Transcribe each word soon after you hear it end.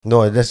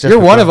No, that's just You're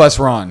one because- of us,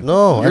 Ron.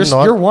 No, you're, I'm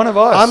not. You're one of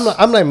us.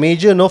 I'm like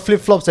Major, no flip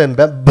flops and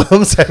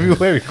bumps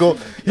everywhere we go.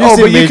 No,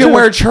 see but you Major? can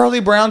wear a Charlie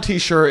Brown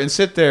T-shirt and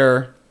sit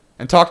there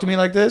and talk to me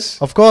like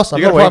this. Of course, I'm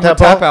You got not a wearing problem with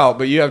tap tap out,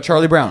 but you have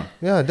Charlie Brown.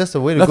 Yeah, that's the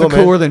way to Nothing go,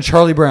 cooler man. than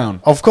Charlie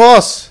Brown. Of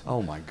course.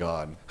 Oh my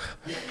God.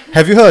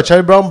 Have you heard of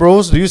Charlie Brown,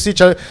 bros? Do you see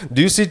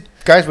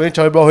guys wearing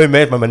Charlie Brown? Hey,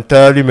 man, my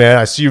mentality, man.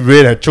 I see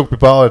red. I choke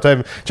people out all the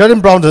time. Charlie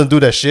Brown doesn't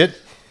do that shit.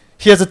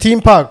 He has a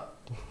theme park.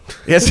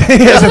 Yes, he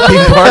has a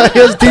theme park. He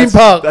has a theme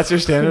park. That's your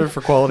standard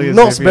for quality. is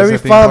Knott's maybe he has Berry a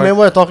theme Farm, park? man.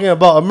 What are you talking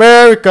about?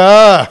 America.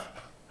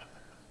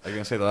 Are you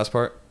gonna say the last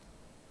part?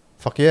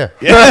 Fuck yeah.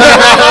 There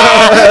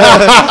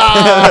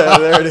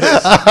it is.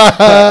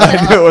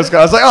 I knew it was going.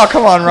 I was like, oh,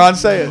 come on, Ron,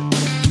 say it.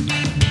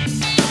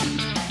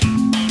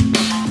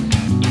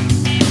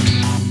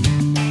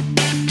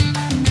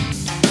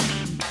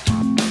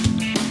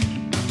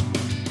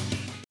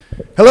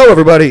 Hello,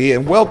 everybody,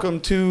 and welcome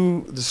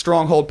to the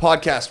Stronghold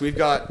Podcast. We've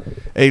got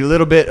a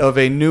little bit of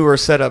a newer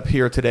setup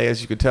here today.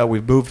 As you can tell,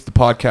 we've moved the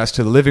podcast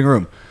to the living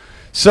room.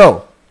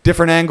 So,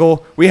 different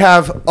angle. We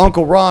have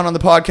Uncle Ron on the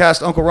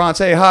podcast. Uncle Ron,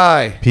 say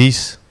hi.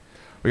 Peace.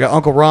 We got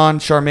Uncle Ron,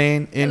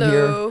 Charmaine in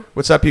Hello. here.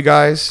 What's up, you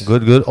guys?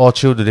 Good. All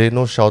chill today.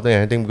 No shouting or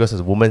anything because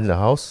there's a woman in the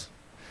house.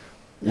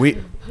 Why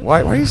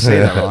do you say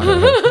that,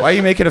 Ron? Why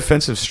you make it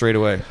offensive straight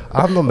away?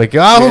 I'm not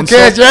making. You Who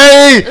cares,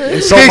 Jay?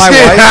 Insult my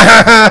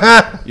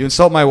wife? You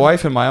insult my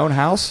wife in my own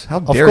house? How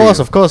dare you?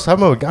 Of course.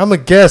 I'm a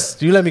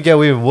guest. You let me get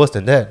away with worse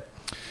than that.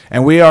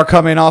 And we are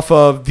coming off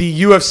of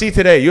the UFC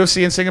today.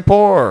 UFC in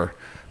Singapore.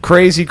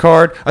 Crazy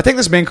card. I think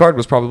this main card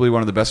was probably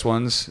one of the best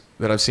ones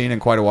that I've seen in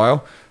quite a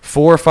while.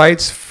 4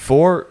 fights,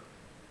 4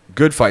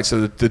 good fights.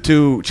 So the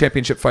 2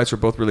 championship fights were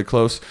both really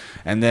close.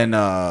 And then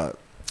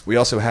we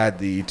also had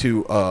the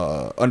 2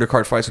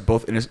 undercard fights that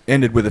both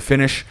ended with a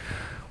finish.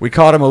 We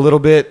caught them a little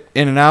bit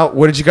in and out.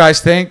 What did you guys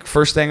think?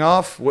 First thing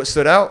off, what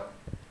stood out?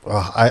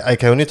 I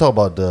can only talk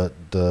about the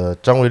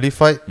Zhang Weili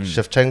fight,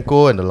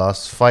 Shevchenko, and the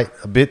last fight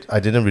a bit. I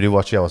didn't really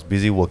watch it. I was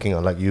busy working,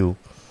 unlike you.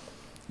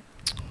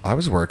 I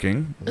was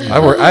working.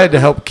 I had to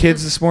help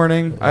kids this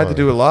morning. I had to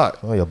do a lot.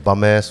 Oh, your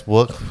bum ass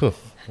work. What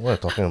are you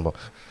talking about?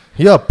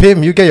 You're a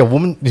pimp. You get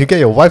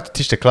your wife to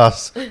teach the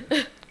class.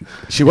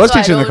 She was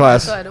teaching the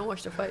class. So I don't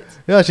watch the fights.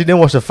 Yeah, she didn't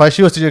watch the fight.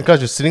 She was teaching the class.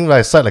 She was sitting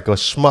by side like a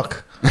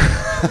schmuck.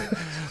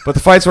 But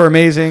the fights were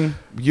amazing.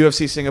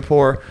 UFC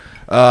Singapore.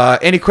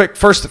 Any quick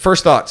first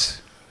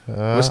thoughts?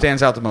 What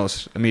stands out the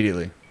most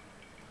immediately?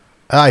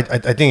 I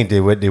think they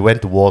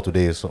went to war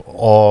today. So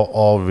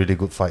all really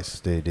good fights.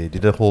 They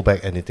didn't hold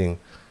back anything.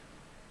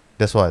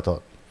 That's what I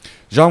thought.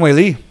 Zhang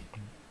Weili.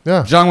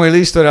 Yeah. Zhang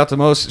Weili stood out the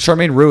most.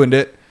 Charmaine ruined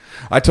it.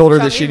 I told her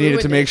that Charmaine she needed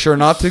to ruined make it. sure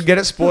not to get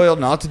it spoiled,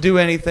 not to do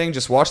anything.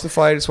 Just watch the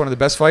fight. It's one of the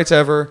best fights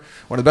ever.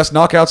 One of the best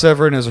knockouts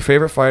ever, and is her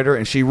favorite fighter.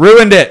 And she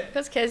ruined it.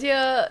 Because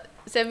Kezia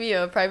sent me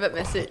a private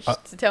message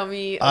to tell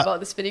me about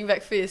the spinning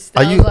back fist.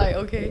 are And I you- was like,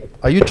 okay.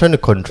 Are you trying to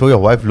control your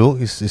wife, Luke?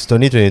 It's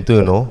 2022,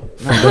 you know?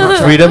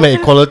 Freedom and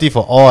equality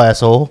for all,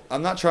 asshole.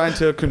 I'm not trying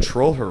to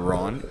control her,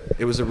 Ron.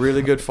 It was a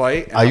really good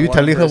fight. and Are I you wanted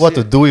telling her to what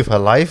see to it. do with her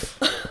life?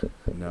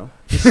 No.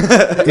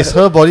 It's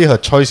her body, her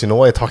choice. You know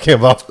what you're talking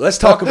about? Let's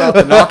talk about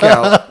the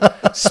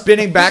knockout.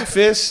 Spinning back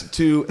fist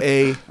to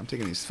a... I'm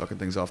taking these fucking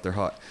things off. They're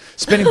hot.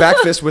 Spinning back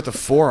fist with a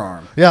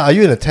forearm. Yeah, are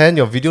you in a tan?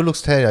 Your video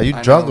looks tan. Are you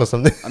I drunk know. or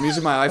something? I'm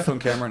using my iPhone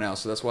camera now,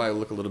 so that's why I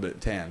look a little bit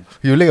tan.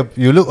 You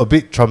look a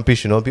bit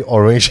Trumpish, you know, a bit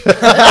orange.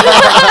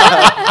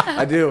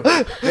 I do.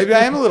 Maybe I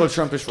am a little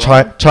Trumpish.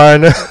 Ron.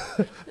 China.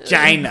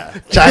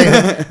 China.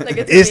 China. Like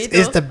a It's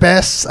tomato. the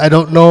best. I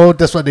don't know.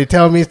 That's what they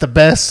tell me. It's the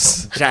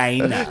best.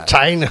 China.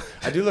 China.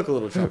 I do look a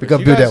little Trumpish. We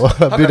gotta You build guys- that-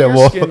 how build come that your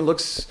wall. skin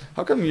looks?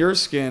 How come your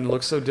skin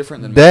looks so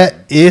different than That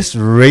mine? is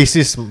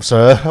racist,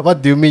 sir.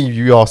 What do you mean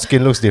your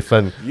skin looks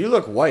different? You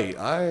look white.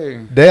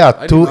 There are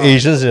I do 2 not.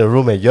 Asians in the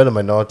room and you're the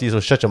minority, so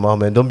shut your mouth,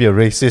 man. Don't be a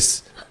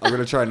racist. I'm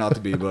gonna try not to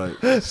be,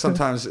 but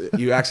sometimes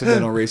you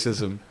accidental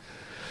racism.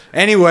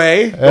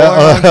 Anyway, going Yeah.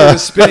 on to the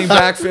spinning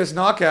back fist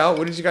knockout.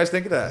 What did you guys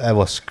think of that? That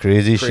was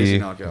crazy. Crazy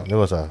knockout. That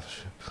was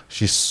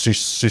she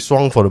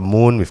swung for the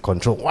moon with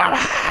control. Wah,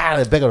 wah,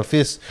 the back of the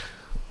fist.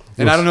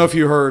 And I don't know if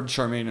you heard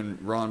Charmaine and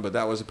Ron, but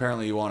that was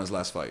apparently Ioana's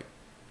last fight.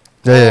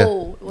 Yeah.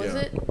 Oh, was yeah.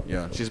 it?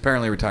 Yeah, she's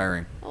apparently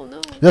retiring. Oh, no.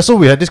 Yeah, so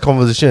we had this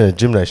conversation at the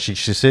gym. Like she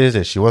says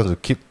that she wants to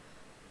keep.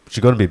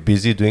 She's gonna be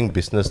busy doing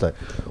business. Like,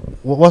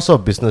 what sort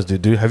of business do you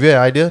do? Have you an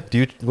idea? Do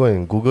you go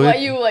and Google What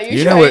it? you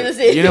know trying to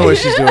say? You know what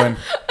she's doing.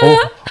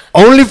 Oh,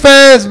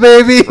 OnlyFans,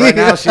 baby. Right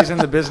now, she's in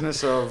the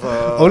business of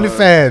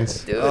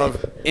OnlyFans. Dude, of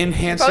probably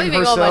enhancing make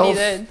more money herself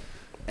then.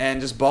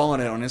 and just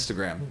balling it on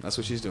Instagram. That's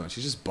what she's doing.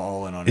 She's just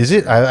balling on. Is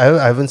it?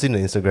 I haven't seen the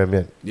Instagram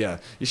yet. Yeah,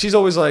 she's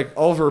always like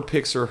all of her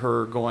pics are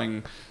her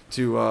going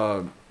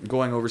to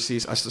going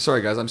overseas.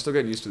 Sorry guys, I'm still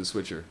getting used to the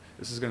switcher.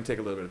 This is going to take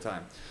a little bit of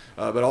time.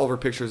 But all of her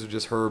pictures are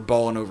just her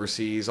balling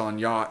overseas on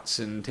yachts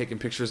and taking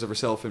pictures of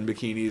herself in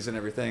bikinis and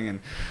everything.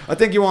 And I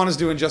think Ioana's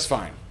doing just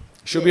fine.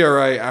 She'll be all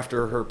right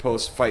after her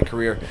post-fight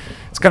career.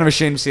 It's kind of a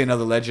shame to see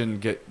another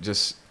legend get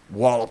just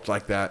walloped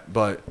like that,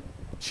 but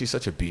she's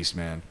such a beast,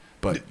 man.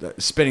 But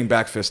spinning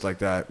back fist like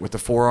that with the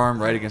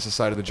forearm right against the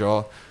side of the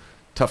jaw,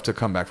 tough to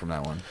come back from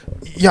that one.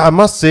 Yeah, I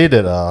must say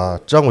that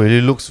Zhang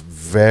Weili looks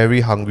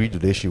very hungry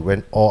today. She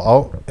went all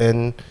out,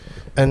 and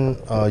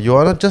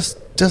Joanna just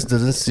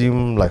doesn't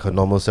seem like her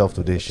normal self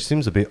today. She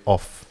seems a bit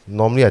off.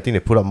 Normally, I think they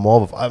put up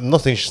more. I'm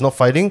not saying she's not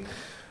fighting,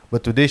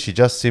 but today she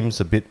just seems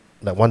a bit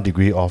like 1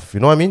 degree off. You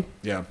know what I mean?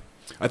 Yeah.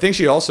 I think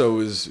she also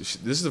is.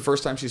 This is the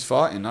first time she's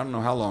fought in I don't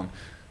know how long.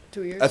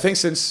 2 years. I think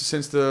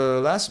since the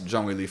last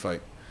Zhang Weili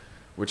fight,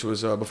 which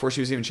was before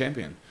she was even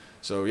champion.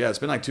 So yeah, it's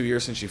been like 2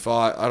 years since she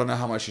fought. I don't know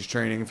how much she's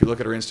training. If you look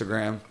at her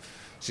Instagram,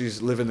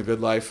 she's living the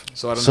good life.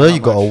 So I don't know. Sir, how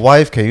you got a much.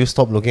 wife. Can you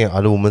stop looking at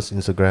other women's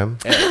Instagram?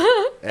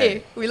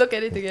 Hey, we look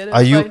at it together.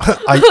 Are it's you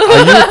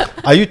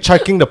fine. are you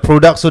checking the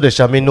product so that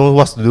Charmaine knows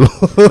what to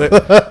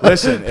do?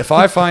 Listen, if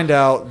I find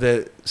out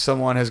that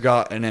someone has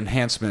got an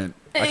enhancement,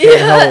 I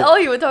can't help all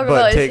you would talk but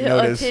about take is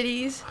notice.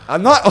 titties.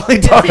 I'm not only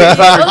talking Titties.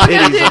 about her Look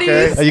at titties,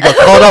 titties. okay? You got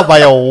called out by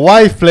your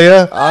wife,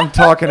 player. I'm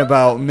talking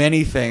about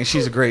many things.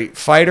 She's a great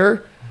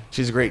fighter.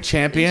 She's a great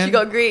champion. She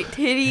got great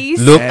titties.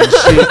 Look, and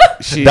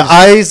she's the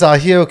eyes are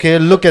here. Okay,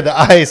 look at the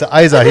eyes. The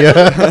eyes are here.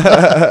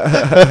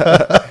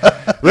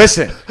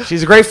 Listen,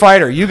 she's a great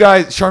fighter. You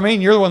guys,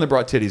 Charmaine, you're the one that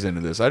brought titties into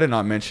this. I did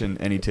not mention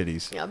any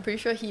titties. Yeah, I'm pretty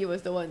sure he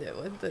was the one that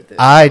was the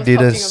I was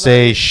didn't talking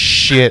say about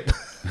shit.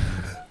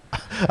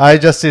 I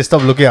just said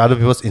stop looking at other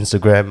people's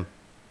Instagram.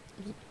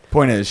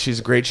 Point is, she's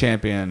a great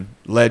champion,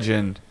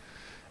 legend,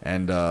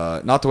 and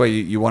not the way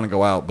you want to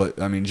go out, but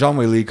I mean, Zhang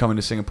Weili coming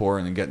to Singapore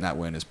and then getting that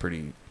win is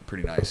pretty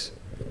nice.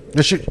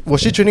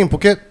 Was she training in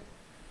Phuket?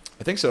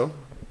 I think so.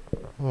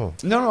 Oh.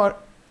 No.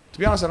 To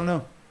be honest, I don't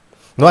know.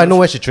 No, I know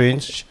where she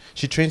trains.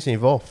 She trains in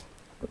Evolve.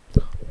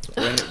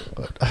 When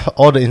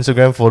All the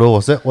Instagram photo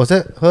was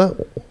that her?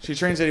 she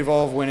trains at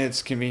Evolve when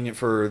it's convenient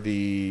for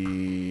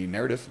the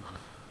narrative.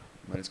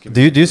 When it's Do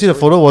convenient you for see the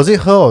story. photo? Was it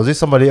her or was it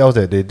somebody else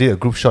that they did a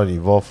group shot in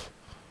Evolve?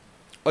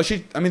 Oh,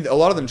 I mean, a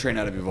lot of them train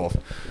out of Evolve.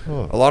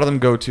 Oh. A lot of them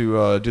go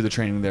to do the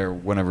training there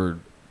whenever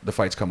the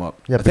fights come up.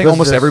 Yeah, I think because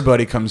almost there's-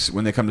 everybody comes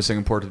when they come to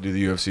Singapore to do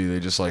the UFC. They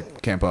just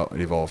like camp out at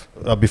Evolve.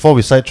 Before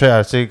we sidetrack,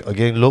 I say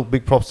again, look,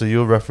 big props to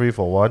you, referee,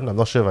 for one. I'm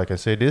not sure if I can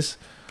say this.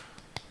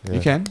 You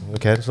can.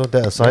 Okay, so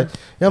that aside,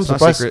 yeah, I'm It's not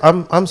surprised.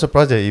 secret. I'm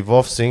surprised that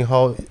Evolve, seeing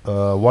how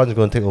one's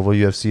going to take over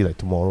UFC like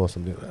tomorrow or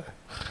something like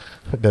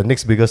that. The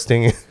next biggest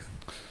thing.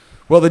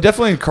 Well, they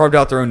definitely carved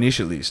out their own niche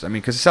at least. I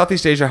mean, because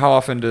Southeast Asia, how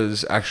often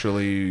does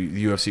actually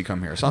the UFC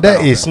come here? It's not That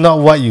that is often. not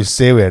what you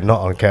say. We're not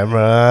on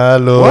camera.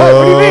 Look. What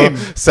do you mean?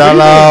 Sell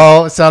What do you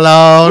mean? out. Sell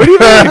out. What do you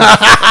mean?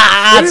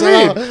 What do you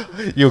Sell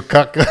mean? out. You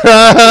cuck.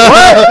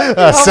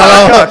 What? Sell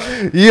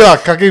out. You are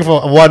cucking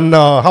for one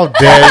now. How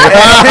dare you?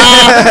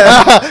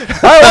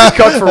 I always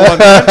cut for one.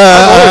 Man.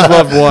 I've always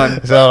loved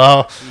one. Sell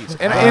out.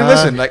 And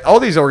listen, like all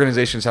these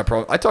organizations have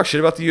problems. I talk shit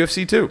about the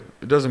UFC too.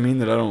 It doesn't mean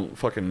that I don't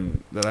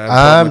fucking that I have a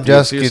problem I'm with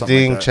just UFC or something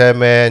kidding, like that.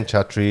 Chairman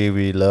Chatri.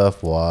 We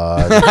love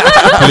one.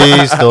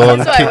 Please don't.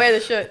 That's why I Kick, wear the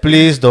shirt.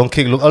 please don't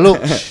kick.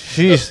 Look,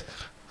 she's.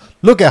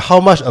 Look at how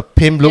much a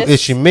pimp look Yes.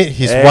 is. She made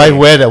his Hey. wife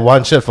wear that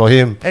one shirt for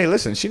him. Hey,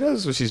 listen, she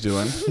knows what she's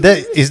doing.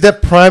 Is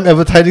that prime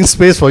advertising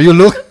space for you?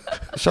 Look,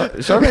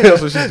 Charmaine knows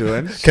what she's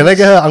doing. can I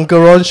get her Uncle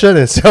Ron shirt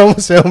and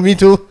sell me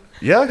too?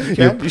 Yeah, you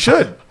can. You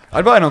should.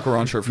 I'd buy an Uncle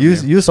Ron shirt from you.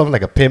 You sound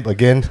like a pimp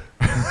again.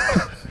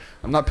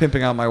 I'm not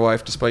pimping out my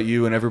wife, despite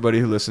you and everybody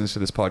who listens to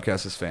this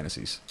podcast's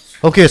fantasies.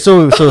 Okay,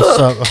 so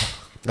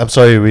I'm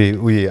sorry,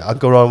 we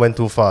Uncle Ron went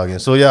too far again.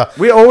 So yeah,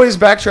 We always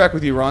backtrack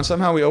with you, Ron.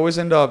 Somehow we always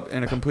end up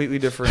in a completely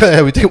different.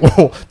 we take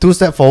 2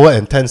 steps forward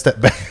and 10 steps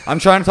back. I'm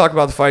trying to talk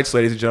about the fights,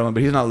 ladies and gentlemen,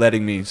 but he's not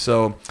letting me.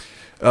 So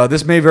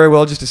this may very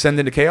well just descend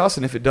into chaos,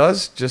 and if it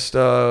does, just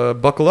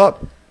buckle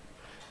up.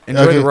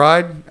 Enjoy Okay. the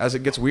ride as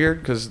it gets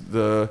weird, because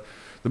the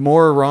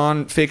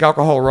more fake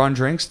alcohol Ron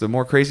drinks, the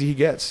more crazy he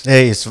gets.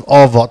 Hey, it's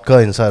all vodka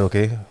inside,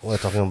 okay? What are you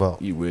talking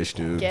about? You wish,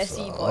 dude.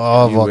 Gassy vodka.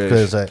 All You vodka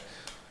wish. inside.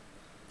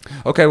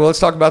 Okay, well, let's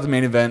talk about the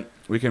main event.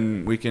 We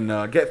can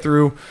get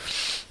through,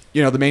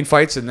 the main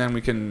fights, and then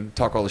we can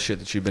talk all the shit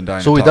that you've been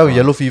dying. So to we're talk done with on.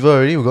 Yellow Fever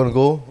already? We're gonna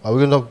go. Are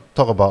we gonna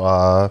talk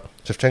about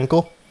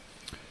Shevchenko?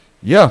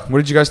 Yeah. What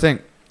did you guys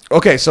think?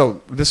 Okay,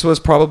 so this was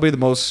probably the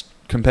most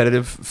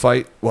competitive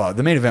fight. Well,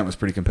 the main event was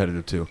pretty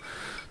competitive too,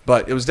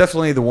 but it was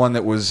definitely the one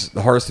that was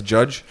the hardest to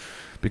judge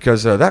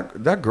because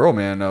that girl,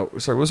 man.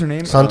 Sorry, what was her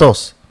name?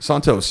 Santos.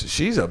 Santos.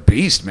 She's a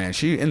beast, man.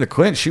 She in the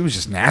clinch, she was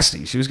just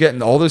nasty. She was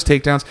getting all those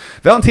takedowns.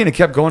 Valentina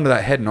kept going to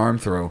that head and arm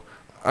throw.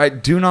 I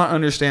do not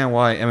understand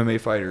why MMA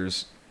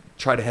fighters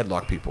try to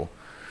headlock people.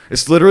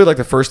 It's literally like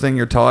the first thing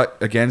you're taught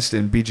against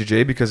in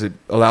BJJ because it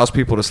allows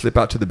people to slip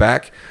out to the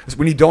back. It's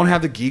when you don't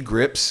have the gi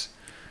grips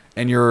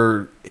and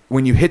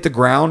when you hit the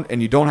ground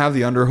and you don't have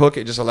the underhook,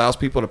 it just allows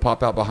people to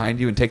pop out behind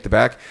you and take the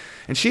back.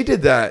 And she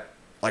did that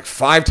like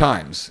 5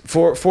 times,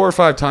 four or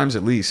 5 times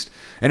at least.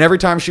 And every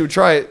time she would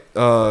try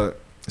it,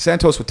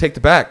 Santos would take the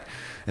back.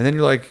 And then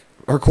you're like,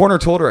 her corner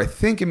told her, I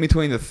think in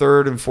between the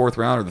 3rd and 4th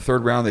round or the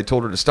 3rd round, they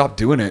told her to stop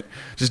doing it.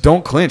 Just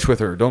don't clinch with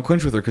her. Don't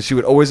clinch with her because she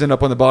would always end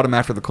up on the bottom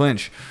after the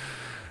clinch.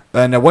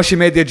 And once she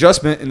made the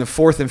adjustment in the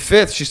 4th and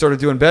 5th, she started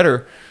doing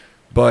better.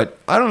 But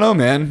I don't know,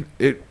 man.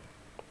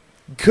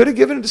 could have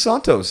given it to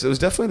Santos. It was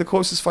definitely the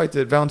closest fight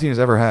that Valentina has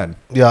ever had.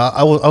 Yeah,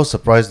 I was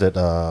surprised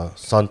that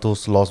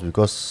Santos lost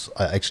because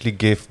I actually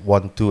gave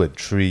 1, 2, and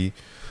 3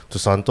 to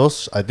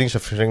Santos. I think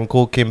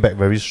Shevchenko came back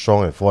very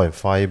strong at 4 and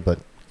 5, but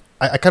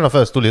I kind of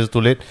felt it's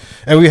too late.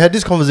 And we had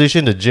this conversation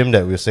in the gym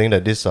that we were saying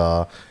that this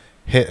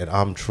head and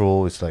arm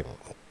throw is like,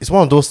 it's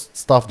one of those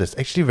stuff that's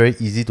actually very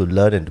easy to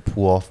learn and to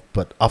pull off,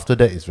 but after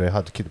that it's very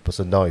hard to keep the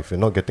person down if you're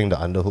not getting the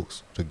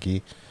underhooks, the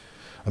gi.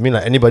 I mean,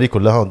 like anybody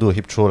could learn how to do a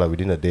hip throw like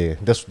within a day.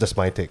 That's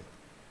my take.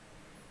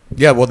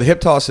 Yeah, well, the hip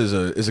toss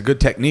is a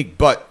good technique,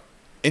 but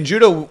in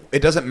judo, it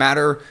doesn't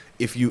matter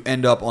if you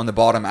end up on the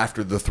bottom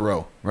after the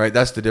throw, right?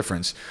 That's the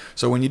difference.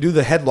 So when you do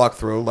the headlock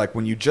throw, like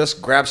when you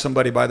just grab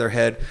somebody by their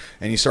head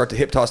and you start to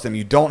hip toss them,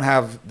 you don't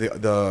have the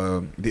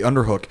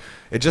underhook.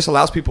 It just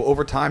allows people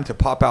over time to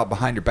pop out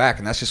behind your back,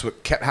 and that's just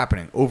what kept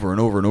happening over and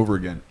over and over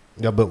again.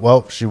 Yeah, but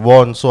well, she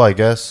won, so I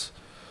guess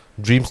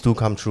dreams do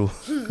come true.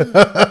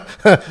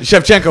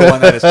 Shevchenko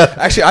won, that is.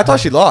 Actually, I thought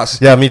she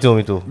lost. Yeah, me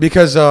too.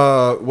 Because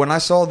when I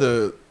saw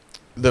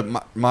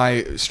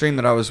my stream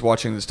that I was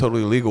watching that's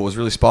totally illegal was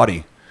really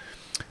spotty.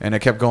 And I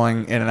kept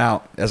going in and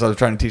out as I was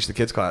trying to teach the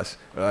kids class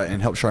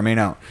and help Charmaine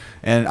out.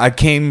 And I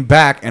came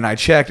back and I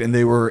checked, and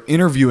they were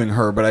interviewing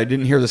her, but I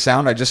didn't hear the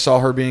sound. I just saw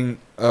her being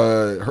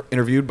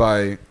interviewed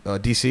by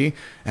DC,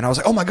 and I was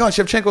like, "Oh my God,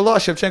 Shevchenko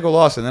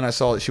lost!" And then I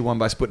saw that she won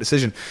by split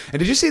decision. And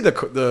did you see the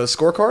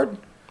scorecard?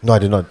 No, I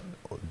did not.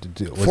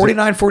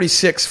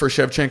 49-46 for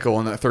Shevchenko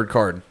on that third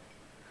card.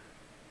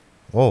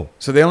 Oh,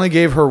 So they only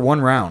gave her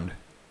one round,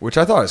 which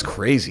I thought was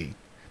crazy.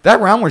 That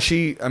round where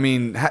she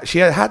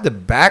had the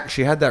back,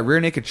 she had that rear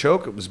naked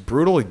choke. It was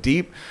brutally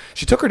deep.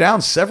 She took her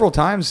down several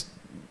times,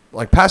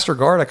 like past her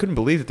guard. I couldn't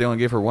believe that they only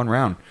gave her one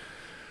round.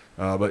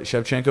 But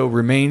Shevchenko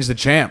remains the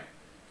champ.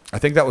 I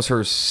think that was her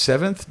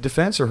 7th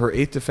defense or her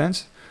 8th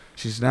defense.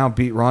 She's now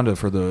beat Ronda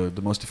for the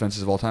most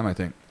defenses of all time, I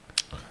think.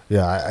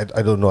 yeah,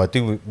 I don't know. I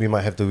think we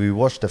might have to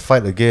rewatch the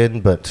fight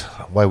again, but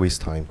why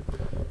waste time?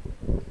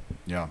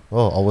 Yeah.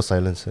 Oh, our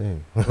silence. Eh?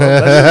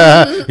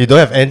 Well, You don't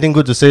have anything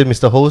good to say,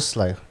 Mr. Host?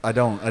 Like, I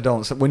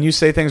don't. So when you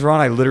say things,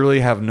 Ron, I literally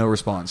have no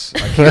response.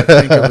 I can't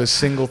think of a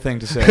single thing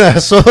to say.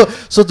 so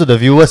to the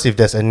viewers, if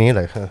there's any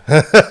like,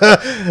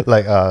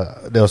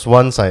 there was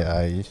once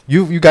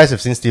you guys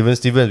have seen Steven.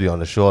 Steven has been on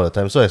the show all the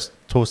time. So I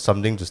told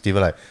something to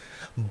Steven like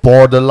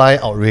borderline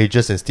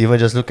outrageous, and Steven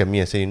just looked at me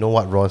and said, "You know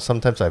what, Ron?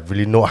 Sometimes I have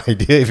really no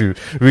idea if you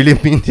really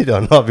mean it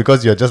or not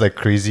because you're just like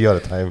crazy all the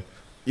time."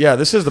 Yeah,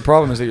 this is the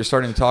problem, is that you're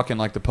starting to talk in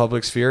like the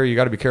public sphere. You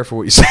got to be careful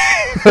what you say.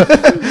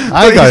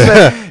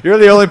 You're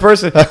the only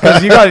person,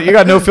 because you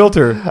got no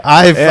filter.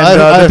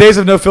 The days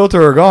of no filter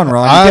are gone,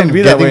 Ron. You I'm can't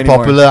be that way getting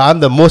anymore. popular.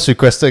 I'm the most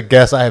requested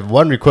guest. I have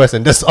one request,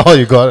 and that's all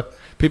you got.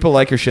 People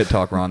like your shit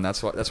talk, Ron.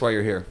 That's why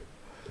you're here.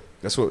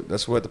 That's what the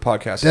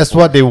podcast is. That's for.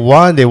 what they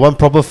want. They want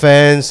proper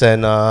fans,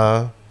 and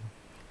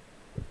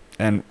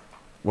And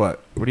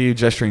what are you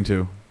gesturing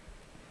to?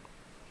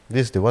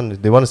 this they want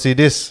to see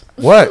this.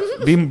 What?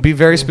 Be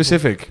very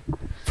specific.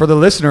 For the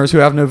listeners who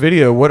have no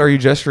video, what are you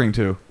gesturing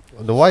to?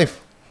 The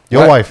wife,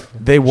 your What? wife.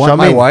 They want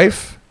my Charmaine.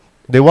 wife?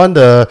 They want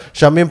the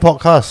Charmaine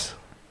podcast.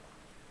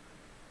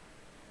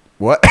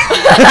 What?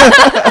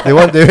 They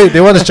want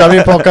the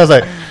Charmaine podcast.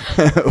 Like,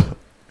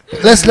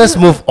 let's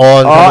move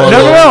on. No.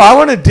 I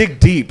want to dig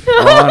deep.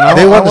 Ron.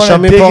 They want the wanna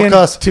Charmaine dig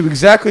podcast. to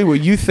exactly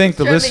what you think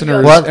the Charmaine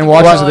listeners goes, and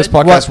watchers "Oh of this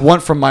my podcast God."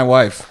 want from my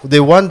wife. They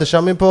want the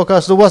Charmaine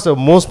podcast. So what's the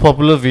most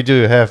popular video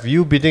you have?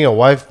 You beating your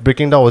wife,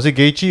 breaking down. Was it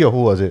Gaethje or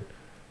who was it?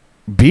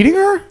 Beating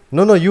her?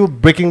 No. You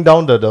breaking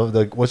down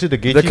the was it the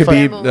Gaethje The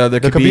Khabib, fight? the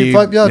The Khabib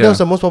fight. Yeah, yeah. that was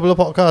the most popular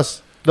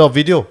podcast. No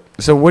video.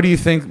 So what do you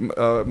think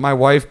my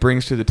wife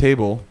brings to the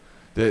table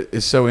that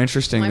is so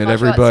interesting My that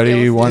martial arts everybody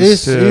skills.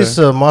 wants to... It's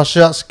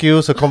martial arts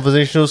skills,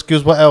 conversational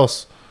skills. What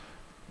else?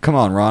 Come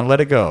on, Ron, let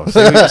it go.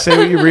 Say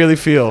what you really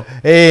feel.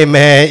 Hey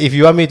man, if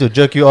you want me to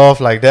jerk you off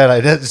like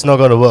that, it's not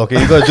gonna work.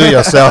 Okay, you gotta do it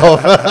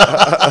yourself.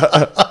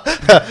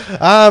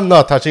 I'm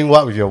not touching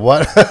what with your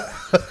what.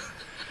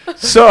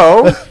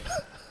 So,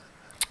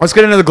 let's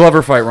get into the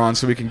Glover fight, Ron,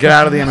 so we can get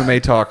out of the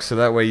MMA talk, so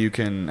that way you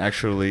can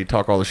actually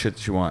talk all the shit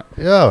that you want.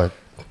 Yeah,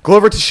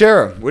 Glover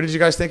Teixeira, what did you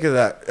guys think of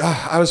that?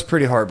 I was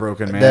pretty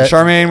heartbroken, man. That-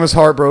 Charmaine was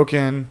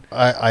heartbroken.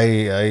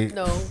 I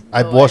No,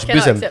 I no, watched I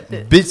bits cannot and accept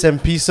it. bits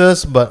and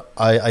pieces, but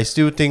I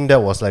still think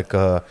that was like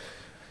the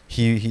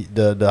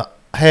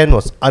hand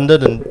was under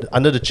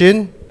the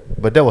chin,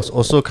 but that was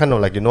also kind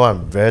of like,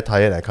 I'm very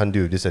tired, I can't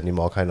do this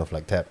anymore, kind of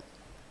like tap.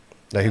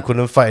 Like he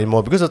couldn't fight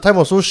anymore because the time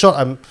was so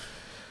short.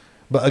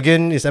 But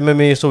again, it's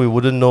MMA, so we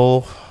wouldn't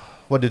know.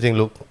 What do you think,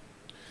 Luke?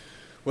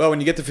 Well, when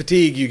you get the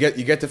fatigue, you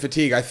get the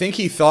fatigue. I think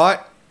he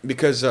thought,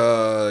 because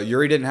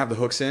Yuri didn't have the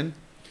hooks in,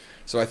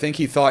 so I think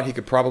he thought he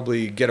could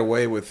probably get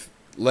away with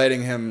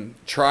letting him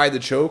try the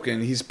choke,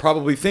 and he's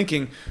probably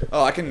thinking,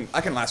 "Oh, I can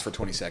last for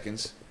 20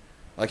 seconds.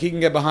 Like he can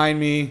get behind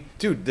me,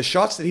 dude." The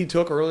shots that he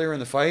took earlier in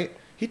the fight,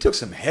 he took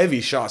some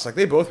heavy shots. Like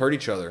they both hurt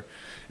each other,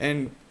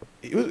 and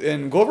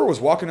Glover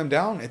was walking him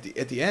down at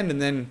the end, and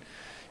then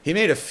he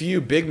made a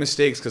few big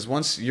mistakes because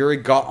once Yuri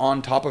got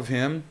on top of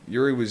him,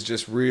 Yuri was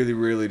just really,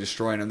 really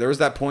destroying him. There was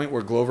that point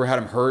where Glover had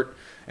him hurt,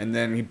 and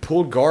then he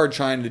pulled guard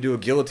trying to do a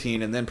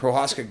guillotine, and then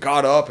Prohaska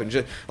got up and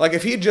just like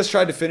if he had just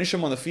tried to finish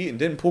him on the feet and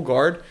didn't pull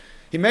guard,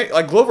 he may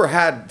like Glover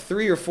had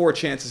 3 or 4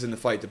 chances in the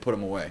fight to put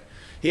him away.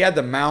 He had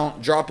the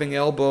mount, dropping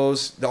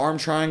elbows, the arm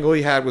triangle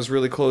he had was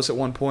really close at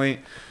one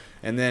point,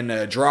 and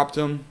then dropped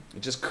him.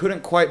 It just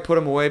couldn't quite put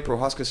him away.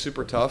 Prohaska's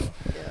super tough.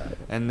 Yeah.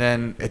 And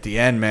then at the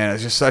end, man, it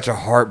was just such a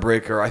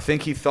heartbreaker. I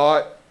think he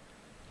thought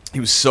he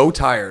was so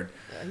tired.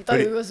 Yeah, he thought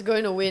he was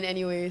going to win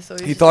anyway, so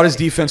He thought his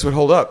defense would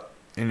hold up,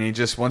 and he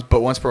just once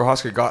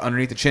Prohaska got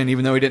underneath the chin,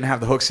 even though he didn't have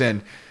the hooks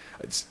in.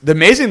 The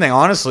amazing thing,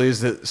 honestly,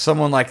 is that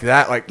someone like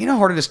that, like you know how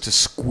hard it is to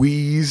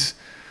squeeze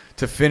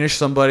to finish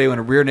somebody when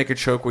a rear naked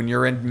choke when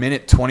you're in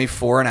minute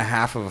 24 and a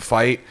half of a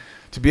fight,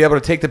 to be able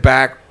to take the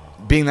back,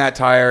 being that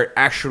tired,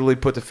 actually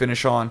put the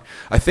finish on.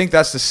 I think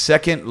that's the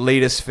second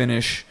latest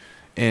finish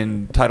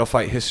in title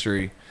fight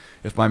history,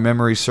 if my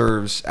memory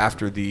serves,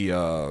 after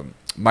the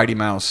Mighty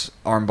Mouse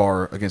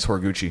armbar against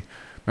Horiguchi.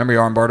 Remember he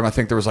armbarred him? I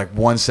think there was like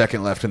 1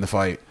 second left in the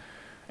fight.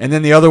 And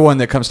then the other one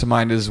that comes to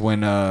mind is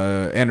when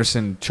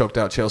Anderson choked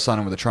out Chael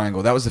Sonnen with a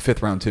triangle. That was the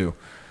 5th round too.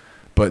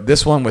 But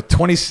this one with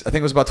 20, I think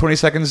it was about 20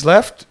 seconds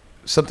left,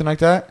 something like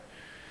that.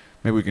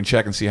 Maybe we can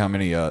check and see how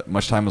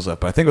much time was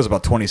left. But I think it was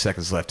about 20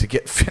 seconds left to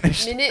get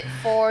finished. minute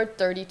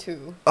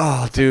 4:32.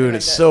 Oh, dude, like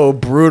it's that. so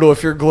brutal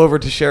if you're a Glover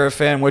Teixeira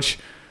fan, which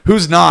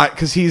who's not,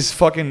 because he's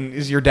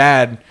your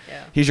dad.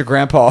 Yeah. He's your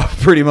grandpa,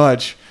 pretty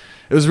much.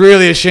 It was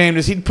really a shame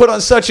because he'd put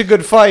on such a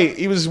good fight.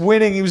 He was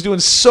winning. He was doing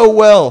so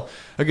well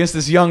against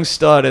this young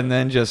stud, and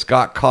then just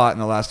got caught in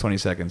the last 20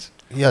 seconds.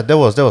 Yeah, that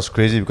was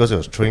crazy because it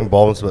was throwing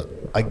bombs. But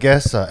I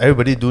guess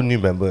everybody do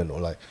remember,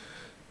 like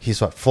he's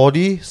what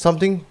 40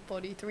 something,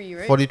 43,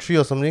 right? 43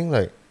 or something.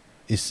 Like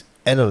it's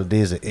end of the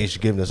day is an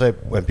age game. That's why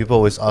when people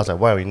always ask like,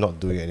 why are we not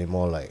doing it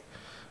anymore? Like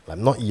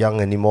I'm not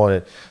young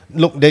anymore.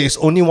 Look, there is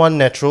only one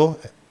natural,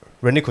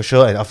 Randy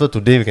Couture, and after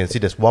today we can see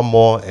there's one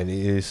more, and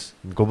it is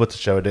Glover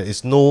Teixeira. There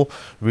is no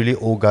really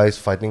old guys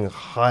fighting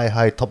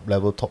high top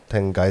level top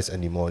 10 guys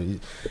anymore.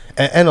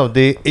 At end of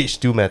the day, age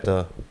still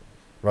matter,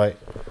 right?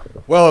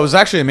 Well, it was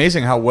actually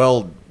amazing how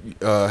well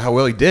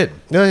he did.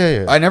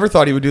 Yeah. I never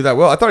thought he would do that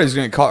well. I thought he was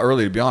going to get caught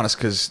early, to be honest,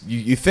 because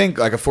you think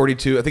like a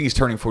 42, I think he's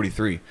turning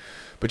 43,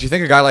 but you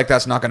think a guy like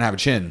that's not going to have a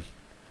chin.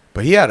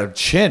 But he had a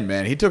chin,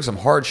 man. He took some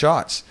hard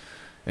shots.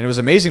 And it was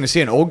amazing to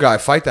see an old guy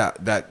fight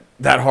that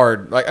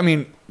hard. Like, I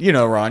mean, you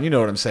know, Ron, you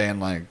know what I'm saying.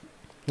 Like,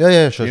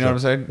 Yeah, sure. You know what I'm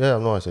saying? Yeah, I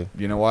know what I'm saying.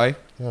 you know why?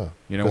 Yeah.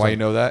 You know Because why I'm- you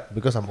know that?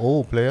 Because I'm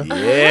old, player.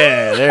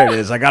 Yeah, there it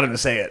is. I got him to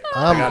say it.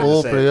 I'm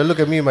old, player. Look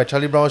at me, my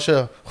Charlie Brown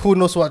shirt. Who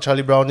knows what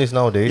Charlie Brown is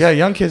nowadays? Yeah,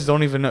 young kids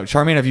don't even know.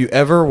 Charmaine, have you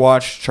ever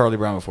watched Charlie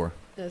Brown before?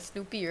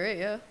 Snoopy, right?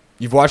 Yeah.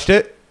 You've watched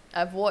it,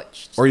 I've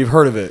watched. or you've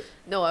heard of it?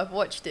 No, I've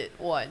watched it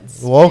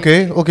once. Well,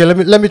 okay.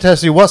 Let me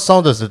test you. What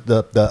sound does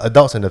the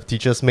adults and the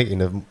teachers make in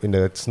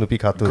the Snoopy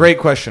cartoon? Great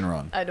question,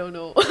 Ron. I don't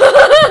know.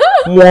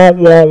 Wah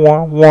wah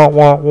wah wah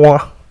wah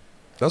wah.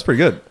 That was pretty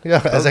good. Yeah,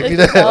 exactly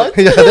That's that.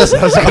 the Yeah, that's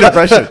Good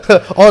impression.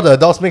 all the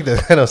adults make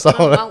that kind of sound.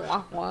 Wah,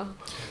 wah, wah.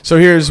 So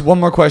here's one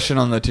more question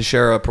on the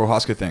Teixeira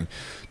Prohaska thing.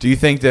 Do you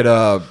think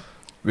that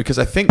because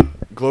I think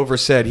Glover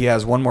said he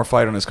has one more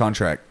fight on his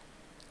contract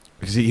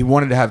because he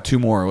wanted to have 2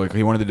 more, like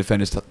he wanted to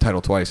defend his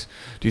title twice.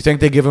 Do you think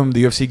the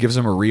UFC gives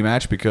him a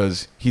rematch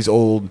because he's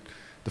old,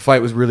 the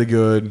fight was really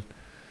good,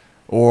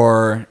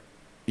 or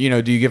do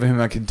you give him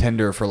a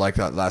contender for like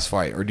that last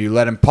fight, or do you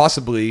let him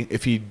possibly,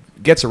 if he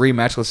gets a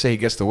rematch, let's say he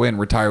gets the win,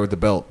 retire with the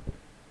belt?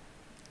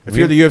 If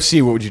you're the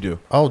UFC, what would you do?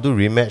 I'll do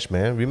rematch,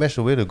 man. Rematch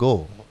the way to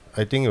go.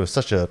 I think it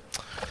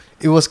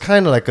was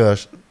kind of like a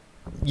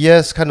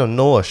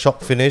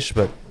shock finish,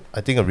 but I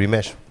think a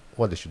rematch,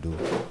 what they should do.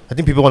 I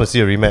think people want to see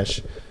a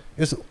rematch. It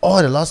was all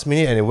at the last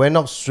minute, and it went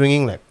up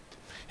swinging like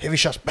heavy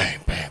shots, bang,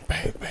 bang,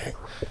 bang, bang.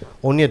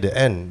 Only at the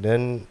end,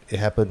 then it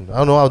happened. I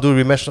don't know. I'll do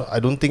a rematch. I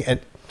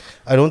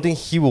don't think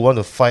he will want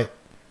to fight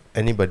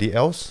anybody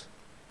else.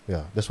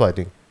 Yeah, that's what I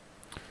think.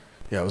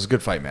 Yeah, it was a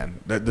good fight,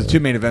 man. The 2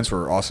 main events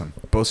were awesome.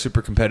 Both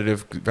super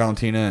competitive,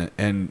 Valentina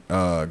and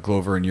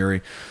Glover and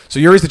Yuri. So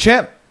Yuri's the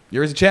champ.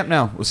 Yuri's the champ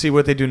now. We'll see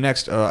what they do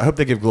next. I hope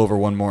they give Glover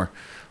one more.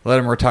 Let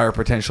him retire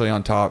potentially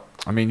on top.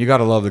 I mean, you got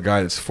to love the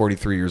guy that's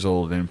 43 years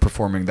old and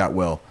performing that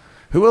well.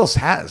 Who else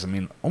has? I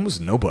mean, almost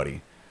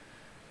nobody.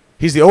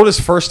 He's the oldest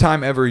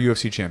first-time ever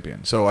UFC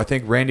champion. So I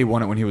think Randy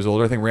won it when he was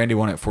older. I think Randy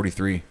won it at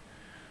 43.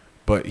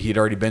 But he'd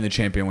already been the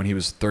champion when he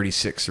was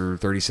 36 or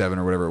 37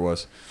 or whatever it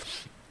was.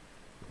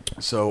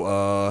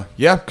 So,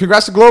 yeah,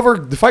 congrats to Glover.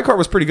 The fight card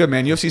was pretty good,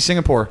 man. UFC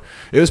Singapore.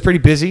 It was pretty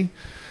busy.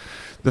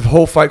 The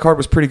whole fight card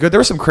was pretty good. There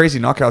were some crazy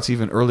knockouts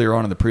even earlier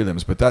on in the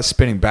prelims, but that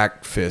spinning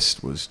back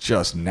fist was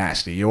just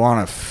nasty.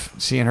 Joanna,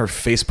 seeing her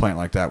face plant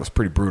like that was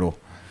pretty brutal.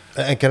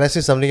 And can I say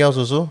something else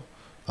also?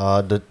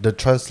 The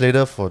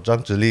translator for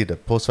Zhang Zhili, the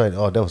post fight.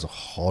 Oh, that was a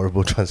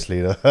horrible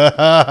translator.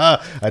 Why?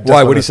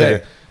 What did he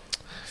say?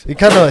 He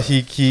kind of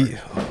he.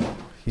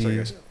 Sorry,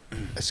 guys.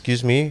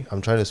 Excuse me,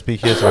 I'm trying to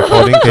speak here. It's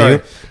recording.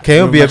 Can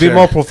you Move be my a bit chair.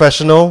 more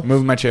professional?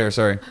 Moving my chair,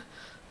 sorry.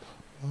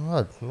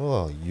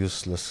 Oh,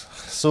 useless.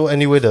 So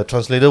anyway, the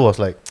translator was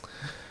like,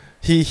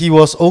 he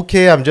was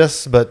okay.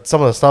 But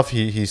some of the stuff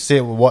he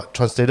said, what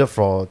translated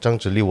for Zhang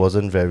Zhili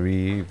wasn't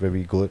very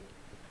very good.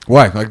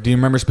 Why? Like, do you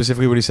remember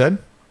specifically what he said?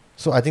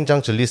 So I think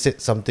Zhang Zhili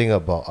said something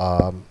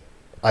about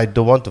I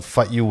don't want to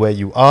fight you where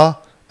you are.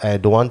 I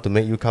don't want to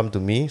make you come to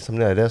me,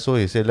 something like that. So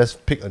he said, let's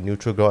pick a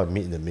neutral ground and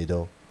meet in the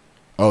middle.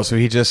 Oh, so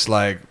he just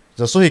like...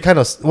 So he kind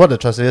of, what the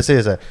translator says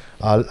is that,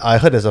 I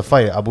heard there's a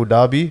fight in Abu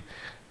Dhabi,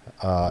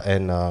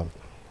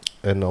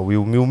 and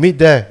we'll meet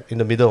there in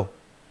the middle.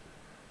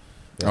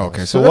 Yeah.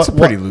 Okay, so that's a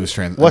pretty loose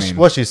translation.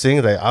 What she's saying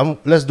is like,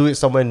 let's do it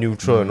somewhere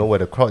neutral, where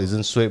the crowd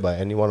isn't swayed by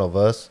any one of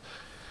us,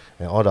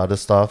 and all the other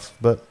stuff.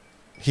 But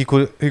he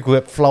could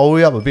flower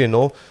it up a bit,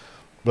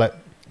 like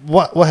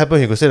what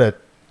happened. He could say that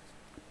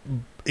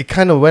it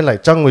kind of went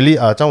like Zhang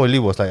Weili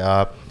was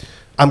like,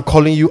 I'm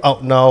calling you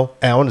out now,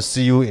 and I want to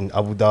see you in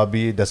Abu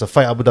Dhabi. There's a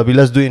fight in Abu Dhabi.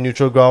 Let's do it in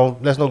neutral ground.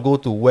 Let's not go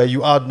to where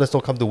you are. Let's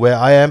not come to where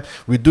I am.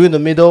 We do in the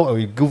middle, and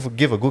we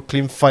give a good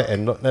clean fight,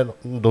 and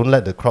don't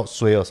let the crowd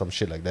sway or some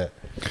shit like that.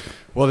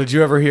 Well, did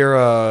you ever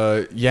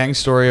hear Yang's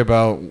story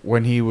about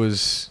when he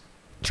was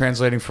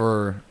translating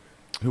for,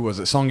 who was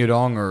it, Song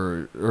Yudong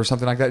or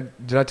something like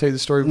that? Did I tell you the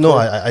story before? No,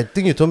 I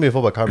think you told me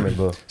before, but I can't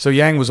remember. So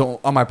Yang was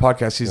on my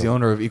podcast. He's the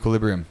owner of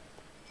Equilibrium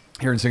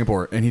here in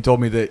Singapore, and he told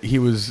me that he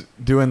was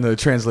doing the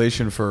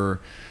translation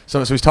for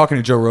so he's talking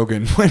to Joe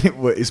Rogan when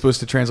he's supposed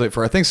to translate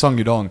for, I think, Song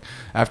Yudong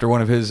after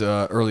one of his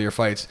earlier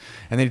fights,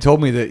 and then he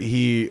told me that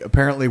he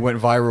apparently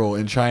went viral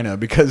in China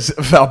because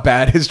of how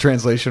bad his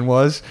translation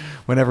was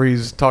whenever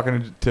he's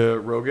talking to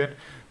Rogan,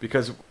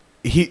 because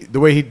the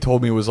way he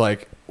told me was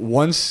like,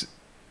 once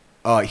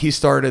he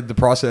started the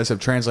process of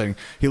translating,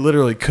 he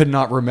literally could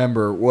not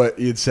remember what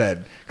he had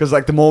said. Because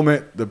like the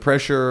moment, the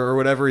pressure or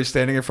whatever, he's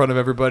standing in front of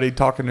everybody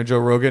talking to Joe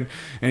Rogan,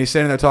 and he's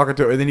standing there talking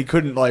to him, and then he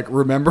couldn't like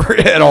remember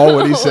at all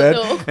what he said.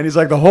 No. And he's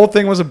like, the whole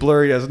thing was a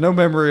blur. He has no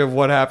memory of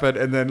what happened.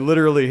 And then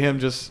literally him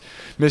just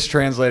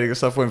mistranslating and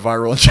stuff went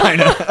viral in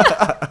China.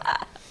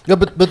 Yeah,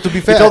 but to be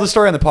fair, He told the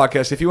story on the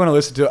podcast. If you want to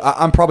listen to it,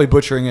 I'm probably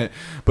butchering it,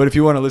 but if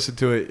you want to listen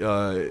to it,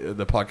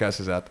 the podcast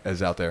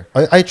is out there.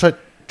 I tried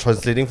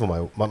translating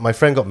for my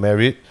friend got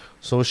married,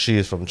 so she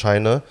is from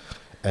China,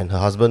 and her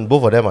husband,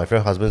 both of them, my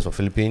friend's husband's from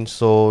Philippines.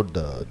 So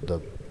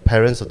the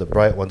parents of the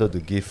bride wanted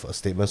to give a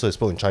statement, so they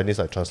spoke in Chinese.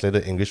 I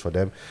translated English for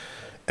them,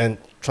 and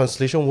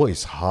translation work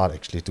is hard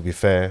actually, to be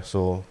fair.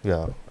 So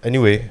yeah.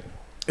 Anyway,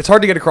 it's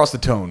hard to get across the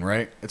tone,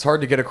 right? It's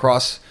hard to get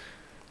across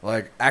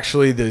like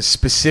actually the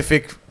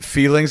specific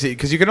feelings,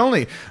 because you can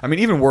only, I mean,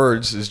 even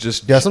words is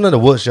just, sometimes the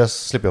words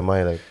just slip your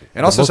mind. Like,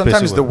 and also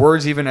sometimes the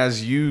words, even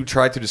as you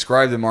try to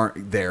describe them,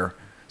 aren't there.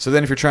 So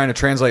then if you're trying to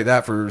translate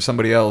that for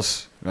somebody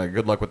else, like,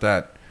 good luck with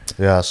that.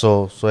 Yeah,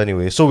 so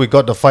anyway, so we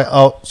got the fight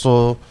out.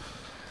 So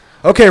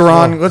okay,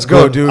 Ron, let's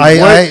go, dude.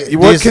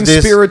 What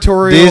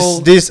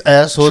conspiratorial this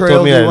asshole trail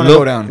told me, do you wanna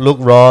go down? Look,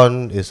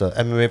 Ron, it's an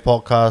MMA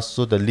podcast,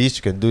 so the least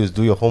you can do is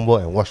do your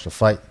homework and watch the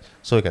fight,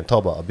 so you can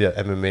talk about a bit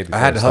of MMA. I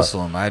had to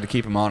hustle him. I had to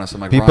keep him honest.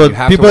 I'm like, people, Ron, you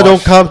have people to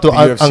don't come to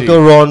UFC. Uncle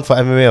Ron for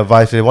MMA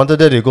advice. They wanted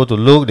that, they go to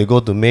Luke, they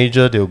go to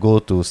Major, they'll go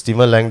to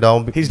Stephen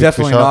Langdown. He's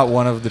definitely not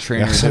one of the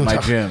trainers in my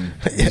gym.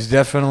 He's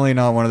definitely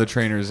not one of the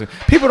trainers.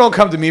 People don't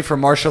come to me for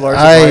martial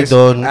arts advice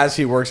as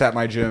he works at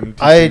my gym.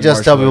 I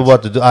just tell people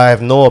what to do. I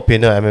have no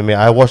opinion on MMA.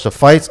 I watch the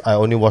fights. I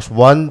only watch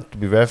one. To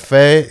be very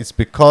fair, it's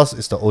because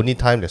it's the only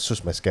time that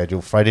suits my schedule,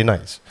 Friday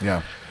nights.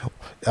 Yeah.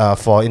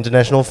 For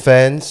international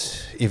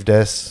fans, if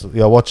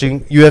you're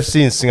watching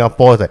UFC in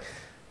Singapore, it's like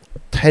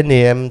 10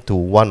 a.m. to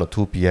 1 or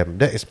 2 p.m.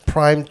 That is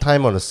prime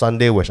time on a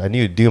Sunday, which I need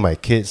to deal with my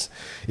kids.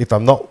 If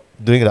I'm not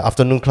doing the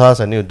afternoon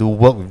class, I need to do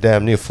work with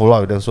them, I need to follow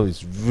up with them, so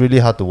it's really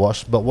hard to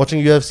watch. But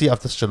watching UFC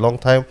after such a long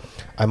time,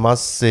 I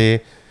must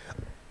say,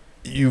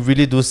 you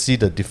really do see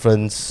the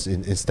difference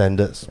in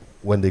standards.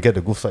 When they get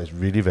the good fight, it's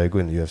really very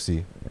good in the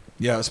UFC.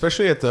 Yeah,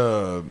 especially at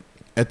the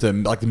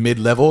like the mid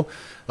level.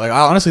 Like,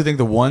 I honestly think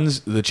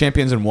the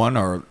champions in one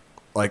are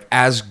like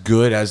as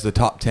good as the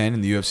top 10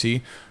 in the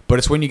UFC. But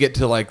it's when you get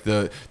to like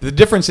the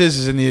difference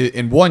is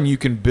in one you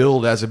can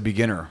build as a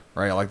beginner,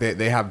 right? Like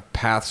they have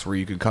paths where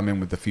you can come in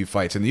with a few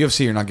fights. In the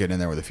UFC, you're not getting in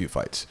there with a few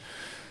fights.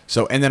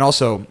 So, and then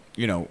also,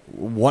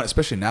 one,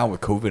 especially now with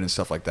COVID and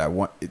stuff like that,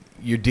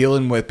 you're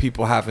dealing with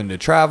people having to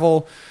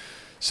travel.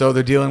 So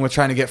they're dealing with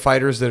trying to get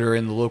fighters that are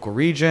in the local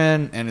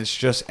region, and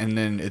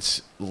then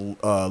it's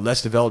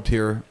less developed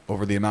here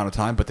over the amount of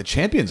time. But the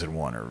champions in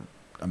one are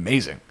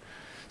amazing.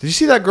 Did you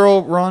see that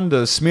girl, Ron,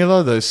 the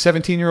Smila, the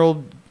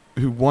 17-year-old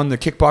who won the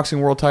kickboxing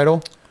world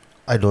title?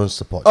 I don't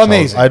support.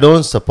 Amazing. I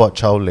don't support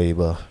child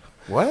labor.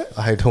 What?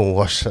 I don't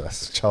watch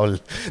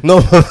child.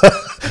 No. But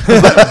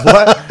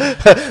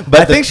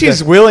I think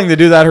she's willing to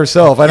do that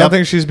herself. I don't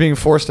think she's being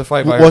forced to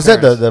fight by her Was that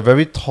parents. the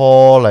very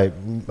tall, like,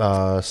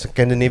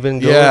 Scandinavian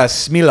girl? Yeah,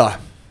 Smila.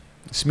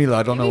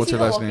 I don't know what's her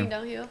last name.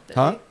 Down here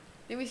Huh?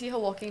 Did we see her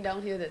walking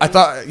down here?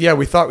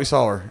 We thought we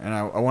saw her, and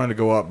I wanted to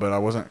go up, but I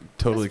wasn't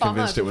totally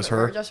convinced it was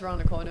her. Just around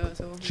the corner.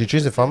 So She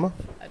trains in Pharma?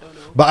 I don't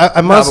know. But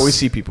I must. But we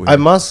see people here. I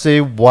must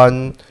say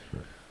one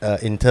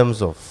in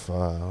terms of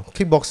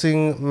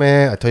kickboxing,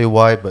 man, I tell you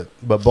why. But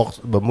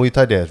Muay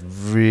Thai, they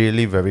have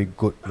really very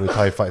good Muay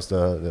Thai fights.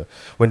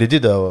 When they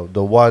did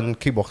the one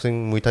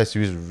kickboxing Muay Thai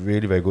series,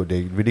 really very good.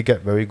 They really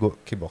get very good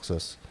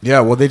kickboxers. Yeah,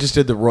 well, they just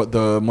did the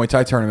Muay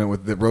Thai tournament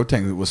with the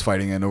Rotang that was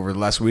fighting in over the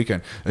last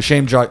weekend. A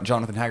shame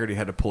Jonathan Haggerty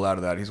had to pull out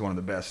of that. He's one of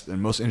the best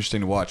and most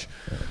interesting to watch.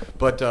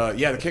 But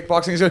yeah, the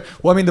kickboxing is good.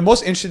 Well, I mean, the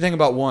most interesting thing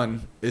about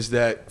one is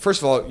that,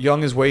 first of all,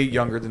 Young is way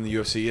younger than the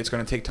UFC. It's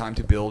going to take time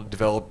to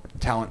develop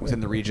talent within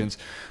the regions.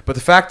 But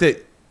the fact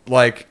that,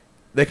 like,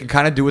 they can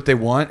kind of do what they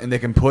want, and they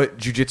can put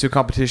jiu-jitsu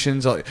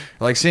competitions,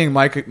 like seeing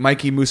Mikey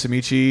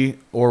Musamichi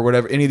or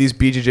whatever, any of these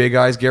BJJ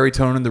guys, Gary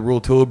Tonin, the Rule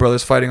Tula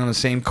brothers fighting on the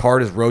same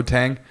card as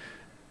Rotang.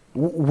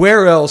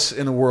 Where else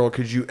in the world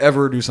could you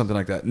ever do something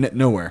like that?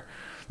 Nowhere.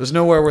 There's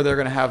nowhere where they're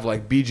going to have,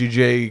 like,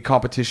 BJJ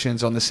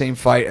competitions on the same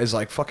fight as,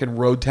 like, fucking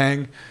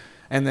Rotang,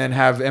 and then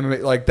have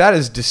MMA. Like, that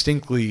is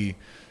distinctly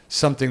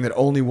something that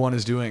only one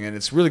is doing, and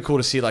it's really cool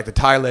to see, like, the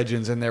Thai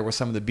legends in there with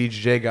some of the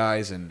BJJ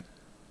guys, and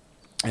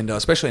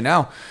especially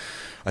now,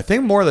 I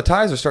think more of the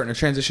Thais are starting to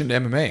transition to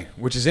MMA,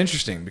 which is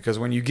interesting because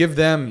when you give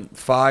them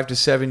 5 to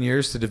 7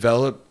 years to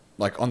develop,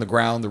 like on the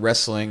ground, the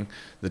wrestling,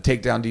 the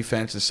takedown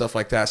defense and stuff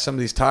like that, some of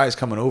these Thais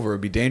coming over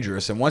would be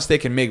dangerous. And once they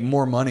can make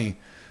more money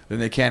than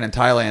they can in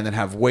Thailand and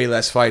have way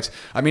less fights,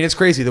 I mean, it's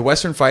crazy. The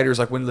Western fighters,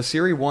 like when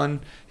Lasiri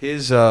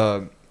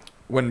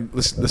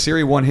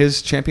won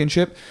his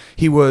championship,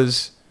 he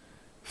was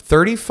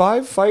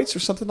 35 fights or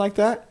something like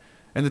that,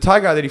 and the Thai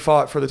guy that he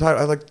fought for the title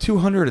had like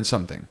 200 and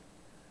something.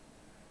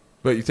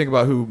 But you think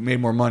about who made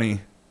more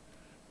money,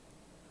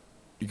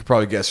 you could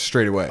probably guess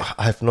straight away.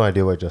 I have no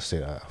idea what I just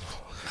said.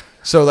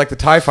 So, like the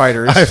Thai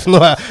fighters, I have no.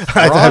 I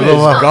have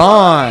no.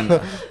 Gone.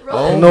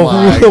 Oh no,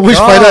 my which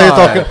God. fighter are you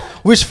talking?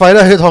 Which fighter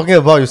are you talking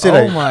about? You say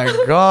Oh like.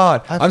 my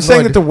God! I have I'm no saying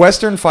idea. that the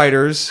Western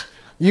fighters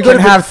You can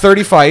gotta be- have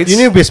 30 fights. You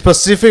need to be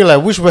specific,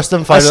 like which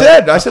Western I fighter.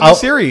 said I'll-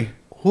 Lasiri.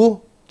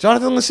 Who?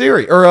 Jonathan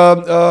Lasiri.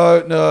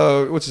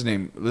 Or, what's his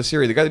name?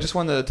 Lasiri, the guy that just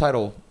won the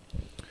title.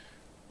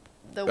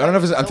 I don't know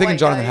if it's, I'm thinking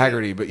Jonathan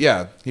Haggerty, but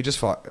yeah, he just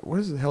fought. What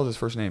is the hell is his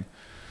first name?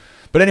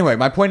 But anyway,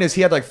 my point is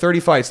he had like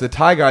 30 fights. The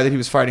Thai guy that he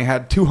was fighting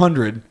had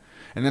 200.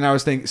 And then I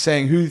was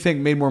saying, who do you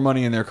think made more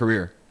money in their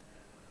career?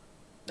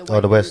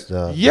 Oh, the West.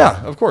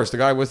 Yeah, of course. The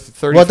guy with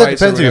 30 Well, that fights.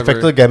 depends if you or whatever.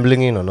 factor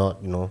gambling in or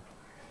not. You know,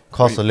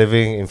 cost of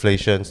living,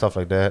 inflation, stuff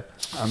like that.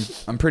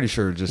 I'm pretty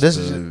sure just This-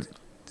 the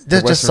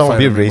That just Western sounds a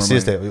bit fighter made more racist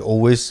money. that we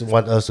always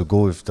want us to go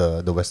with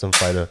the Western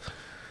fighter.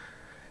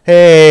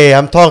 Hey,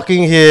 I'm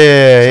talking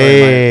here. Sorry,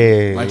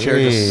 Hey, my chair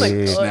hey. Like,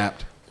 just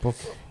snapped.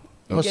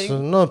 What's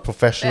Getting- not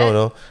professional,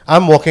 no.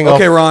 I'm walking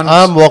Okay, off. Ron.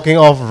 I'm walking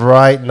off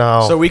right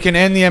now. So we can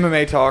end the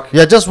MMA talk.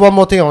 yeah, just one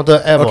more thing I want to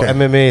add about Okay.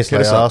 MMA. Is Hit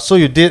like, us up. so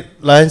you did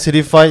Lion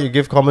City fight. You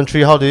give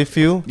commentary. How did it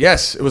feel?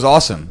 Yes, it was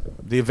awesome.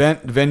 The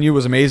venue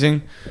was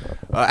amazing.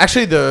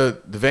 Actually, the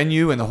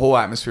venue and the whole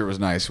atmosphere was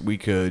nice. We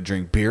could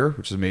drink beer,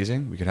 which is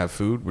amazing. We could have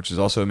food, which is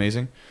also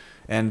amazing.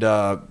 And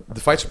the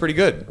fights were pretty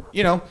good.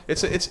 You know,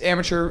 it's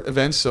amateur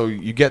events, so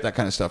you get that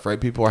kind of stuff, right?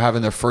 People are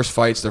having their first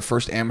fights, their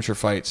first amateur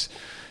fights.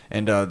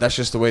 And that's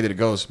just the way that it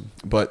goes.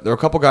 But there were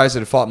a couple guys that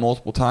have fought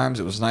multiple times.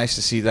 It was nice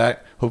to see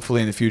that.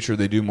 Hopefully in the future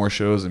they do more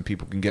shows and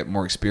people can get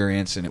more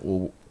experience and it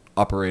will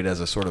operate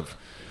as a sort of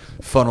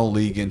funnel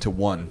league into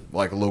one,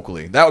 like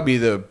locally. That would be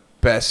the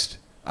best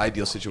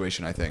ideal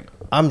situation, I think.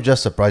 I'm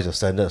just surprised your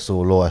standard is so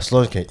low. As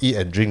long as you can eat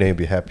and drink, then you'll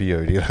be happy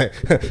already. Like,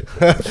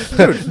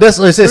 that's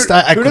what it says.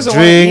 I Who could doesn't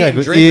want to drink, eat I and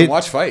could drink eat. and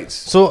watch fights?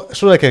 So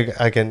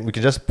we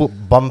can just put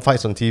bum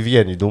fights on TV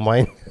and you don't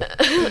mind.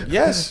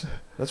 Yes,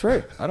 that's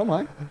right. I don't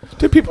mind.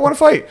 Dude, people want to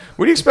fight.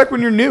 What do you expect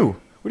when you're new?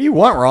 What do you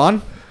want,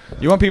 Ron?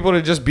 You want people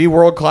to just be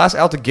world class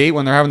out the gate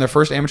when they're having their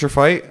first amateur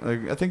fight?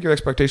 Like, I think your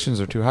expectations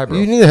are too high, bro.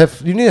 You need to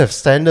have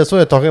standards. What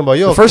you're talking about?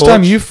 You're The a first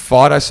time coach. you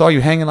fought, I saw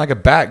you hanging like a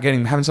bat,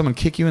 having someone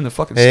kick you in the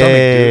fucking stomach,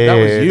 Hey, dude.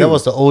 That was you. That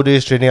was the old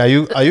days training. Are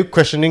you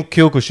questioning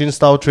Kyokushin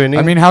style training?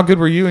 I mean, how good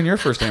were you in your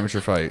first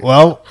amateur fight?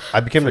 well, I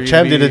became For the you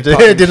champ to the be other day,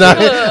 talking didn't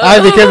I? I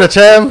became the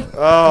champ.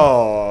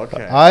 Oh,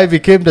 okay. I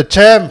became the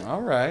champ.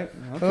 All right.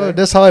 Okay.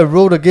 That's how I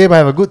roll the game. I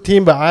have a good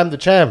team, but I'm the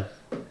champ.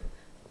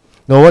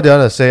 No, what do you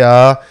want to say?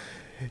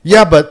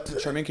 Yeah, but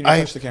Charmaine, can you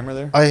touch the camera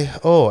there?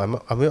 am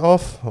we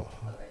off? Oh.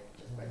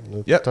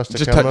 Yep. Touch the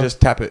Just camera. just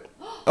tap it.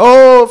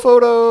 Oh,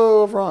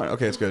 photo of Ron.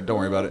 Okay, it's good. Don't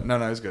worry about it. No,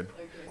 it's good.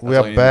 We That's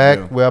all are you need to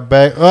do. back. We are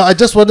back. I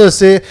just wanted to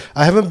say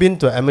I haven't been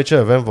to an amateur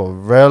event for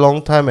a very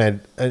long time, and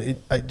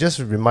it just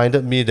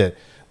reminded me that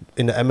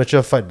in the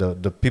amateur fight,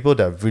 the people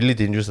that are really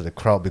dangerous are the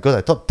crowd, because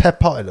I thought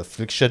Tap Out and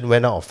Affliction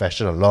went out of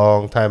fashion a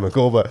long time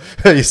ago, but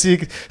you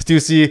still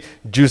see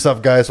juice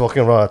up guys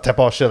walking around Tap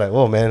Out shit like,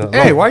 oh man.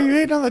 Hey, why are you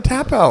hating on the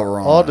tap out,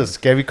 Ron? all the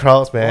scary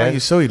crowds, Why are man. you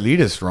so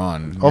elitist,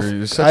 Ron? Of-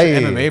 You're such I-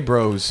 an MMA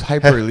bro who's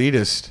hyper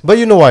elitist. But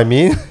you know what I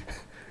mean.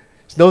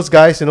 Those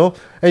guys, and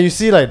you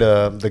see like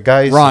the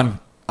guys. Ron,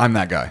 I'm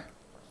that guy.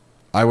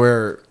 I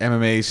wear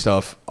MMA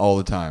stuff all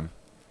the time.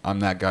 I'm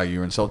that guy.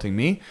 You're insulting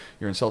me.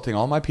 You're insulting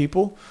all my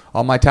people,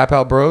 all my tap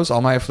out bros, all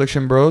my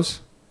affliction bros.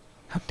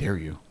 How dare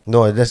you?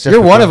 No, that's just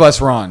You're one because- of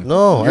us, Ron.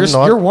 No, you're, I'm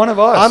not. You're one of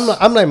us.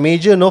 I'm like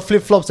Major, no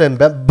flip flops and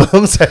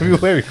bumps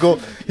everywhere we go.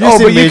 No,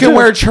 see but you can Major?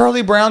 wear a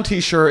Charlie Brown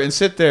T-shirt and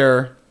sit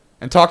there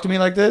and talk to me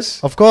like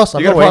this. Of course,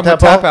 I'm You got not a wearing problem with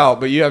tap tap out. out,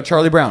 but you have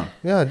Charlie Brown.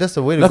 Yeah, that's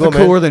the way to Nothing go,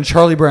 man. cooler than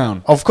Charlie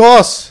Brown. Of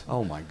course.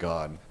 Oh my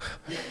God.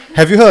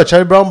 Have you heard of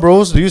Charlie Brown,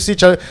 bros? Do you see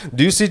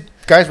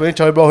guys wearing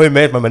Charlie Brown? Hey,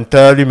 man, my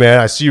mentality, man.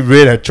 I see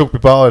red. I choke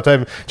people all the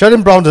time.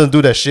 Charlie Brown doesn't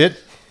do that shit.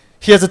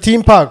 He has a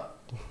theme park.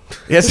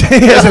 Yes, he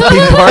has a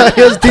theme park.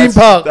 He has a theme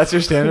park. That's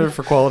your standard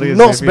for quality.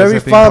 Knott's Berry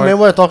Farm, man.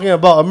 What are you talking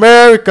about?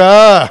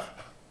 America.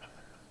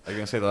 Are you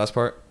gonna say the last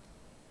part?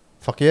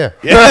 Fuck yeah.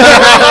 There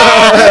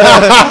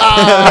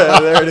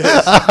it is.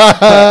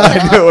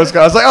 I knew it was.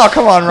 I was like, oh,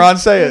 come on, Ron,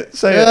 say it.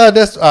 Say it. Yeah,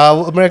 that's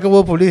American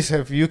World Police.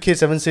 If you kids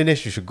haven't seen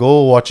it, you should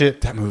go watch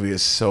it. That movie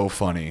is so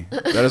funny.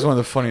 That is one of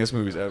the funniest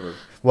movies ever.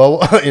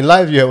 Well, in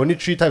life, you have only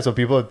 3 types of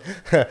people: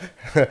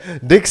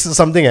 dicks,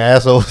 something, and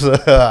assholes.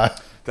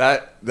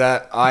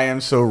 That I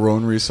Am So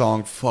Ronry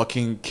song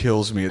fucking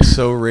kills me. It's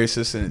so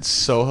racist and it's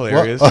so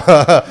hilarious.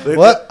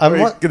 What? I'm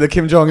Wait, what? The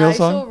Kim Jong Il I so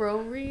song?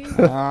 Rory.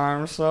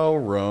 I'm so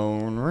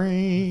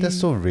Ronry. That's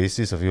so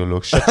racist of you,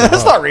 look. Shut That's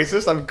up. not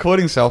racist. I'm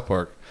quoting South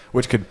Park,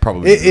 which could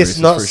probably It be is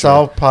racist not for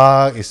South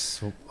Park. It's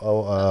Team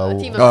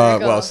Sure.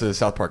 America. Well, it's the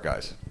South Park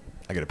guys.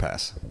 I get a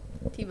pass.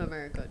 Team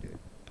America, dude.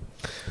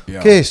 Yeah.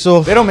 okay.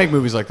 So They don't make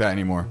movies like that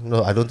anymore.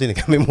 no, I don't think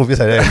they can make movies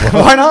like that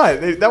anymore. Why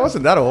not? That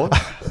wasn't that old.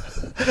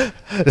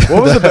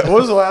 What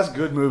was the last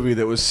good movie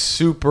that was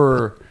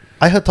super?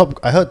 I heard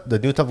the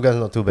new Top Gun is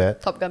not too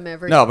bad. Top Gun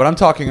Maverick. No, but I'm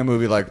talking a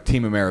movie like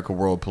Team America: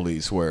 World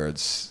Police, where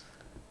it's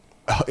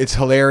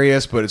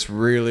hilarious, but it's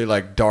really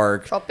like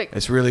dark. Tropic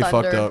It's really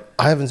Thunder. fucked up.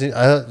 I haven't seen.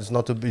 I heard it's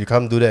not too. You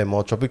can't do that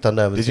anymore. Tropic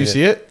Thunder. I haven't Did you seen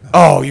see it?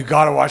 Oh, you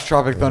gotta watch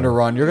Tropic Thunder,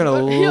 Ron. You're gonna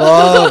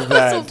love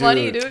that. so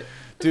funny, dude.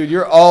 Dude,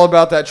 you're all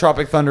about that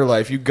Tropic Thunder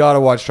life. You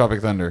gotta watch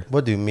Tropic Thunder.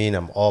 What do you mean?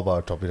 I'm all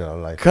about Tropic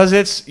Thunder life.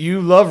 Cause you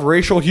love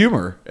racial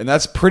humor, and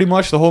that's pretty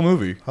much the whole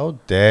movie. How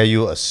dare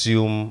you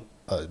assume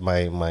my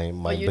you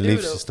belief do,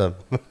 though. system?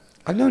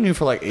 I've known you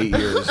for like 8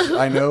 years.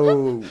 I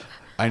know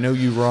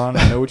you, Ron.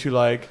 I know what you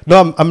like.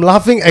 No, I'm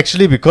laughing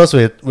actually because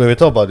when we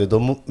talk about they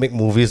don't make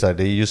movies like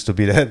they used to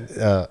be. Then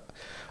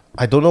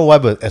I don't know why,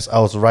 but as I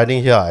was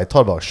writing here, I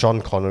thought about Sean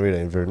Connery.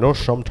 And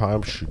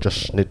sometimes you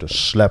just need to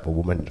slap a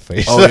woman in the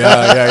face. Oh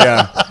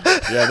yeah.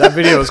 Yeah, that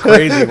video is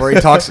crazy where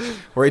he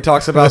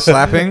talks about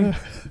slapping.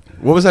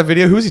 What was that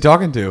video? Who was he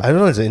talking to? I don't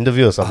know. It's an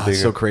interview or Oh, something.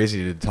 it's so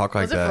crazy to talk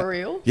like Was it that. for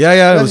real?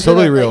 Yeah, it was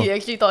totally Like, real. he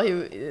actually thought he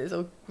was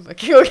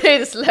okay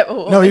to slap a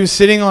woman. No, he was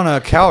sitting on a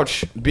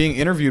couch being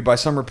interviewed by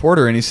some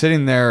reporter, and he's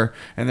sitting there,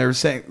 and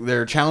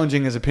they're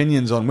challenging his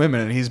opinions on women,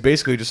 and he's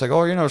basically just like,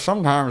 oh,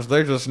 sometimes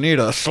they just need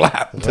a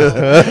slap.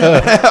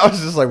 I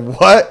was just like,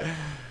 what?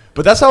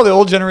 But that's how the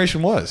old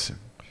generation was.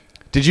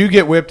 Did you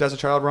get whipped as a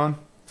child, Ron?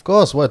 Of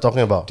course, what are you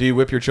talking about? Do you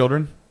whip your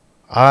children?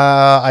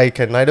 I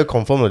can neither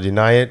confirm or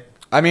deny it.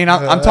 I mean,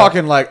 I'm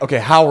talking like, okay,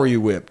 how were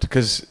you whipped?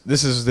 Because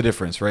this is the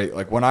difference, right?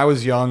 Like when I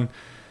was young,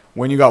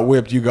 when you got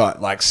whipped, you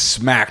got like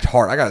smacked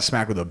hard. I got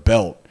smacked with a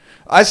belt.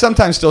 I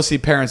sometimes still see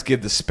parents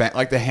give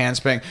the hand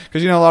spank,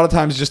 because a lot of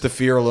times just the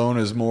fear alone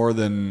is more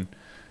than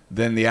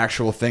the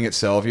actual thing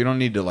itself. You don't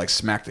need to like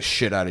smack the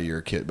shit out of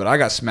your kid, but I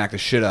got smacked the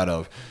shit out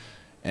of.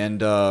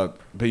 And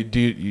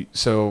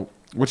so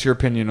what's your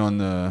opinion on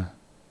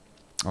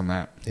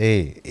that?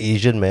 Hey,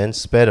 Asian man,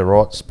 spare the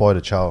rod, spoil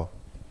the child.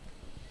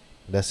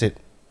 That's it.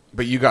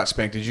 But you got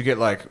spanked. Did you get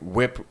like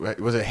whip?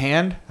 Was it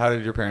hand? How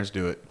did your parents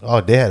do it? Oh,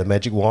 they had a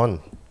magic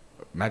wand.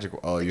 Magic.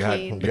 Oh, you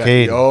Cane. had The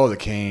cane. Oh, the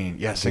cane.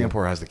 Yeah,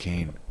 Singapore has the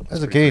cane.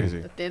 That's the pretty cane.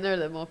 crazy. The thinner,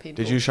 the more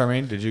painful. Did you,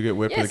 Charmaine? Did you get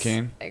whipped Yes, with a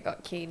cane? I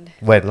got caned.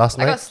 When? Last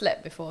I got night?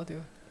 slapped before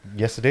too.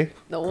 Yesterday?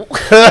 No.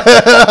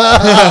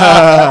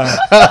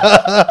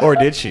 Or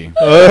did she?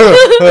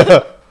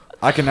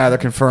 I can neither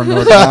confirm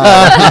nor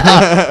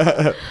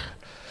deny.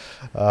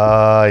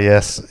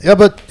 Yes. Yeah,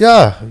 but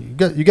yeah,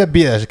 you get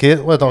beat as a kid.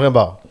 What are you talking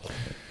about?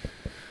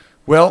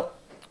 Well,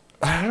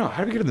 I don't know. How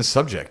did we get in the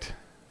subject?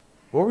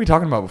 What were we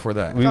talking about before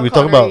that? We Sean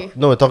talk Connery. about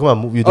we're talking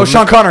about you Oh, don't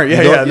Sean make- Connery.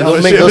 Yeah, you yeah. don't, you that don't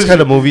was- make it those was-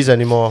 kind of movies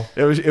anymore.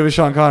 It was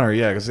Sean Connery,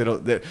 yeah, because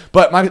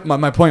but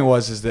my point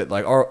is that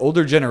like our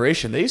older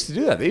generation, they used to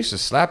do that. They used to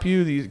slap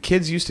you. The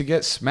kids used to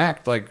get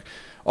smacked like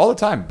all the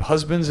time.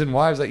 Husbands and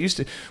wives that used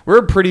to. We're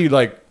a pretty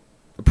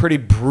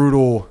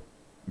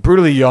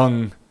brutally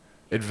young,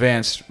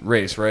 advanced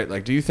race, right?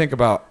 Like, do you think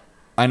about?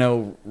 I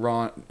know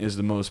Ron is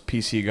the most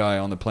PC guy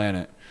on the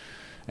planet,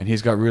 and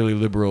he's got really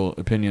liberal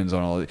opinions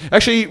on all of it.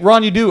 Actually,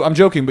 Ron, you do. I'm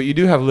joking, but you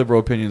do have liberal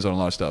opinions on a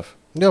lot of stuff.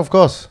 Yeah, of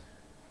course.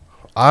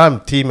 I'm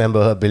Team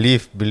Amber Heard.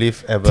 Believe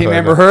Amber Team Heard.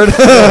 Amber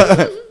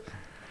Heard.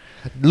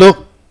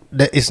 Look,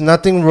 there is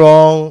nothing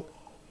wrong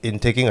in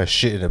taking a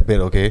shit in a bed,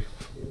 okay?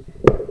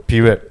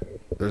 Period.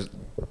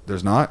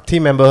 There's not.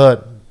 Team Amber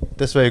Heard.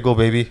 That's where you go,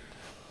 baby.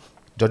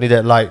 Johnny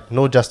Depp light.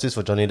 No justice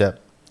for Johnny Depp.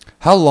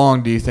 How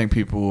long do you think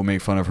people will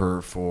make fun of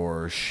her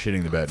for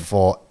shitting the bed?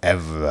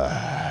 Forever.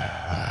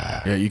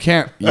 Yeah, you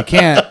can't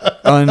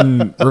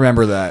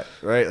remember that,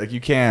 right? Like you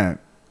can't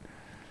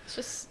It's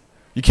just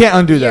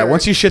undo that. Years.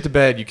 Once you shit the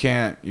bed, you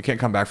can't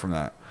come back from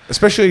that.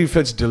 especially if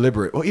it's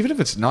deliberate. Well, even if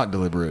it's not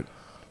deliberate.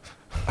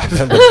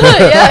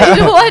 Yeah,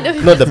 you know what?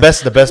 No, the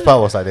best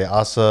part was like they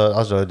asked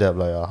Johnny Depp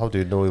like, how do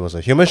you know it was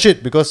a human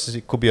shit? Because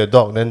it could be a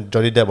dog. Then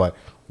Johnny Depp like,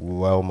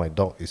 well, my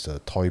dog is a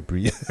toy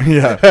breed.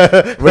 Yeah.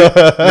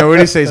 What do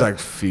you say? He's like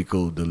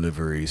fecal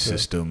delivery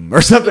system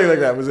or something like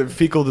that. Was it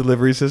fecal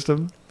delivery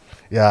system?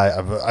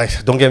 Yeah, I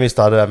don't get me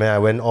started. I mean, I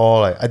went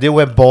all like I didn't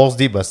went balls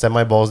deep, but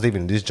semi balls deep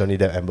in this Johnny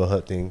Depp Amber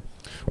Heard thing.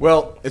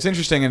 Well, it's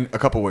interesting in a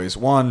couple ways.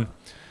 One,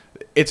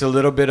 it's a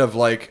little bit of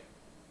like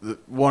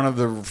one of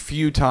the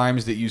few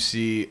times that you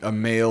see a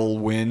male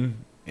win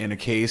in a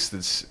case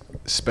that's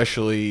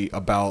especially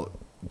about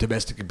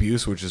domestic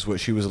abuse, which is what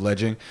she was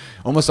alleging.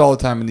 Almost all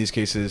the time in these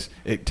cases,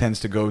 it tends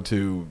to go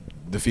to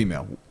the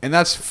female. And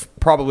that's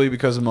probably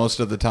because most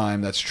of the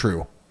time that's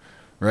true,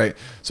 right?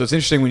 So it's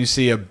interesting when you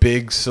see a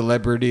big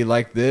celebrity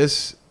like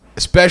this,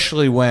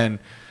 especially when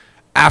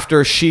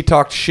after she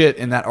talked shit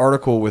in that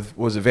article with,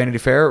 was it Vanity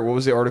Fair? What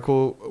was the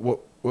article?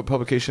 What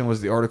publication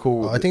was the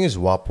article? I think it's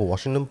WAPO,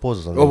 Washington Post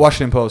or something. Oh,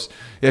 Washington Post.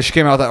 Yeah, she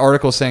came out with that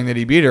article saying that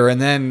he beat her, and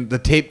then the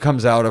tape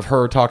comes out of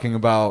her talking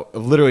about,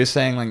 literally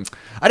saying, like,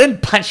 I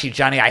didn't punch you,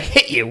 Johnny, I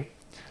hit you.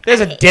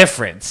 There's a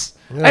difference.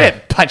 Yeah. I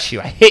didn't punch you,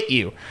 I hit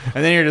you.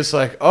 And then you're just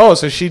like, oh,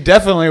 so she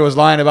definitely was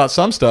lying about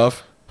some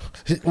stuff.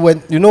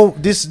 When you know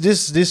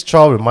this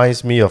trial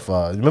reminds me of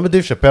remember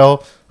Dave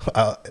Chappelle,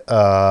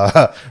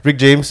 Rick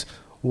James,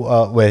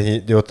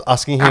 when they were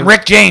asking him. I'm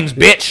Rick James,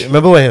 bitch.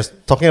 Remember when he was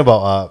talking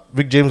about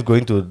Rick James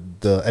going to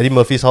the Eddie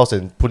Murphy's house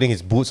and putting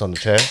his boots on the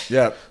chair?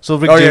 Yeah. So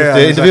Rick Oh, James, yeah,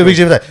 they interviewed exactly. Rick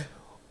James like,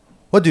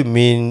 what do you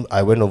mean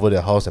I went over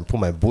their house and put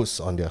my boots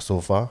on their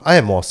sofa? I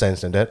have more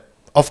sense than that.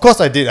 Of course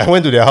I did. I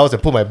went to their house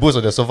and put my boots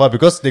on their sofa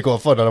because they could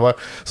afford another one.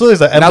 So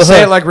it's like Now Amber say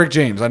Heard- it like Rick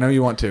James. I know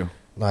you want to.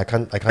 No, I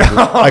can't do I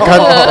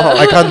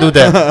can't do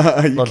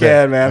that. You Not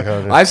can, that. I can't man.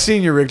 do that. I've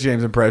seen your Rick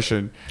James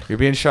impression. You're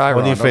being shy, Ron.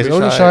 Only Don't be face,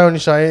 only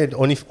shy,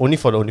 only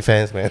for the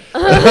OnlyFans, man.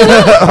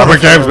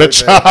 Rick James,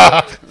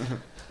 bitch.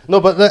 No,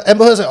 but the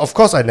Amber Heard said, of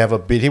course I never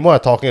beat him. What am I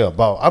talking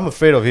about? I'm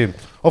afraid of him.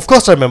 Of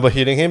course I remember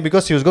hitting him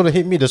because he was going to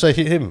hit me. That's why I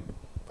hit him.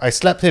 I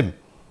slapped him.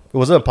 It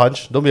wasn't a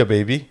punch. Don't be a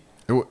baby.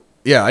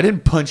 Yeah, I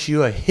didn't punch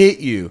you. I hit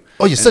you.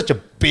 Oh, you're such a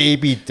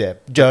baby,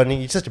 Deb. Johnny,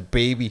 you're such a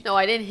baby. No,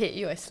 I didn't hit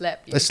you. I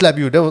slapped you. I slapped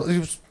you.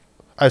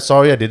 I'm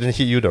sorry I didn't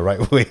hit you the right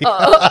way.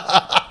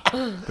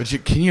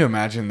 But can you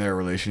imagine their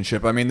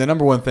relationship? I mean, the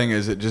number one thing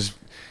is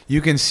you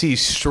can see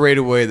straight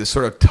away the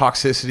sort of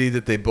toxicity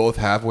that they both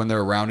have when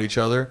they're around each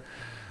other.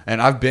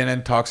 And I've been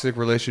in toxic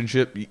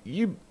relationship.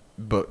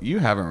 But you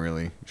haven't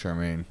really,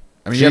 Charmaine.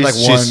 I mean, you had like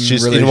one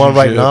she's relationship. in one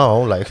right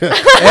now. Like,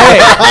 Hey.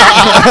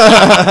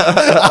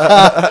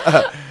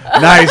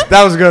 Nice.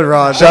 That was good,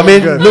 Ron. That was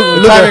Charmaine, good.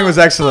 look The timing at- was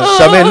excellent.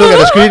 Charmaine, look at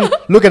the screen.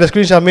 Look at the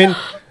screen, Charmaine.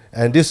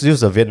 And this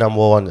is the Vietnam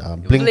War one.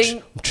 Blink,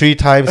 Blink. 3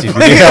 times if you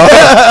need help.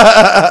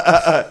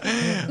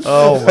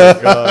 Oh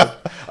my god!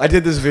 I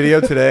did this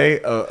video today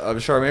of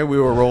Charmaine. We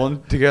were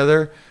rolling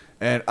together,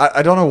 and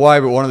I don't know why,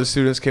 but one of the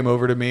students came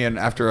over to me, and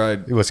after I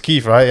It was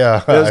Keith, right?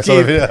 Yeah. it was, I saw the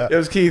Keith, video. it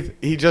was Keith.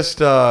 He just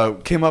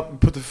came up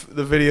and put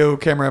the video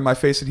camera in my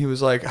face, and he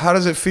was like, "How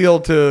does it feel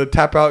to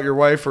tap out your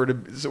wife or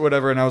to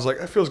whatever?" And I was like,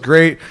 "It feels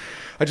great.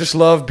 I just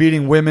love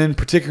beating women,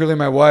 particularly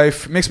my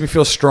wife. It makes me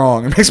feel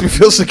strong. It makes me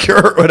feel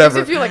secure, or whatever."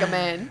 Makes you feel like a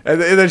man. And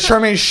then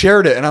Charmaine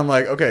shared it, and I'm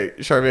like, okay,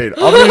 Charmaine,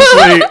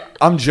 obviously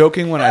I'm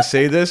joking when I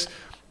say this,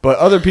 but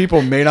other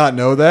people may not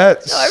know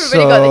that. No,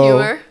 everybody got the So-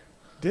 humor.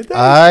 Did they?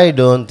 I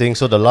don't think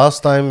so. The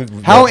last time.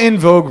 How in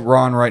vogue,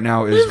 Ron, right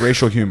now is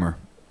racial humor?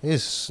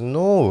 Is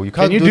no, you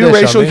can't. Can you do do that,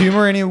 racial Charmaine.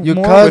 humor anymore You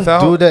can't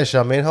without? do that,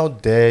 Charmaine. How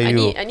dare I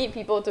you? need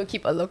people to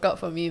keep a lookout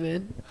for me,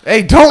 man.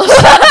 Hey, don't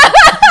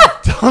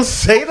don't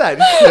say that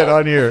shit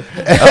on here.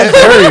 How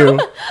dare you?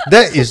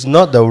 That is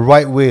not the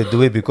right way to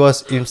do it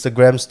because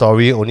Instagram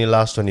story only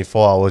lasts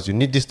 24 hours. You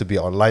need this to be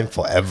online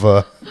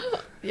forever.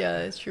 Yeah,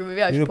 that's true.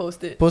 Maybe I You should know,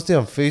 post it. Post it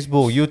on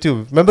Facebook,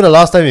 YouTube. Remember the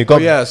last time you Oh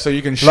got? yeah, so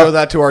you can show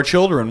that to our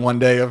children one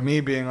day of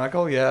me being like,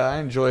 oh yeah, I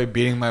enjoy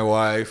beating my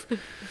wife.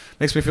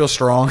 Makes me feel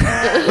strong.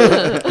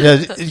 Yeah.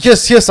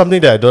 Here's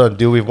something that I don't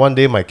deal with. One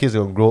day my kids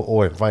are gonna grow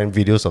old and find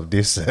videos of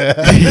this.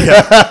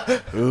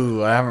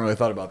 Ooh, I haven't really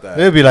thought about that.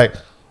 They'll be like,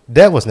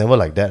 "Dad was never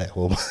like that at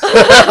home."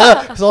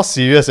 It's all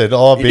serious and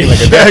all being like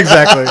a Yeah, dad.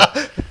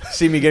 exactly.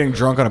 See me getting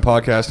drunk on a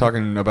podcast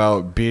talking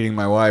about beating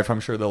my wife. I'm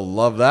sure they'll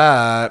love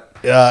that.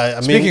 Yeah,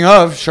 I mean, Speaking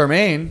of,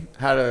 Charmaine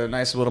had a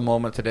nice little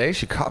moment today.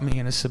 She caught me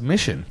in a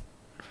submission.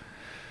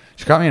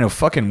 She caught me in a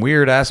fucking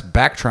weird ass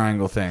back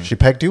triangle thing. she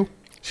pegged you.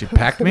 She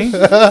packed me.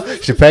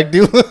 She pegged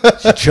you.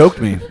 She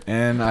choked me,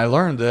 and I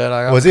learned that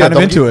I was Was it kind a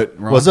of donkey, into it.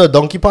 Ron. Was it a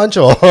donkey punch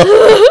or?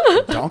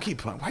 Donkey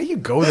punch? Why do you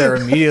go there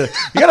immediately?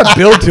 You got to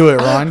build to it,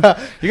 Ron.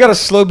 You got to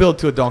slow build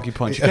to a donkey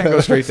punch. You can't go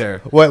straight there.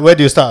 Where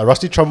do you start? A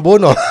rusty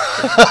trombone or?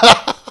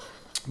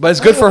 But it's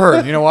good for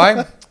her. You know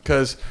why?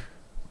 Because,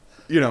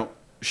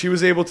 she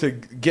was able to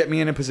get me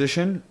in a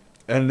position,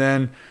 and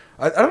then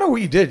I don't know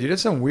what you did. You did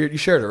something weird. You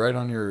shared it right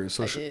on your I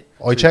social. did.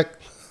 Oi check.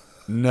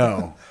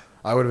 No,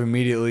 I would have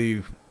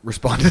immediately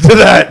responded to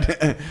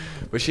that.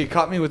 But she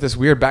caught me with this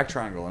weird back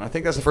triangle, and I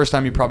think that's the first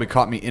time you probably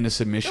caught me in a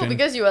submission. No,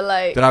 because you were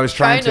like that I was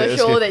trying to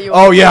show escape. that you were.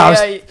 Oh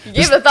yeah, you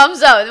gave the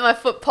thumbs up, and then my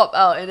foot popped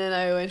out, and then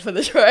I went for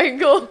the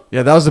triangle.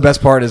 Yeah, that was the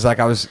best part. Is like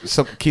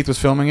Keith was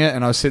filming it,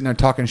 and I was sitting there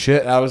talking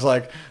shit. And I was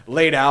like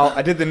laid out.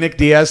 I did the Nick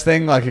Diaz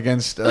thing, like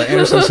against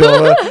Anderson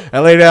Silva. I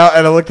laid out,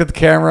 and I looked at the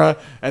camera,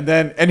 and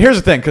here's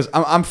the thing, because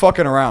I'm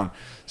fucking around.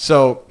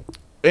 So.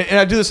 And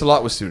I do this a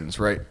lot with students,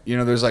 right? You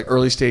know, there's like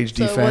early stage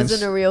defense. So it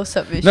wasn't a real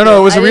submission.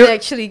 No, it was a real. I didn't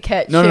actually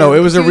catch. No, it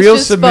was a He real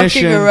just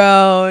submission. fucking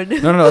around.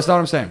 No, that's not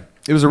what I'm saying.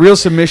 It was a real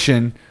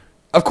submission.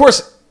 Of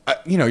course,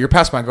 you know, you're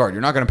past my guard.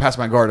 You're not going to pass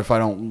my guard if I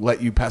don't let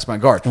you pass my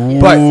guard.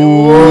 But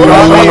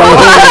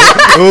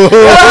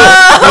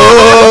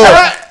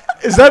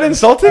is that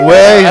insulting?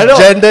 Where is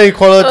gender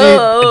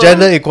equality?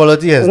 Gender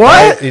equality has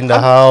died in the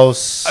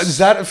house. Is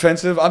that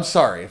offensive? I'm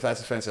sorry if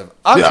that's offensive.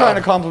 I'm trying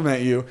to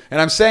compliment you,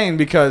 and I'm saying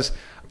because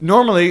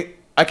normally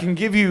I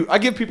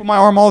give people my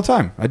arm all the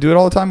time. I do it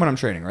all the time when I'm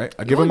training, right?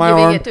 I give them my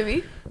arm. It to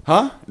me?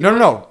 Huh?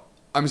 No.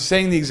 I'm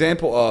saying the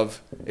example of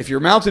if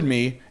you're mounted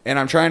me and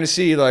I'm trying to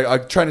see, like,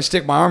 I'm trying to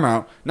stick my arm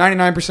out,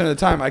 99% of the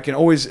time I can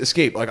always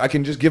escape. Like, I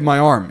can just give my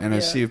arm and I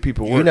see if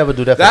people work. You never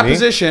do that for That me.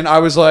 position, I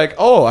was like,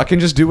 oh, I can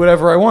just do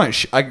whatever I want.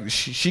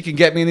 She can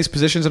get me in these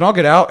positions and I'll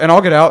get out.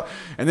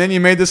 And then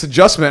you made this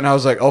adjustment and I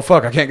was like, oh,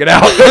 fuck, I can't get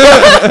out.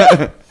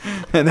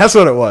 And that's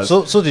what it was.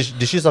 So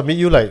did she submit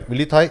you like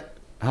really tight?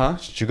 Huh?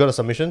 She got a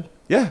submission?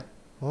 Yeah.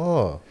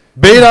 Oh.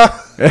 Beta!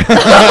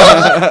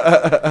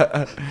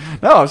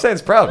 No, I'm saying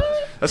it's proud.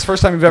 That's the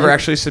first time you've ever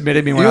actually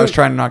submitted me when I was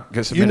trying to not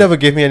get submitted. You never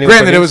gave me any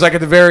Granted, openings. it was like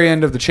at the very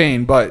end of the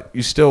chain, but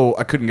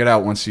I couldn't get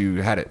out once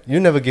you had it.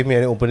 You never gave me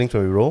any opening to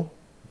roll.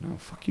 No,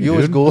 fuck you, You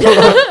always dude. go.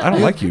 I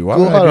don't like you. Why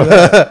would I do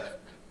that?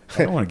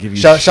 I don't want to give you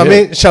shit.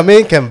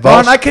 Charmaine can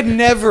vouch. Ron, I could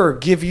never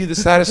give you the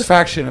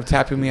satisfaction of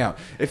tapping me out.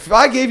 If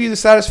I gave you the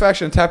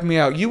satisfaction of tapping me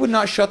out, you would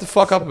not shut the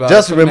fuck up about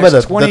Just it for the remember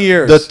next 20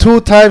 years. the 2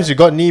 times you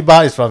got knee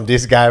bar is from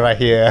this guy right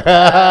here.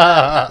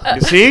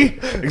 You see?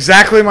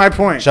 Exactly my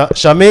point.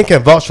 Charmaine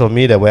can vouch for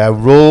me that when I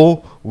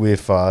roll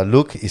with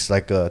Luke, it's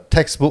like a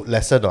textbook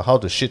lesson on how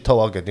to shit talk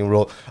while getting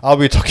rolled. I'll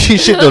be talking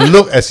shit to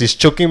Luke as he's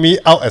choking me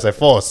out as I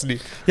fall asleep.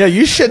 Yeah,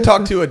 you shit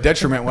talk to a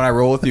detriment when I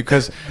roll with you,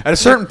 because at a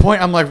certain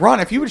point I'm like, Ron,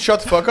 if you would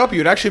shut the fuck up,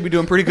 you'd actually be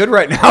doing pretty good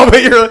right now.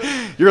 But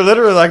you're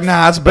literally like,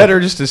 nah, it's better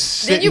just to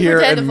sit you here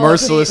pretend and to fall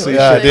asleep? mercilessly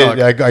Yeah, I shit did. talk.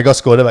 Yeah, I got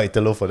scolded by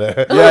Italo for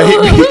that. Yeah,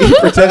 he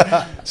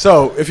pretend.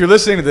 So if you're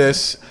listening to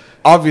this,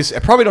 obviously,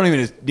 I probably don't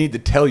even need to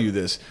tell you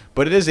this,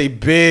 but it is a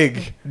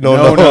big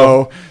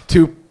no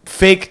to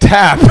fake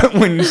tap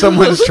when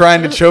someone's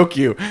trying to choke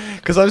you.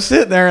 Because I'm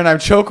sitting there and I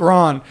choke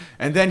Ron,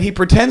 and then he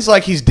pretends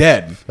like he's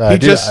dead. I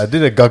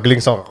did a guggling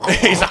song.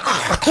 He's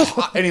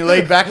like, and he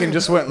laid back and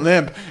just went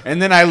limp.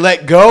 And then I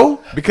let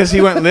go because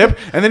he went limp.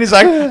 And then he's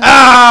like,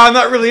 I'm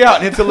not really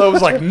out. And Italo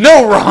was like,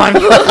 no, Ron,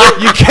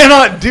 you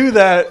cannot do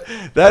that.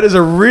 That is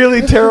a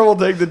really terrible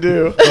thing to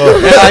do. And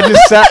I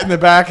just sat in the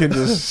back and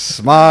just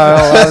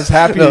smiled. I was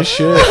happy as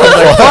shit. I was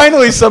like,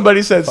 finally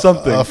somebody said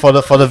something. For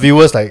the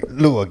viewers, like,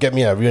 look, get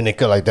me a real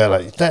naked like that.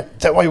 Like, is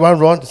that what you want,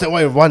 Ron? Is that what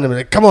you want? I'm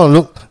like, come on,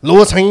 look,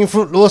 lowest hanging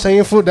fruit.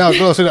 Then I'll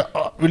go sleep.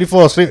 Really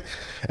fall asleep.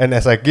 And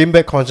as I gain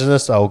back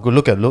consciousness, I'll go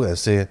look at Luke and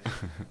say,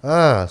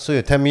 so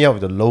you tell me out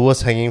with the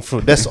lowest hanging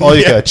fruit. That's all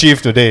you can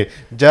achieve today.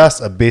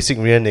 Just a basic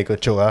rear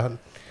naked choke.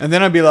 And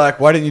then I'd be like,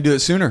 why didn't you do it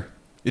sooner?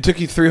 It took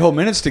you 3 whole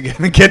minutes to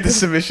get the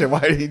submission.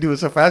 Why didn't you do it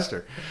so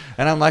faster?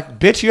 And I'm like,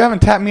 bitch, you haven't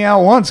tapped me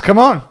out once. Come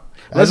on.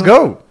 Let's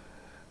go.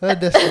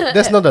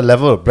 That's not the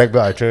level of black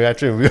belt I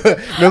train with you.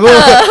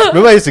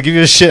 remember I used to give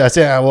you shit. I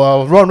said,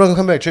 well, Ron, I'm not going to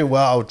come back train.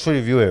 Well, I'll train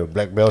with you a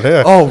black belt.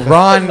 Oh,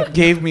 Ron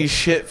gave me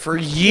shit for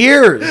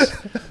years.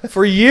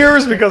 For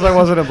years because I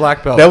wasn't a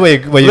black belt. That way,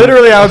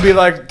 literally, I would be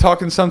like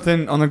talking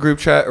something on the group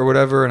chat or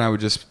whatever, and I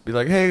would just be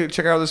like, hey,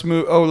 check out this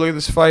move. Oh, look at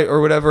this fight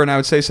or whatever. And I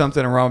would say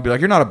something, and Ron would be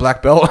like, you're not a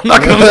black belt. I'm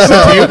not going to listen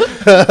to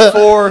you.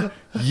 For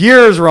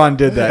years, Ron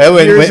did that.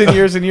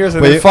 Years and years.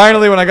 And then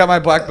finally, when I got my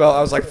black belt,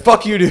 I was like,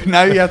 fuck you, dude.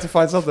 Now you have to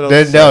find something else.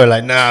 Then now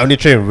like, nah, I only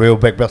train real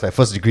black belts like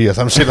 1st degree or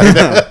some shit like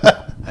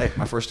that. Hey,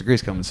 my 1st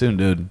degree's coming soon,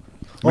 dude.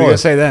 What are you going to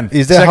say then?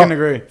 Is that 2nd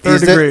degree, 3rd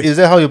degree. Is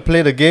that how you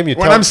play the game?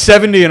 When I'm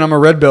 70 and I'm a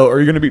red belt, are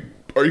you going to be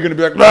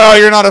like, no,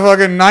 you're not a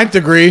fucking 9th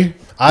degree.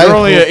 You're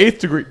only an 8th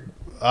degree.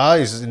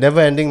 It's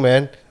never ending,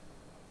 man.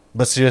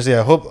 But seriously,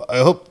 I've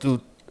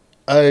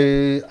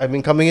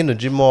been coming in the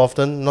gym more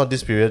often, not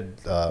this period,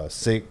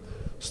 sick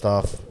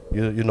stuff,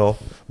 you know.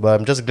 But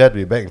I'm just glad to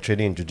be back in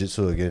training in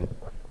jiu-jitsu again.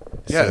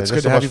 Yeah, it's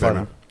good to have you back,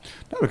 man.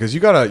 No, because you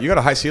got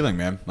a high ceiling,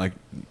 man. Like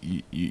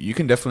you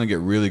can definitely get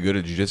really good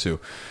at jiu-jitsu.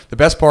 The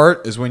best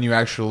part is when you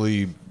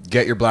actually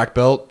get your black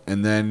belt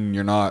and then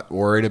you're not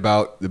worried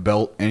about the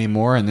belt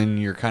anymore, and then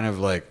you're kind of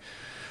like,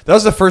 that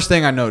was the first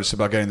thing I noticed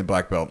about getting the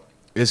black belt,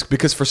 is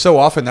because for so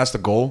often that's the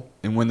goal,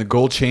 and when the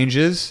goal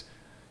changes,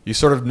 you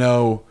sort of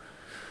know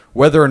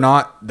whether or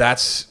not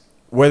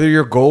whether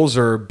your goals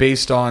are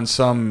based on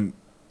some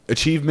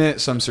achievement,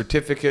 some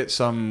certificate,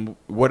 some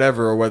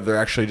whatever, or whether they're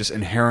actually just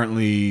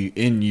inherently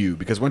in you.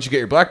 Because once you get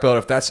your black belt,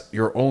 if that's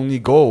your only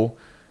goal,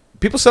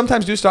 people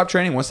sometimes do stop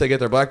training once they get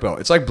their black belt.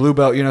 It's like blue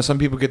belt. You know, some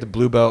people get the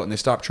blue belt and they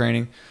stop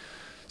training.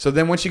 So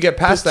then once you get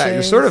past that,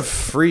 you're sort of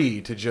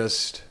free to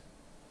just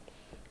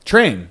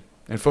train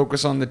and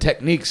focus on the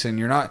techniques, and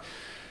you're not.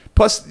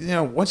 Plus, you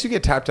know, once you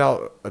get tapped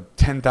out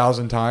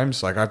 10,000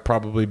 times, like I've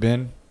probably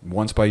been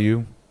once by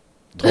you,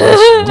 twice,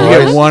 you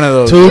get one of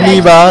those. Two You knee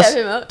actually bars. tap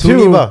him up? Two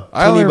knee bar.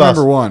 I Two only knee bars.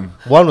 remember one.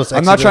 One was.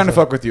 I'm not trying to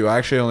accidental. fuck with you. I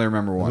actually only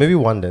remember one. Maybe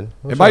one then.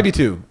 It might be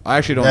two. I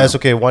actually don't know. That's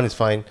okay. One is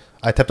fine.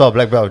 I tapped out a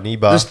black belt knee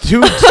bar. There's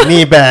two.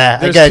 Knee bar. I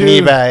There's got two-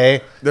 knee bar. Eh?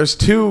 There's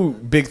two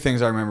big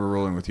things I remember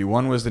rolling with you.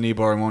 One was the knee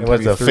bar, and one It time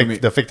was you the threw me.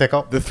 fake. The fake take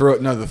out. The throw.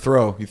 No, the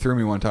throw. You threw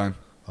me one time.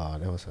 Ah,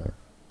 that was.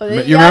 Oh,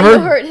 then, You yeah, remember?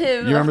 you hurt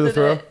him. You remember the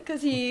throw?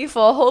 Because he,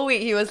 for a whole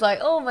week, he was like,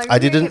 "Oh my god." I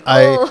didn't.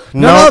 Oh.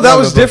 No, that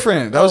was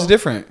different. That was Oh.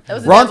 different. That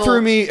was the Ron devil.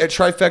 threw me at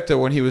Trifecta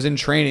when he was in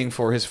training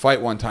for his fight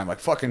one time. Like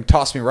fucking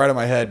tossed me right on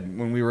my head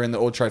when we were in the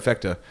old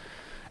Trifecta.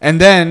 And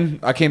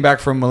then I came back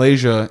from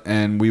Malaysia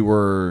and we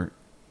were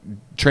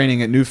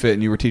training at NewFit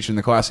and you were teaching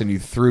the class and you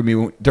threw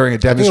me during a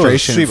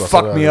demonstration and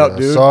fucked me up,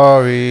 dude.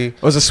 Sorry.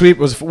 It was a sweep,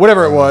 was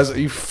whatever it was.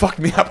 You fucked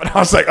me up, and I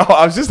was like, "Oh,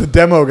 I was just a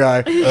demo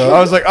guy." I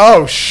was like,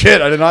 "Oh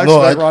shit, I did not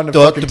expect Ron to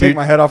fucking take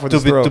my head off with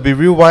his throw." To be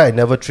real, why I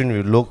never train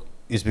with Luke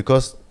is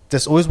because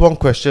there's always one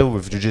question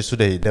with jiu-jitsu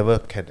that he never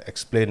can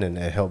explain and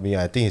help me.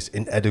 I think he's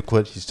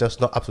inadequate. He's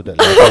just not up to that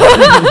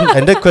level.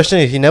 And that question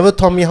is, he never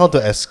taught me how to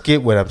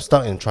escape when I'm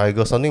stuck in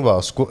triangle. Something about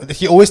a square.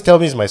 He always tell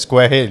me it's my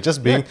square head.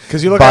 Just being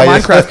Because you look like a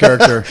biased. Minecraft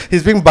character.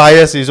 He's being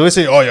biased. He's always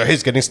saying, "Oh, your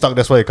head's getting stuck.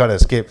 That's why you can't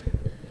escape."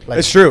 Like,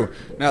 It's true.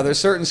 Now, there's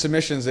certain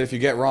submissions that if you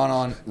get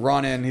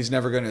Ron in, he's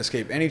never going to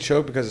escape any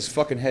choke because his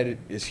fucking head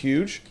is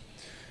huge.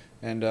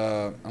 And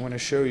I'm going to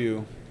show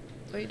you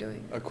What are you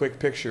doing? a quick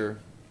picture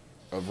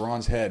of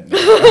Ron's head.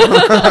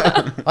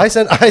 I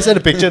sent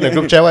a picture in the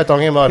group chat. What I'm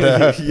talking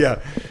about? Yeah.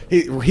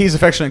 He's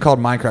affectionately called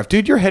Minecraft.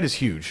 Dude, your head is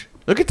huge.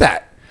 Look at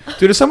that.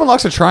 Dude, if someone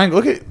locks a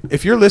triangle,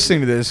 if you're listening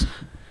to this,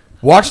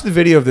 watch the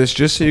video of this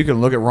just so you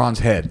can look at Ron's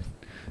head.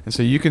 And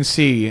so you can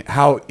see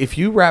how, if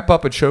you wrap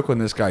up a choke on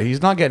this guy,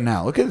 he's not getting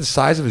out. Look at the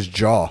size of his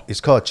jaw.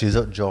 It's called a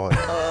chiseled jaw.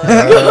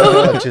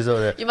 Chiseled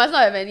there. You must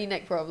not have any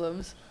neck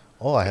problems.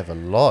 Oh, I have a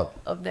lot.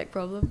 Of neck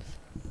problems.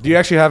 Do you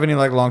actually have any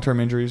like long-term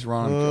injuries,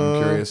 Ron?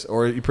 I'm curious.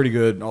 Or are you pretty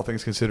good, all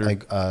things considered?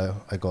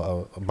 I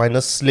got a minor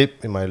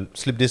slip in my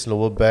slip disc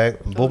lower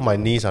back. Both my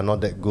knees are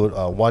not that good.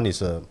 One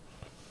is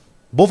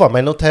both are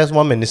minor tears.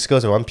 One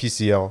meniscus and one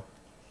PCL.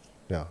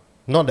 Yeah,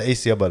 not the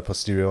ACL but the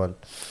posterior one,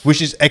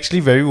 which is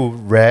actually very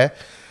rare.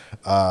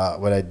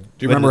 When I Do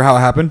you remember how it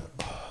happened?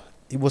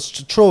 it was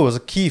throw. It was a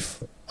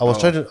Keith. I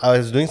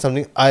was doing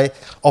something. I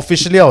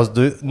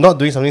was not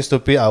doing something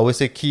stupid. I always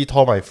say Keith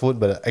tore my foot,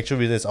 but the actual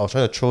reason is I was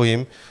trying to throw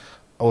him.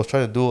 I was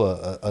trying to do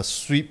a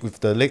sweep with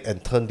the leg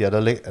and turn the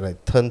other leg, and I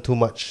turned too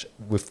much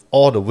with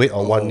all the weight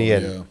on one knee,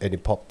 and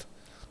it popped.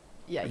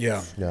 Yikes.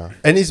 Yeah. Yeah,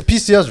 and it's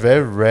PCL is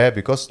very rare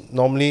because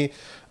normally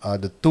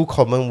the two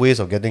common ways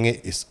of getting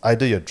it is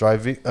either you're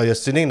driving, you're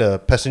sitting in the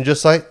passenger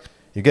side,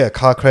 you get a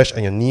car crash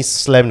and your knees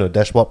slam to the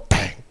dashboard,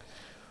 bang,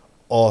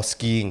 or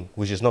skiing,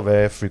 which is not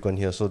very frequent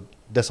here. So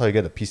that's how you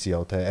get a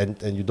PCL tear,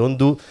 and you don't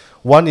do,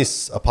 one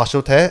is a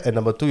partial tear, and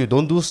number two, you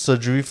don't do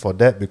surgery for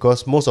that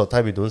because most of the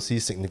time you don't see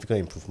significant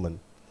improvement.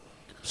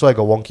 So I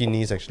got wonky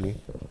knees actually.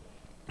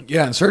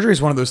 Yeah, and surgery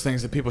is one of those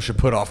things that people should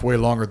put off way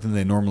longer than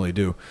they normally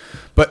do.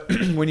 But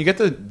when you get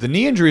the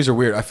knee injuries are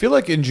weird. I feel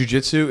like in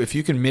jiu-jitsu, if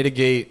you can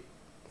mitigate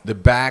the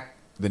back,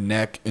 the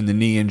neck, and the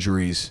knee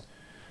injuries,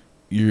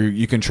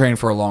 you can train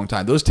for a long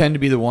time. Those tend to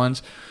be the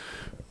ones,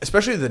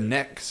 especially the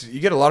neck. 'Cause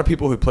you get a lot of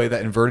people who play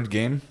that inverted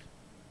game.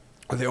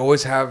 They're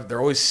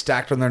always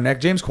stacked on their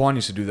neck. James Kwan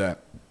used to do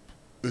that.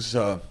 This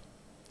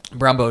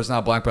brown belt is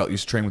not black belt.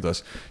 Used to train with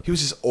us. He was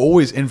just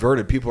always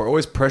inverted. People are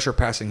always pressure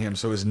passing him,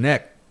 so his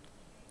neck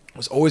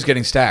was always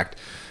getting stacked.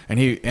 And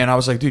I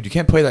was like, dude, you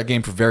can't play that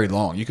game for very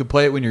long. You can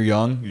play it when you're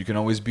young. You can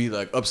always be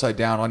like upside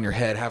down on your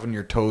head, having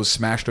your toes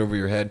smashed over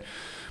your head.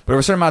 But over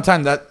a certain amount of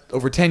time, that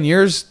over 10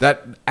 years,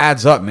 that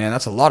adds up, man.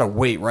 That's a lot of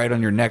weight right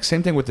on your neck.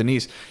 Same thing with the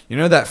knees. You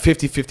know that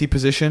 50-50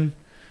 position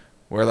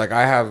where like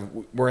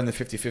we're in the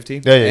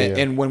 50-50?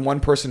 Yeah. And when one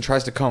person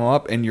tries to come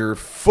up and your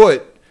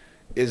foot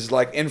is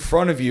like in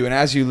front of you, and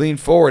as you lean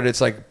forward,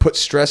 it's like put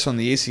stress on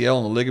the ACL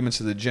and the ligaments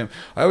of the gym.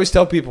 I always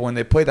tell people when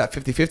they play that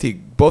 50-50,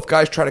 both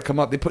guys try to come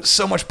up, they put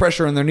so much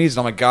pressure on their knees,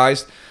 and I'm like,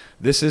 guys,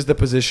 this is the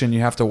position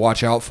you have to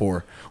watch out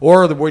for.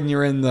 Or when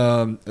you're in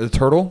the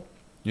turtle,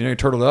 you're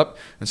turtled up,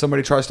 and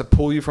somebody tries to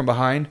pull you from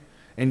behind,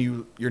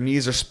 and your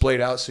knees are splayed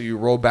out, so you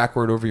roll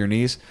backward over your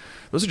knees.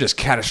 Those are just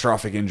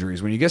catastrophic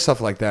injuries. When you get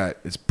stuff like that,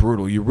 it's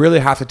brutal. You really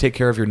have to take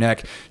care of your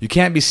neck. You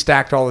can't be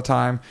stacked all the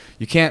time.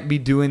 You can't be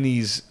doing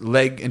these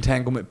leg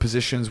entanglement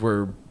positions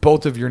where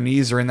both of your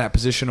knees are in that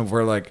position of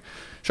where, like,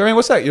 Charmaine,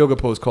 what's that yoga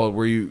pose called?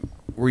 Where you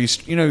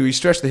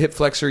stretch the hip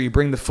flexor, you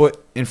bring the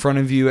foot in front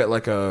of you at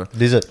like a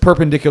Lizard.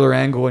 perpendicular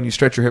angle, and you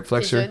stretch your hip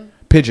flexor.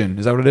 Pigeon.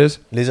 Is that what it is?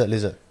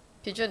 Lizard.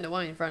 Pigeon, the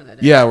one in front of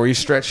that. Yeah, where you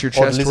stretch your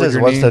chest lizard toward is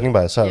your one knee. standing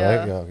by the side, Yeah.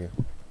 right? Yeah, okay.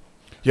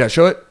 Yeah,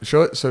 show it.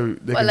 Show it so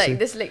they But can like see.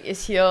 this leg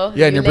is here. Yeah, and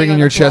you're you're laying bringing on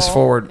your the chest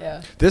floor. forward.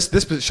 Yeah. This,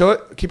 show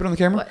it. Keep it on the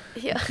camera. What?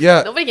 Yeah.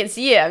 Yeah. Nobody can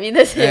see it. I mean,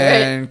 that's it, right?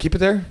 And keep it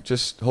there.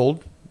 Just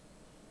hold.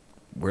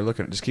 We're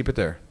looking. Just keep it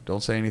there.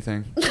 Don't say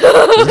anything. So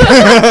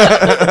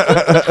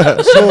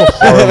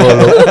horrible.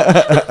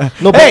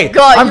 Look. No, Hey,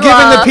 God, I'm you giving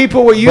the are-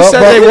 people what you But- said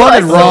but- they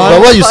wanted, but Ron. But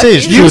what you say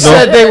is You true.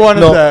 said no? they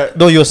wanted no, that.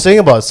 No, you're saying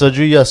about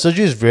surgery. Yeah,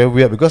 surgery is very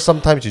weird because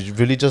sometimes you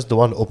really just don't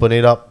want to open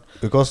it up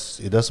because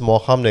it does more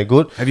harm than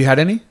good. Have you had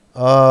any?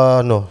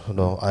 No.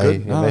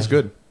 Good. No, that's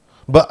good.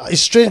 But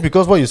it's strange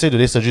because what you say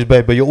today, surgery is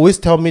bad. But you always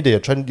tell me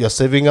that you're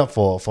saving up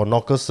for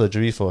knocker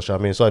surgery for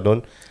Charmaine. So I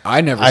don't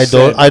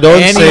said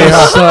any say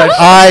how, such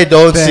I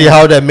don't thing. see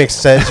how that makes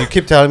sense. You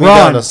keep telling me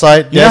that on the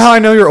side. You know how I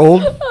know you're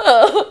old?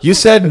 You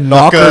said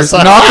knocker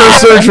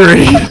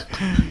surgery.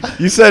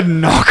 You said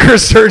knocker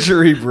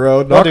surgery,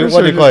 bro. What do you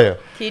call it?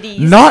 Titties.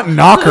 Not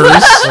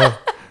knockers.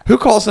 Who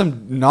calls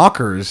them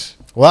knockers?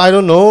 Well, I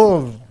don't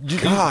know.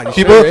 God, you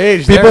people should've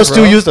aged people there,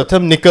 still bro. use the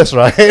term knickers,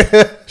 right?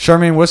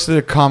 Charmaine, what's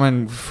the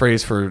common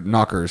phrase for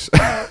knockers?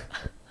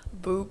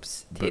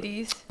 Boobs.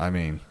 Titties. I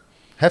mean,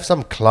 Have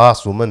some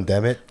class, woman.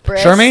 Damn it.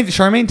 Breasts.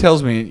 Charmaine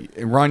tells me,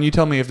 Ron, you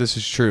tell me if this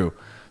is true,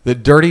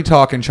 that dirty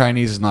talk in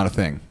Chinese is not a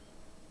thing.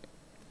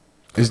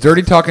 Is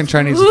dirty talk in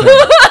Chinese a thing?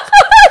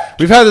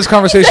 We've had this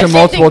conversation actually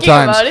multiple thinking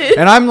times, about it.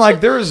 and I'm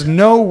like, there is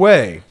no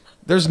way.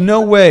 There's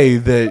no way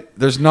that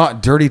there's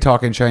not dirty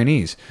talk in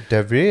Chinese.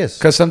 There is.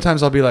 Because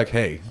sometimes I'll be like,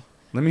 hey,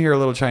 let me hear a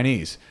little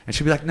Chinese. And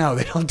she'll be like, no,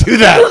 they don't do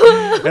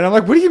that. And I'm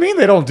like, what do you mean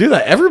they don't do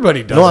that?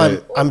 Everybody does No,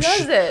 it. I'm Who does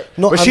sh- it?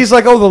 No, But I'm- she's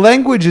like, oh, the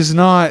language is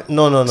not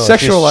no.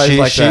 sexualized she,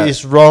 like she that.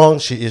 is wrong.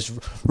 She is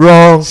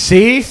wrong.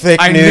 See? Fake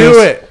I news.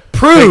 knew it. Fake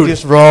Prude.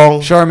 is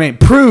wrong. Charmaine,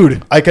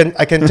 prude. I can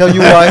tell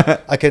you why.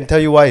 I can tell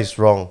you why it's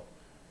wrong.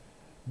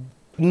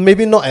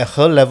 Maybe not at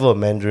her level of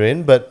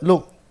Mandarin, but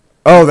look,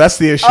 Oh, that's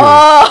the issue.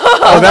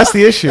 Oh, that's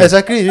the issue.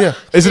 exactly. Yeah.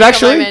 Is it Speak on my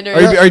actually?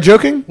 Mandarin. Are you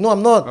joking? No,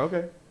 I'm not.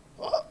 Okay.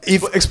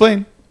 If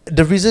Explain.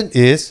 the reason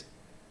is,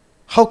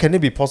 how can it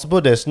be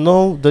possible? There's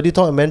no dirty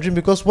talk in Mandarin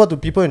because what do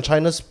people in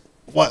China?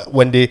 What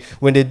when they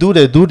do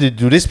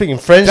they speak in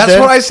French? That's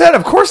then? what I said.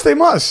 Of course they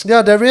must.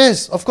 Yeah, there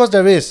is. Of course,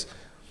 there is.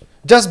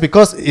 Just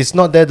because it's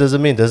not there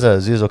doesn't mean it doesn't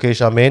exist. Okay,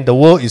 Charmaine, the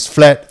world is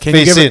flat.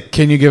 Face it.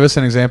 Can you give us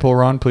an example,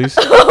 Ron, please?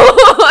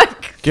 Oh my God.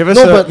 Give us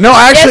No, a. but- No,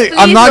 actually, Yes,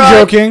 I'm please, not Ron.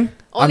 joking.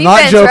 I'm Only not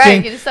fans, joking.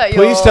 right? You can start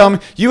Please your tell me.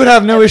 You would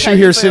have no issue advertising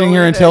here for sitting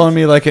your here and OnlyFans. telling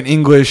me like an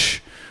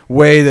English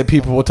way that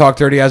people will talk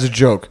dirty as a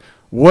joke.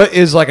 What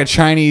is like a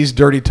Chinese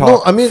dirty talk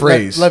No, I mean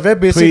phrase? like very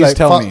basic. Please Like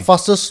tell me.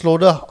 faster,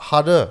 slower,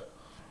 harder.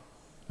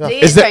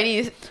 They Is is that-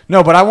 Chinese.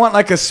 No, but I want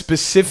like a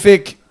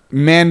specific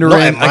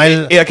Mandarin, Not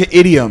at like an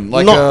idiom,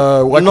 like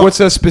No, no.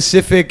 what's a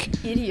specific?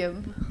 Idiom.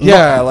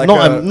 Yeah, Not, like not,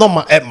 a- I'm- not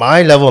my, at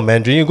my level of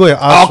Mandarin. You go and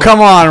ask. Oh, come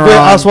on, Go and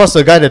Ron. ask what's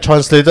the guy that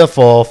translated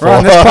for.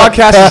 Ron, this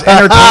podcast is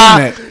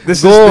entertainment.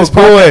 This Go is this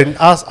podcast. and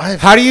ask.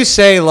 How do you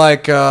say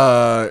like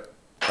I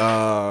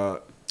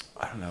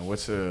don't know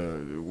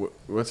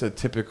what's a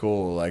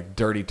typical like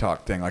dirty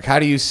talk thing? Like how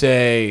do you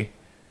say?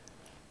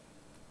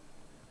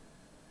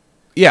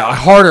 Yeah,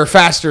 harder,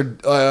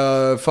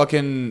 faster,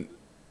 fucking.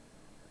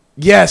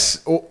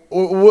 Yes.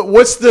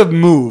 What's the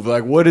move?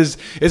 Like, what is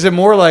it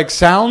more like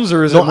sounds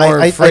or is No, it more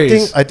I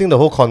phrase? think the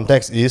whole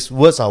context is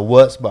words are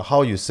words, but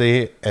how you say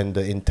it and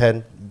the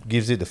intent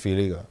gives it the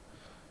feeling.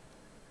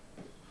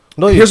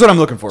 No, Here's what I'm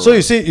looking for. So Ron.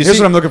 you see- Here's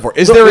what I'm looking for.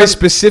 Is No, there a let-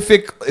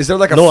 specific? Is there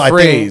like a No, I think-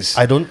 phrase?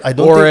 I don't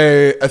or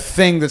think- a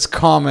thing that's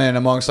common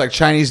amongst like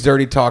Chinese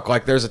dirty talk.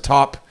 Like there's a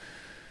top.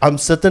 I'm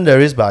certain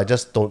there is, but I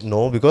just don't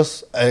know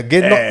because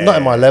again, not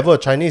at my level of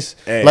Chinese.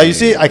 Like you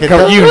see, I can Come-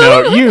 tell you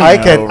know, I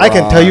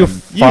can tell you Ron.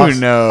 fast.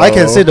 You know. I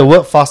can say the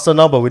word faster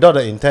now, but without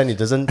the intent, it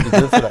doesn't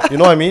feel like, you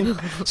know what I mean?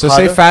 So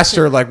Harder. say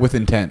faster, like with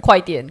intent. 快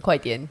点，快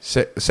点。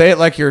 Say it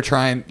like you're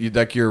trying.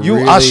 Like you're. You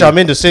really, ask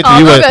Charmaine to say to Oh, you.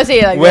 I'm not when- gonna say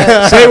it like when-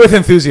 that. Say it with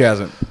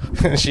enthusiasm.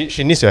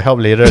 she needs your help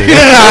later.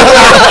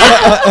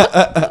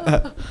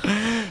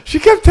 She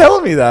kept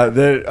telling me that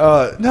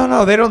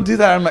no, they don't do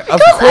that. I'm like, of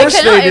Because I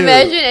course cannot they do.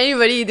 imagine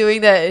anybody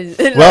doing that.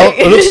 In, Well, like,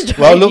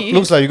 it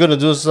looks like you're gonna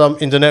do some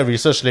internet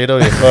research later.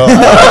 With,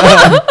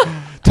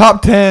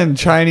 Top 10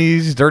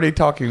 Chinese dirty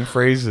talking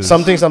phrases.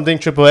 something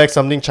triple X,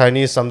 something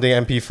Chinese, something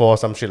MP4,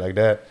 some shit like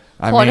that.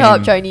 I Pornhub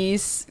mean,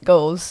 Chinese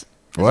girls.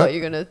 That's What? what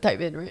you're gonna type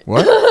in, right?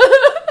 What?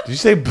 Did you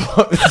say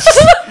blow?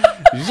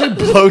 Did you say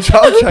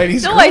blowjob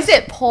Chinese? No, girl? I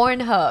said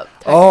Pornhub.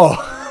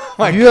 Oh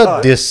my You are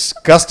god.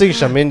 disgusting,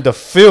 Charmaine. The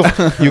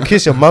filth. You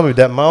kiss your mom with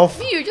that mouth.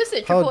 Me, you just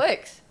said How- triple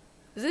X.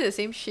 Is it the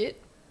same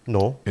shit?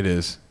 No, It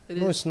is. It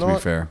no, is. it's To be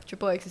not. fair.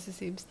 Triple X is the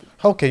same thing.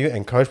 How can you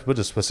encourage people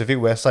to specific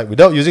website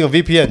without using a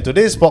VPN?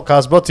 Today's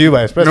podcast brought to you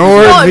by Express.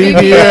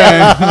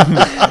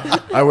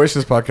 NordVPN. I wish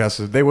this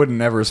podcast they would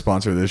never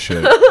sponsor this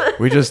shit.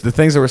 The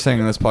things that we're saying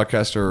in this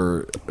podcast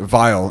are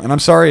vile. And I'm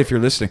sorry if you're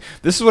listening.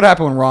 This is what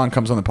happened when Ron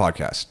comes on the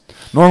podcast.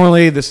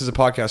 Normally, this is a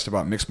podcast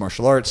about mixed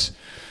martial arts,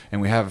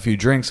 and we have a few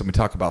drinks and we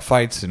talk about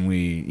fights and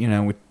we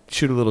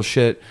shoot a little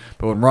shit.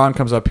 But when Ron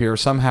comes up here,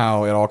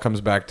 somehow it all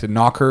comes back to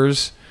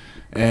knockers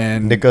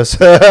and Nickers.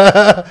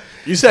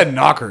 you said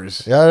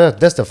knockers. Yeah,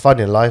 that's the fun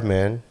in life,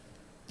 man.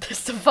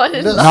 That's the fun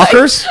in life.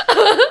 Knockers?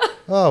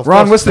 Oh, of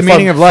Ron, course. what's the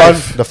meaning of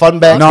life? The fun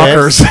bags.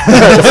 Knockers.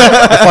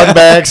 The fun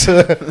bags.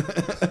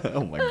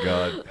 Oh my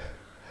god.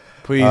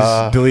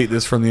 Please delete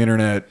this from the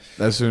internet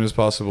as soon as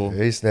possible.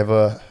 It's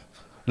never.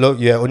 Look,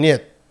 you only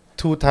had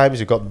 2 times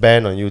you got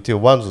banned on YouTube.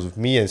 One was with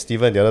me and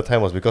Steven. The other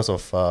time was because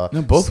of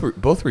No, both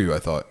were you, I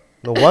thought.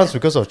 no, once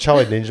because of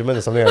child endangerment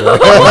or something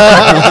like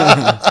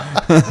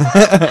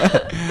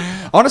that.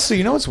 Honestly,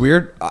 you know what's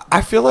weird?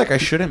 I feel like I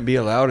shouldn't be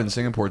allowed in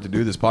Singapore to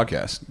do this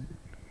podcast.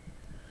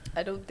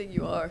 I don't think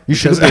you are. You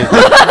should be.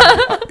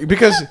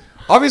 Because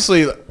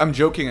obviously I'm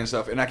joking and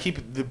stuff, and I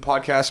keep the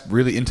podcast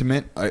really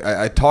intimate.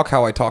 I talk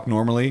how I talk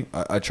normally.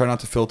 I try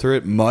not to filter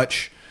it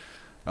much.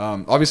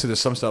 Obviously, there's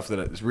some stuff that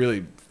is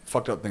really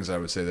fucked up things I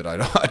would say that I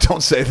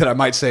don't say that I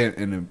might say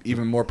in an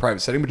even more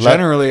private setting. But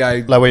generally, I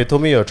Like when you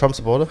told me you're a Trump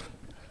supporter.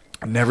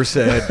 never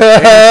said any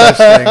such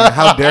thing.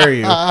 How dare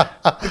you?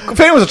 If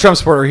anyone's a Trump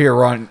supporter here,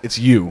 Ron, it's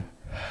you.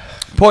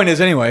 Point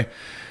is, anyway,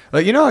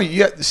 like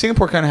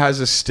Singapore kind of has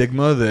this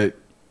stigma that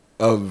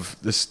of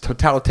this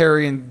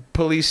totalitarian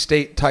police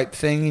state type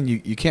thing, and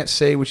you can't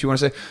say what you want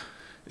to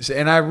say.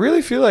 And I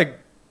really feel like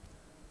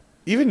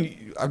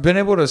even I've been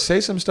able to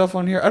say some stuff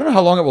on here. I don't know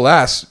how long it will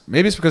last.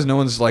 Maybe it's because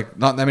not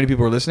that many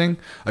people are listening.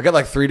 I get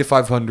like 300 to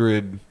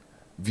 500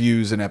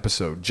 views an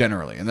episode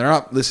generally, and they're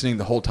not listening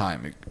the whole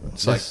time.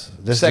 It's like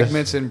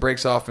segments and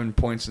breaks off and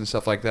points and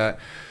stuff like that.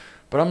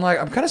 But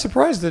I'm kind of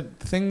surprised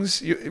that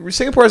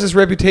Singapore has this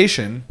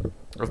reputation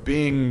of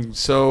being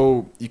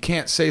so you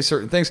can't say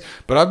certain things.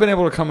 But I've been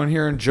able to come in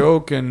here and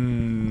joke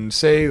and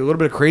say a little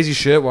bit of crazy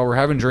shit while we're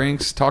having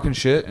drinks, talking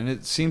shit, and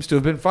it seems to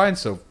have been fine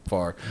so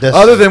far.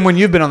 Other than when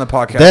you've been on the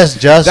podcast. That's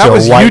just that your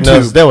was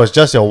whiteness. YouTube. That was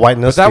just your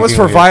whiteness. But that was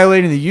for speaking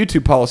violating the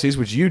YouTube policies,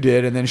 which you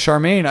did. And then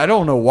Charmaine, I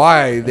don't know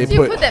why they So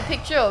you put that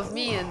picture of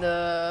me in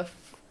the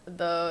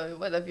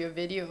what of your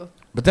video.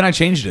 But then I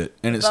changed it,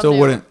 and it still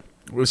wouldn't.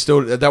 It was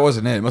still that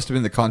wasn't it. It must have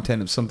been the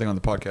content of something on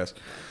the podcast.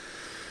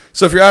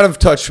 So if you're out of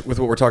touch with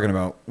what we're talking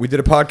about, we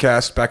did a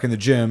podcast back in the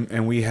gym,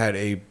 and we had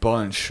a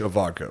bunch of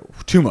vodka.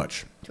 Too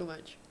much.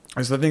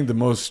 It's I think the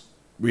most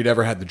we'd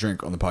ever had to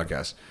drink on the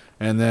podcast.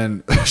 And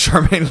then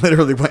Charmaine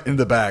literally went in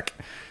the back,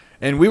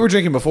 and we were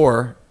drinking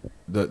before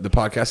the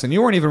podcast, and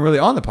you weren't even really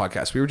on the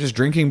podcast. We were just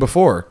drinking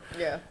before.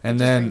 Yeah. And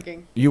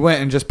then you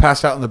went and just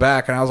passed out in the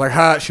back, and I was like,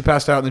 "Ha!" She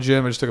passed out in the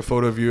gym. I just took a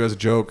photo of you as a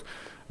joke.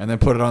 And then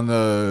put it on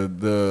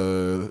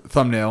the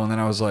thumbnail, and then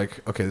I was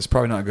like, okay, this is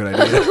probably not a good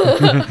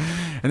idea.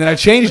 And then I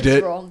changed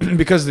it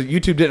because the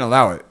YouTube didn't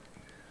allow it.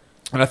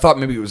 And I thought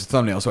maybe it was a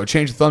thumbnail. So I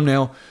changed the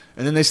thumbnail,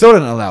 and then they still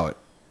didn't allow it.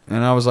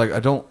 And I was like,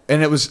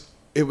 and it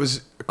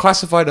was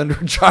classified under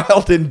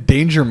child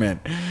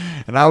endangerment.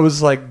 And I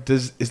was like,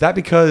 is that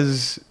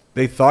because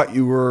they thought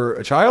you were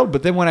a child?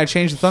 But then when I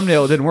changed the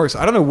thumbnail, it didn't work. So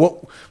I don't know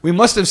what, we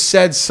must have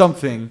said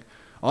something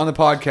on the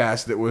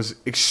podcast that was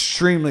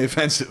extremely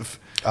offensive.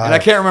 And I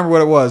can't remember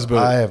what it was, but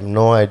I have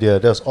no idea.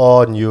 That was all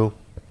on you.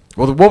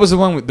 Well, what was the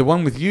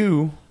one with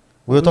you?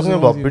 We were talking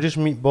about British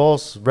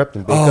meatballs wrapped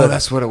in bacon. Oh,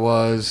 that's what it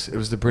was. It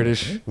was the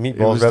British meatballs.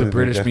 It was the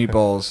British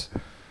meatballs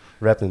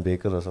wrapped in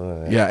bacon or something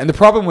like that. Yeah, and the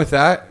problem with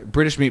that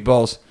British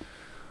meatballs.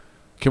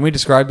 Can we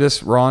describe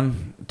this,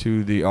 Ron,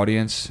 to the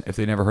audience if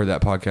they never heard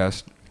that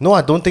podcast? No,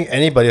 I don't think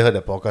anybody heard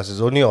that podcast.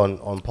 It's only on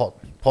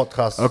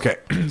podcasts. Okay,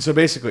 so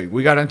basically,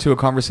 we got into a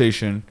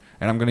conversation.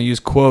 And I'm going to use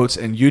quotes.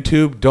 And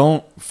YouTube,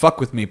 don't fuck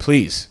with me,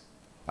 please.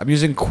 I'm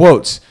using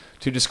quotes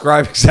to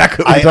describe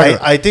exactly what we're talking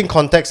about. I think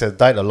context has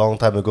died a long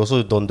time ago,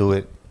 so don't do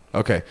it.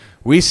 Okay.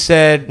 We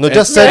said... No,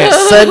 just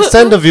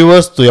send the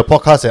viewers to your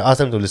podcast and ask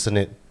them to listen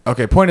it.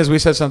 Okay, point is we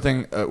said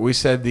something... we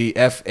said the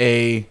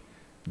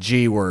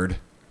F-A-G word.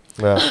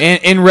 Yeah.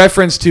 In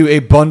reference to a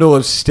bundle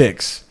of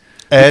sticks.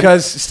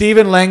 Because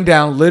Stephen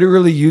Langdown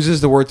literally uses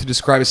the word to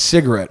describe a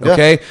cigarette,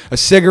 okay? Yeah. A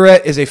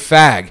cigarette is a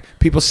fag.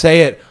 People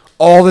say it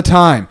all the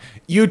time.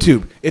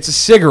 YouTube, it's a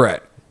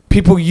cigarette.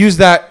 People use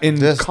that in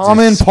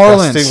common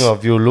parlance. Disgusting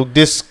of you, Luke.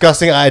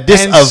 Disgusting. I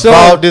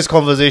disavow this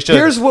conversation.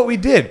 Here's what we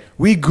did.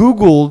 We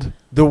Googled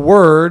the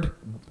word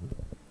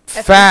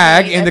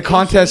fag in the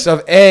context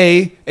of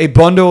A,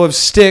 bundle of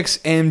sticks,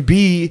 and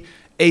B,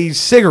 a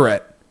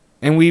cigarette.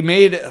 And we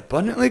made it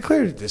abundantly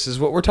clear, this is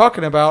what we're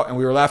talking about. And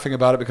we were laughing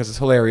about it because it's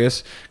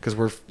hilarious, because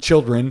we're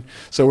children.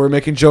 So we're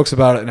making jokes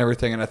about it and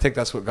everything. And I think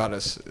that's what got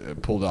us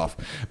pulled off.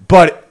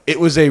 But it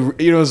was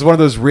it was one of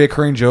those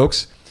reoccurring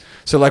jokes.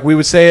 So like we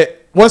would say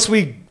it, once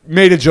we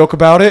made a joke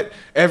about it,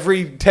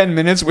 every 10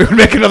 minutes we would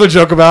make another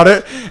joke about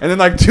it. And then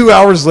like 2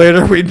 hours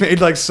later, we'd made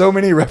like so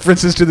many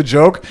references to the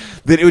joke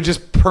that it would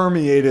just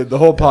permeated the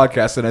whole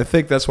podcast. And I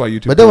think that's why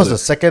YouTube. But that was the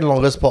second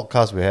longest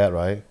podcast we had,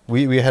 right?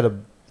 We had a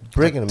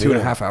break in the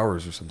middle. 2.5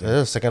 hours or something.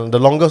 The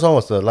longest one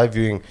was the live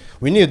viewing.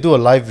 We need to do a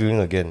live viewing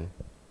again.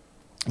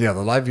 Yeah,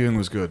 the live viewing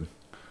was good,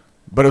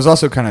 but it was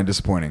also kind of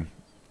disappointing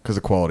because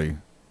of quality.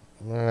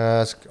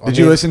 Did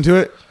you listen to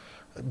it?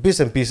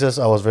 Bits and pieces.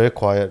 I was very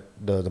quiet.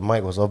 The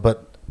mic was off.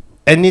 But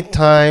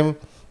anytime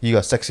you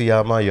got Sexy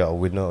Yama, you're a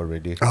winner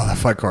already. Oh, that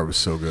fight card was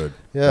so good.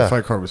 Yeah, the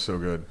fight card was so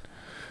good.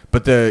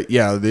 But the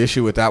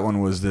issue with that one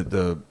was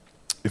that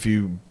if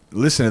you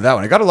listen to that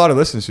one. It got a lot of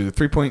listens to the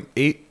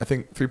 3.8, I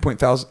think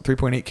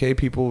 3.8K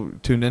people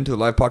tuned into the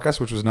live podcast,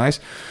 which was nice.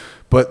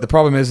 But the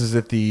problem is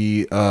that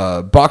the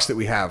box that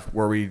we have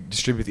where we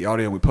distribute the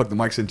audio, we plug the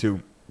mics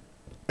into,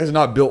 is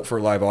not built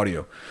for live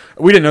audio.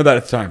 We didn't know that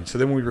at the time. So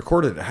then when we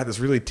recorded it had this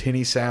really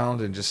tinny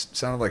sound and just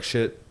sounded like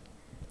shit.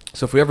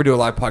 So if we ever do a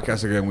live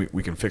podcast again,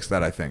 we can fix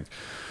that, I think.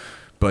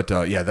 But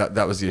yeah,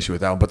 that was the issue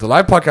with that one. But the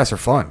live podcasts are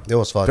fun. It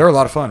was fun. They're a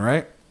lot of fun,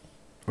 right?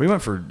 We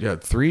went for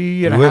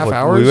 3.5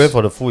 hours. We went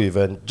for the full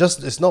event.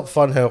 Just it's not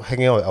fun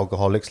hanging out with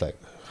alcoholics. Like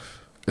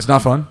It's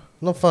not fun.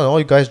 not fun. All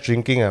you guys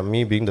drinking and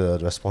me being the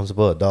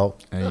responsible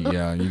adult.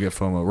 Yeah, you get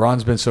FOMO.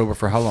 Ron's been sober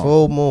for how long?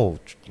 FOMO.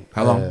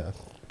 How long?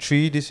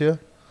 3 this year.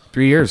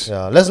 3 years.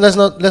 Yeah. Let's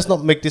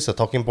not make this a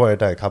talking point every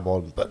time I come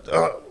on. But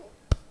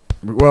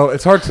Well,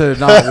 it's hard to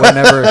not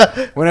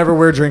whenever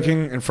we're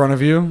drinking in front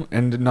of you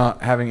and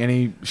not having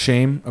any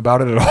shame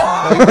about it at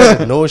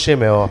all. no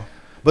shame at all.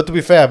 But to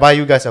be fair, I buy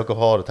you guys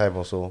alcohol all the time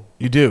also.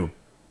 You do.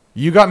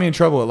 You got me in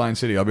trouble at Lion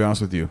City, I'll be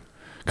honest with you.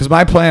 Because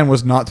my plan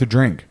was not to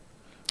drink.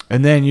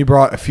 And then you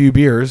brought a few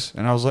beers,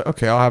 and I was like,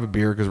 okay, I'll have a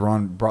beer because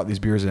Ron brought these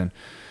beers in.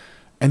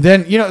 And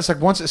then, it's like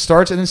once it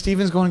starts, and then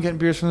Steven's going and getting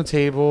beers from the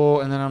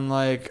table, and then I'm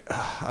like,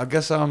 I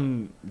guess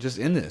I'm just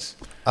in this.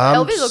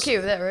 Elvin's okay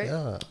with that, right?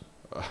 Yeah.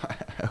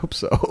 I hope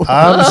so.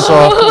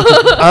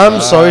 I'm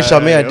sorry,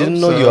 Charmaine. I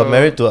didn't hope know you are so.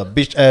 married to a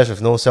bitch ass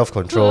with no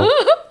self-control.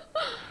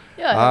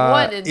 Yeah, I have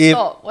one and if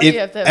stop. Why do you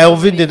have if to have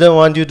Elvin so many? didn't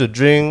want you to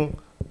drink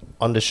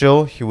on the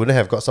show, he wouldn't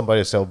have got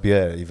somebody to sell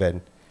beer at the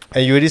event.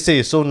 And you already say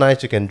it's so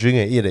nice you can drink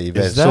and eat at the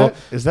event.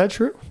 Is that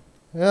true?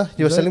 Yeah,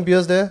 you were selling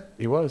beers there.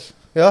 He was.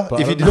 Yeah, But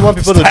if I you don't didn't know want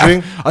if people to staff-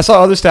 drink, I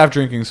saw other staff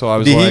drinking, so I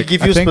was Did he like,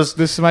 give I you think spec-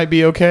 this might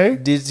be okay.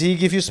 did he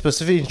give you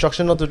specific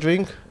instruction not to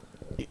drink?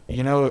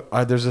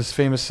 There's this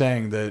famous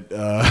saying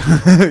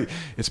that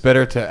it's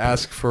better to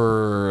ask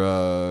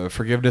for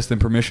forgiveness than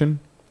permission.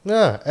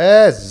 Yeah,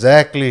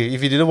 exactly.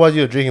 If he didn't want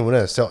you to drink, he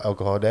wouldn't have sold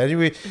alcohol there.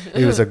 Anyway,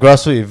 it was a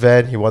grassroots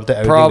event. He wanted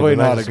everything Probably to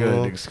be not nice a and good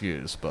smooth.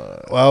 excuse,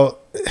 but Well,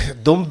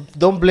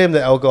 don't blame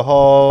the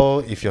alcohol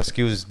if your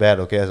skills is bad,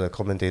 okay, as a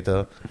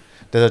commentator.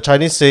 There's a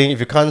Chinese saying, if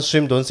you can't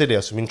swim, don't say that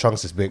your swimming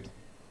trunks is big.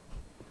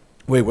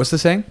 wait, what's the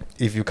saying?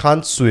 If you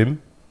can't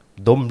swim,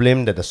 don't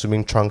blame that the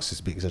swimming trunks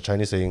is big. It's a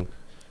Chinese saying.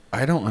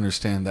 I don't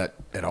understand that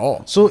at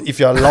all. So if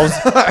you're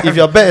if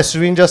you're bad at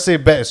swimming, just say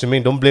bad at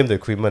swimming. Don't blame the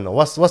equipment.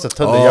 What's the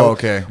term that young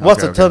okay.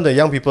 What's Okay, the term that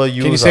young people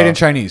use? Can you say it in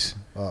Chinese?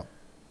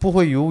 不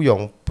会游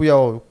泳，不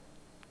要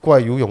怪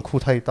游泳裤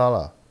太大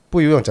了。不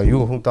会游泳讲游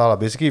泳裤大了。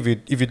Basically,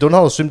 if you don't know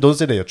how to swim, don't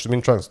say that your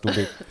swimming trunks is too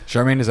big.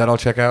 Charmaine, does that all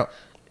check out?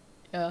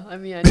 Yeah, I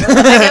mean, I never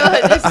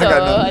heard this.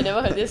 I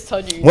never heard this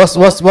Tony. What's the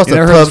You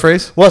never heard term? this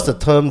phrase? What's the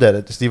term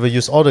that Steven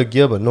used? All the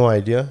gear but no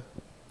idea.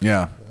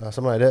 Yeah.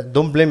 Something like that.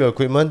 Don't blame your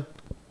equipment.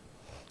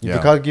 If Yeah.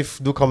 you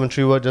can't do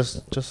commentary work,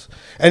 just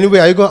anyway.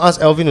 Are you gonna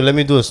ask Elvin to let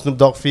me do a Snoop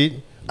Dogg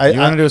feed? You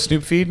want to do a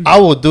Snoop feed? I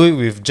will do it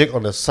with Jake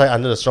on the side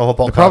under the Stronghold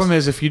podcast. The problem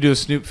is if you do a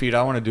Snoop feed,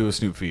 I want to do a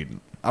Snoop feed.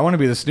 I want to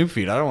be the Snoop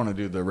feed. I don't want to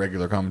do the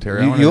regular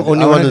commentary. You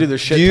only I want to to do the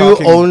shit you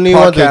talking only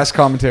want to- podcast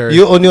commentary.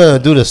 you only want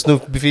to do the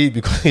Snoop feed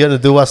because you want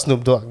to do what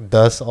Snoop Dogg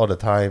does all the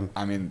time.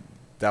 I mean,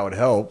 that would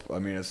help. I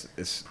mean,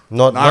 it's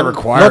Not a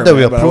requirement. Not that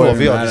we but I approve wouldn't of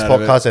be it on mad this out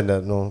of it. podcast and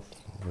that no.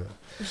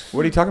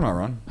 What are you talking about,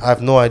 Ron? I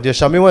have no idea.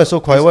 Shamin, why are you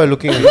so quiet? Why are you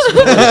looking at this?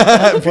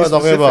 What are you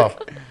talking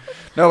about?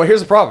 No, but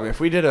here's the problem. If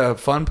we did a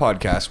fun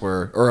podcast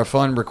or a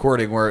fun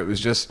recording where it was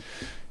just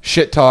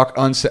shit talk,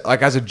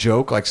 like as a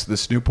joke, like the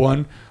Snoop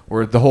one,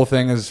 where the whole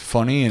thing is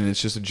funny and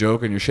it's just a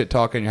joke and you're shit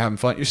talking, you're having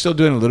fun. You're still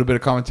doing a little bit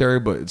of commentary,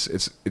 but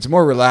it's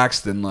more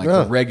relaxed than like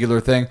Yeah. a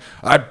regular thing.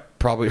 I'd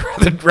probably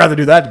rather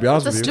do that, to be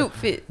honest It's a with you. Snoop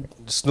fit.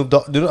 Snoop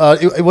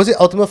Dogg. Was it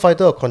Ultimate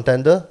Fighter or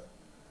Contender?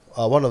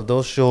 One of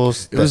those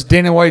shows. It was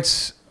Dana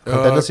White's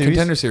Contender series.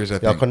 Contender Series, I Yeah,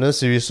 think. Contender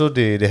Series. So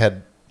they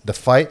had the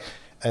fight,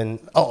 and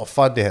out of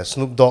fun they had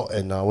Snoop Dogg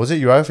and was it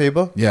Uriah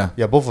Faber? Yeah.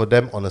 Yeah, both of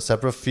them on a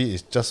separate feed.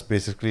 It's just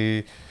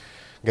basically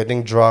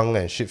getting drunk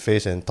and shit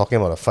faced and talking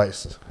about the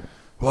fights.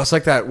 Well, it's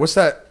like that. What's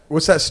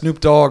that Snoop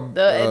Dogg?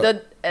 The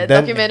then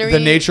documentary. the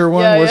nature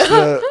one. Yeah, what's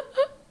yeah.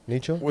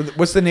 Nature.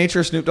 what's the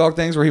nature Snoop Dogg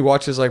things where he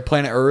watches like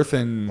Planet Earth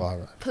and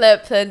Wow.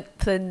 Planet.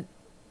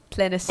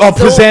 oh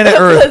Planet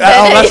Earth.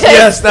 Planet,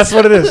 Yes, that's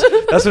what it is.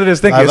 That's what it is.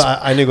 Thank you.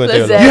 I need to go and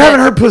take a Planet. look. You haven't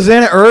heard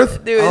Planet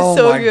Earth? Dude, it's oh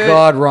so my good.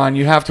 God, Ron,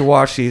 you have to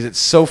watch these. It's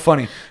so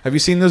funny. Have you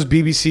seen those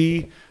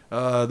BBC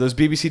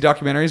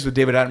documentaries with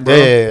David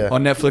Attenborough Yeah.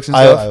 on Netflix and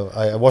stuff?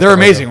 I watched They're them.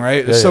 amazing, right?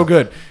 It's Yeah, so yeah.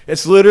 good.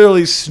 It's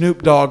literally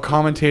Snoop Dogg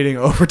commentating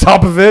over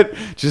top of it,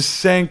 just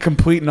saying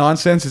complete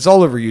nonsense. It's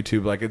all over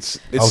YouTube. Like it's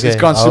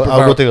gone super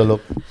I'll go viral. take a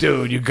look.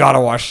 Dude, you gotta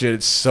watch it.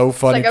 It's so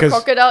funny Like a because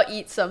crocodile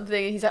eats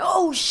something, and he's like,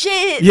 "Oh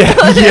shit!"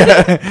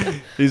 yeah.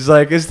 He's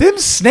like, "Is them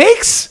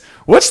snakes?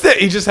 What's that?"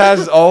 He just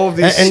has all of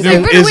these And- He's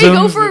like, "Run away! Go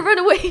Snoop-isms. for it! Run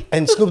away!"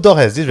 And Snoop Dogg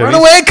has this very Run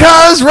away,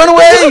 cuz! Run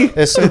away!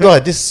 And Snoop Dogg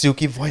had this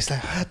silky voice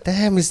like,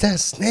 damn, is that a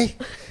snake?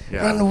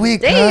 Yeah. Run away,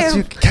 cuz. Damn.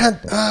 You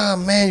can't,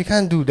 man, you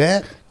can't do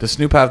that. Does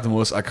Snoop have the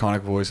most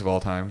iconic voice of all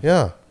time?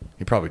 Yeah.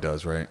 He probably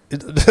does, right?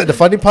 The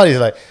funny part is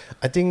like,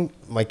 I think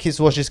my kids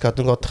watch this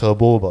cartoon called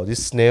Turbo about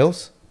these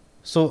snails.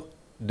 So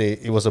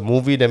it was a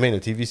movie they made a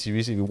TV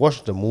series. If you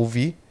watch the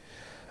movie,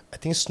 I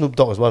think Snoop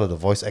Dogg is one of the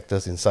voice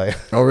actors inside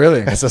Oh,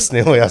 really? as a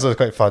snail. Yeah, so it's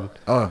quite fun.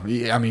 Oh,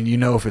 yeah, I mean, you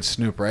know if it's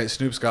Snoop, right?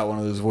 Snoop's got one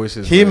of those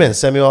voices. Him where- and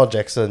Samuel L.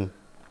 Jackson.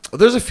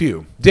 There's a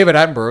few. David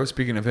Attenborough,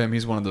 speaking of him,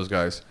 he's one of those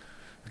guys.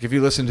 Like if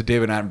you listen to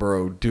David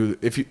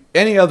Attenborough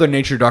any other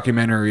nature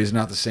documentary is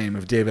not the same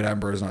if David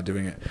Attenborough is not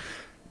doing it.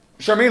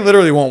 Charmaine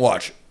literally won't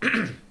watch.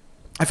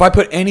 If I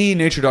put any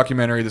nature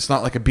documentary that's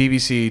not like a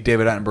BBC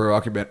David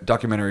Attenborough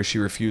documentary, she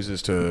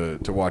refuses to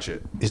watch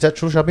it. Is that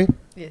true, Shabi?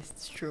 Yes,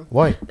 it's true.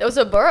 Why? There was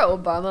a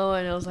Barack Obama one,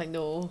 and I was like,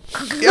 no.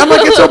 Yeah, I'm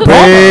like, it's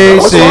Obama.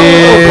 What's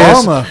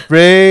wrong with Obama?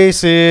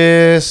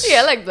 Racist.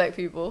 Yeah, I like black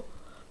people.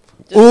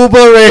 Uber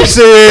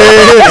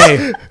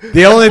racist.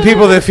 The only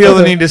people that feel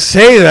the need to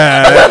say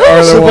that are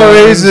the Super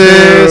ones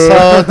racist. who-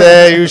 How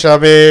dare you,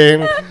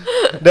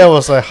 Shamin? That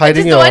was like I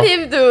hiding just your. don't want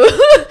him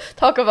to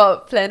talk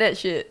about planet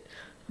shit.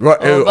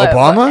 What, Or about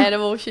Obama?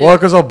 animal shit. Well,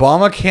 because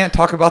Obama can't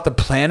talk about the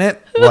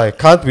planet. Why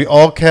can't we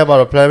all care about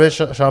the planet,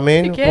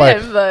 Charmaine? You can, Why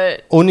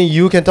but only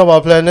you can talk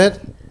about planet?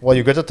 What,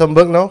 you Greta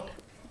Thunberg now?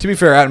 To be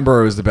fair,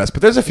 Attenborough is the best,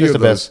 but there's a few He's of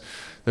the those.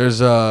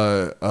 There's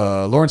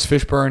Lawrence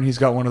Fishburne. He's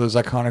got one of those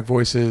iconic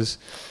voices.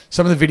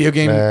 Some of the video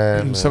game,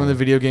 Man. of the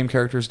video game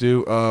characters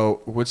do.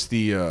 What's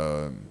the?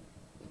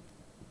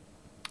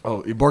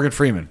 Morgan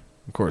Freeman,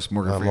 of course.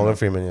 Morgan Freeman. Morgan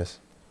Freeman, yes.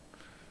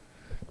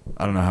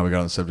 I don't know how we got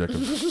on the subject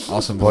of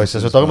awesome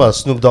Voices. voices. We're talking about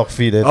Snoop Dogg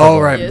feed. Oh,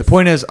 right. Yes. The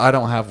point is, I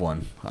don't have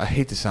one. I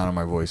hate the sound of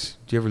my voice.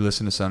 Do you ever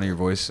listen to the sound of your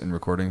voice in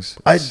recordings?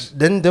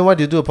 Then why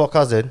do you do a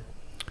podcast then?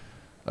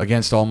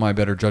 Against all my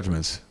better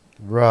judgments.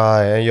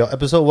 Right, and your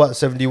episode what,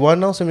 71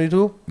 now,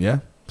 72? Yeah,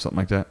 something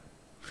like that.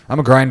 I'm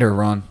a grinder,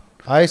 Ron.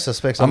 I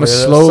suspect I'm a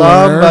somebody, slow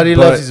learner, somebody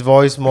but- loves his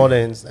voice more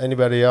than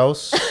anybody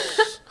else.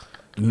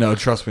 No,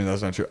 trust me,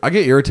 that's not true. I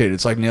get irritated.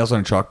 It's like nails on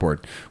a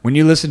chalkboard. When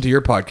you listen to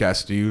your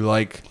podcast, do you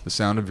like the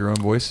sound of your own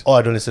voice? Oh,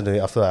 I don't listen to it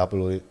after I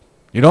upload it.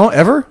 You don't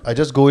ever? I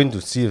just go in to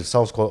see if it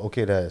sounds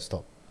okay, then I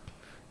stop.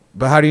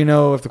 But how do you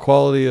know if the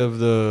quality of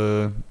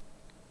the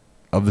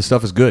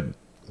stuff is good?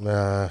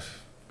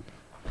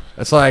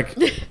 It's like,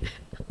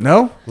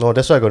 no? No,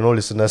 that's why I got no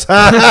listeners.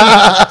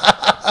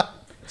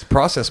 It's a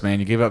process, man.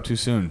 You gave up too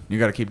soon. You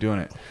got to keep doing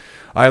it.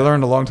 I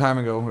learned a long time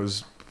ago. It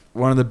was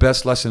one of the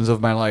best lessons of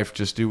my life.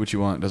 Just do what you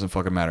want. It doesn't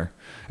fucking matter.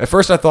 At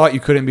first, I thought you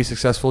couldn't be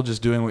successful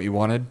just doing what you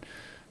wanted.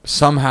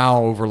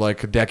 Somehow, over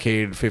like a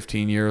decade,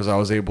 15 years, I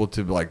was able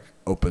to like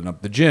open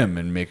up the gym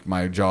and make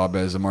my job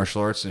as a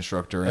martial arts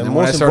instructor. And then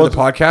when I most started the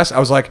podcast, I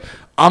was like,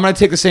 I'm going to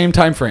take the same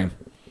time frame.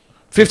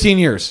 15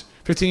 years.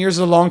 15 years is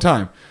a long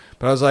time.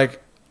 But I was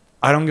like,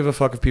 I don't give a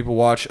fuck if people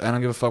watch. I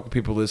don't give a fuck if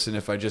people listen.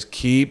 If I just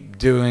keep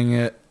doing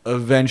it,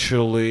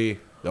 eventually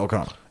they'll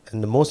come.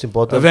 And the most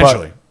important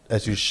Eventually. part,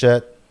 as you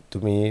shared to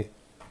me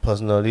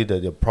personally,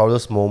 that your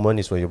proudest moment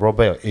is when you brought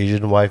back your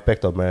Asian wife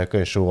back to America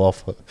and show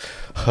off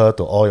her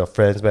to all your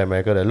friends back in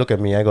America. That look at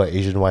me, I got an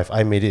Asian wife.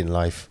 I made it in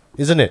life.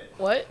 Isn't it?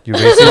 what? You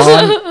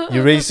racist?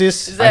 You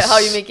racist? Is that how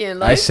you make it in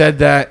I life? said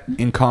that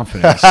in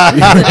confidence. You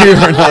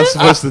were not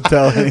supposed to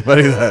tell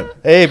anybody that.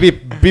 Hey,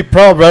 be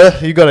proud,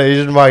 brother. You got an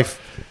Asian wife.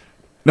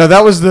 No,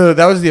 that was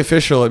the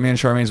official at me and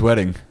Charmaine's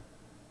wedding.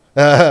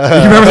 You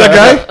remember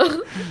that guy?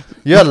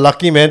 You're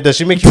lucky, man. Does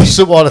she make you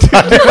soup all the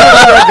time?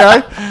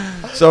 That guy?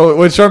 So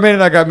when Charmaine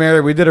and I got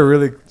married, we did a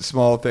really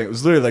small thing. It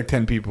was literally like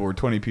 10 people or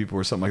 20 people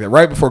or something like that.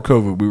 Right before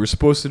COVID, we were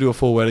supposed to do a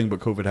full wedding, but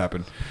COVID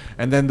happened.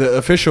 And then the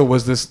official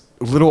was this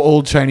little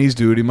old Chinese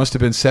dude. He must have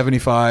been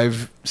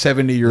 75,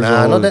 70 years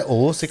Nah, old. not that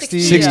old. 60.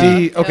 60,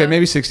 Yeah. okay, Yeah.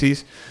 maybe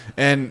 60s.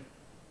 And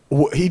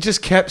he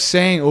just kept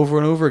saying over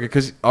and over again,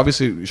 because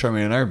obviously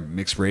Charmaine and I are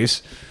mixed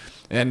race.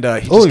 And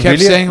he just kept really?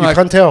 saying, You like,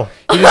 can't tell.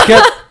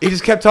 he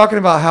just kept talking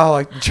about how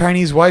like the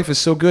Chinese wife is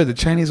so good. The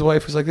Chinese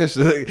wife is like this,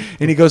 and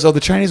he goes, "Oh, the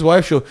Chinese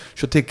wife, she'll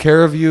take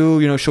care of you.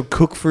 You know, she'll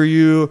cook for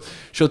you.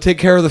 She'll take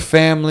care of the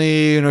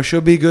family. You know, she'll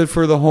be good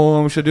for the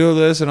home. She'll do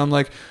this." And I'm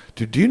like,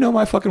 "Dude, do you know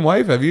my fucking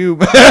wife? Have you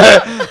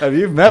have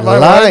you met my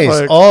Lies, wife?"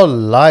 Like, all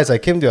lies. I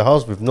came to your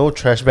house with no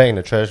trash bag in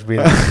the trash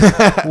bin.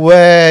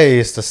 Where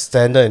is the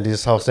standard in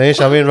this house? Eh,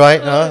 Shamin,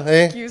 right? Huh?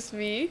 Eh? Excuse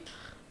me.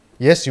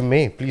 Yes, you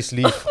may. Please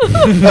leave.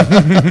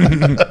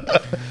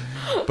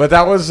 but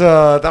that was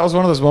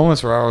one of those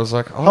moments where I was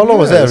like, oh, How long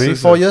was yeah, that? this Already?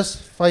 is 4 years?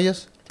 5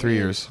 years? 3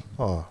 years.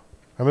 Oh,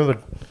 I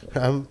remember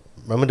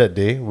that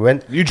day. We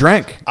went. You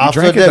drank. You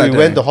After drank it that, we day.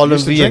 went to You Holland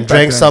used to V drink and back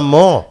drank then. some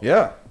more.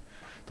 Yeah,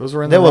 those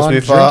were in That the was Ron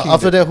with drinking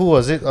after day. that. Who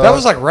was it? That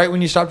was like right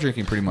when you stopped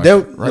drinking, pretty much. that,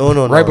 right,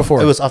 no, right before.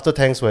 It was after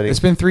Tank's wedding. It's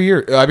been 3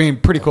 years. I mean,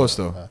 pretty close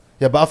though.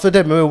 Yeah, but after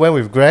that, remember we went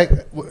with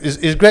Greg.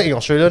 Is Greg in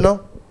Australia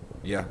now?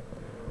 Yeah.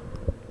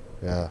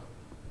 Yeah.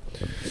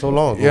 So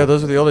long ago. Yeah,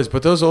 those are the old days.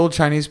 But those old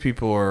Chinese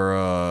people are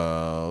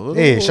a little...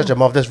 Hey, shut your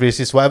mouth. That's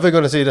racist. Whatever you're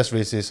gonna say, that's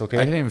racist. I Okay.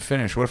 didn't even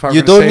finish. What if I were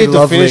You gonna don't say need to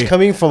lovely? finish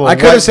coming from a I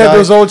could have white said guy.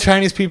 those old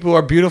Chinese people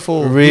are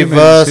beautiful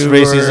Reverse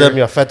humans who racism. are-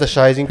 You're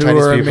fetishizing who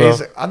Chinese are people.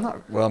 amazing. I'm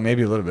not... Well,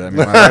 maybe a little bit. I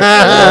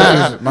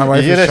mean, my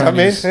wife You is hear that, Shamin?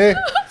 Chinese. Hey?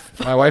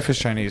 My wife is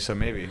Chinese, so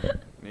maybe.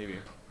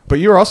 But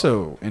you're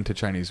also into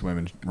Chinese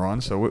women,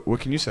 Ron, so what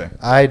can you say?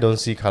 I don't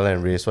see color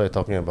and race. What are you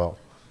talking about?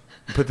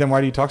 But then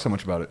why do you talk so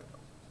much about it?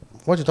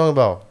 What you talking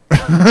about?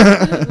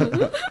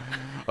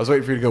 I was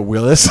waiting for you to go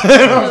Willis. I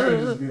was ready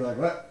to just be like,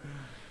 what?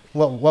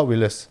 What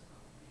Willis?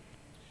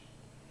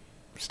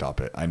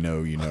 Stop it. I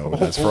know you know what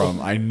that's from.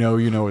 I know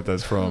you know what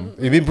that's from.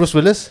 You mean Bruce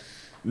Willis?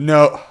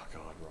 No. Oh,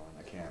 God, Ron,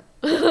 I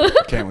can't.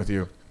 I can't with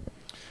you.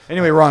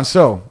 Anyway, Ron,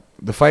 so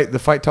the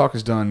fight talk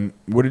is done.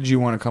 What did you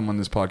want to come on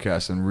this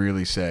podcast and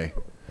really say?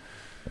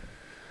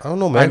 I don't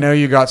know, man. I know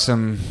you got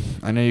some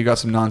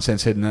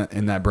nonsense hidden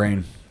in that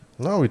brain.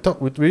 No, we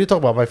really talk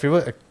about my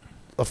favorite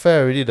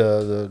affair already,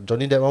 the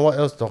Johnny Depp one. What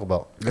else to talk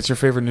about? That's your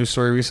favorite news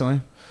story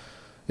recently?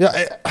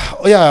 Yeah,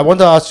 I want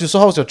to ask you, so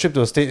how was your trip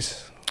to the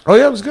States? Oh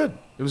yeah, it was good.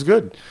 It was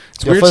good.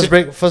 It's Your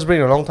weird first break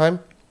in a long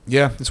time?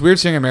 Yeah, it's weird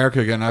seeing America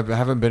again. I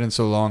haven't been in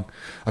so long.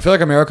 I feel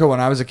like America when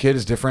I was a kid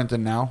is different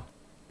than now.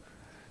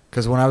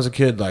 Because when I was a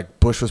kid, like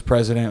Bush was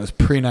president. It was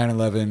pre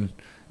 9/11.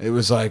 It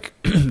was like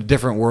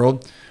different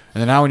world.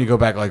 And then now when you go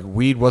back, like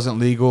weed wasn't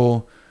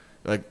legal.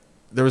 Like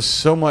there was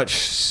so much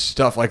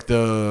stuff like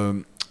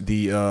the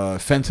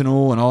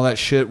fentanyl and all that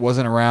shit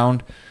wasn't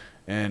around.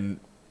 And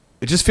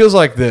it just feels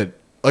like that,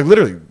 like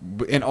literally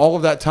in all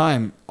of that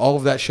time, all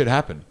of that shit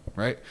happened,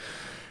 right?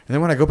 And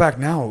then when I go back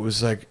now, it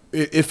was like,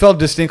 it felt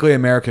distinctly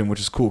American, which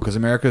is cool because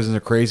America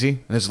isn't crazy. And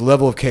there's a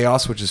level of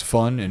chaos, which is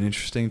fun and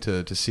interesting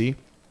to see.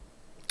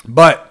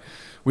 But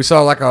we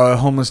saw like a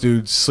homeless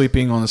dude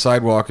sleeping on the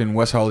sidewalk in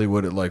West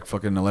Hollywood at like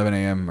fucking 11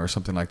 a.m. or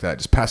something like that.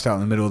 Just passed out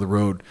in the middle of the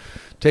road,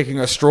 taking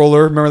a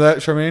stroller. Remember that,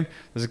 Charmaine?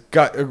 There's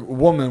a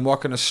woman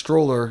walking a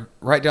stroller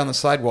right down the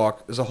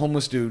sidewalk. There's a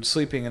homeless dude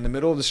sleeping in the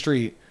middle of the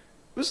street.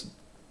 It was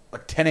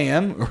like 10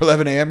 a.m. or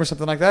 11 a.m. or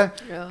something like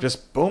that. Yeah.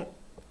 Just boom,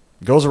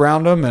 goes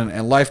around them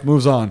and life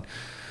moves on.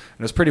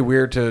 And it's pretty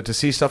weird to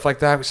see stuff like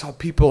that. We saw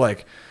people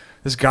like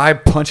this guy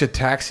punch a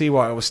taxi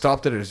while it was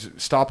stopped at a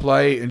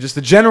stoplight, and just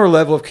the general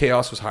level of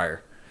chaos was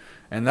higher.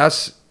 And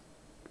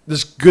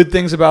there's good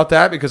things about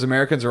that because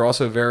Americans are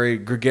also very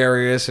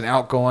gregarious and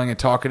outgoing and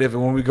talkative.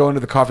 And when we go into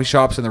the coffee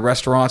shops and the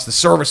restaurants, the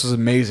service is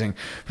amazing.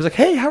 It's like,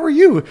 hey, how are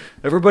you?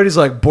 Everybody's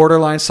like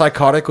borderline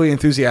psychotically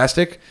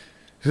enthusiastic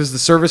because the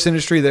service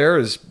industry there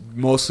is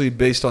mostly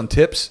based on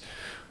tips.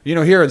 You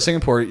know, here in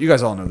Singapore, you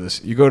guys all know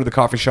this. You go to the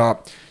coffee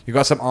shop, you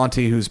got some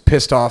auntie who's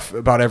pissed off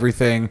about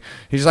everything.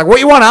 He's like, what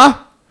you want, huh?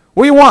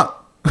 What you want?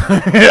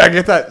 I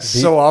get that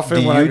so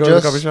often when I go to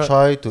the coffee shop. Do you just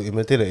try to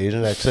imitate an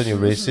Asian accent, you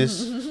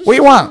racist? What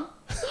you want?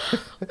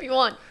 What do you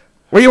want?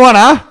 What you want,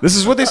 huh? This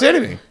is what they say to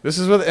me.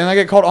 And I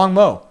get called Ong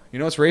Mo. You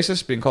know what's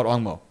racist? Being called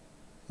Ong Mo.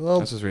 Well,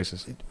 This is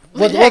racist.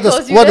 what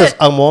What does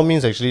Ang Mo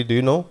means actually? Do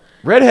you know?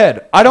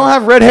 Redhead. I don't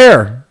have red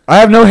hair. I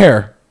have no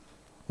hair.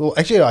 Well,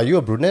 actually, are you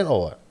a brunette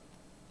or what?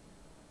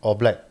 Or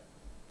black?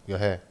 Your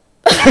hair?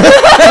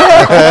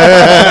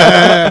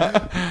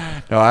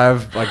 No, I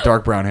have like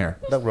dark brown hair.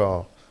 Dark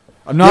brown.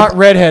 I'm not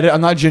redheaded. I'm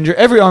not ginger.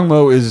 Every Ong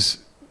Mo is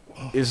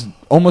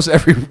almost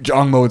every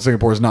Ong Mo in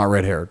Singapore is not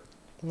red haired.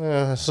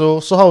 So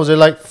how was it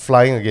like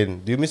flying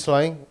again? Do you miss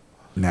flying?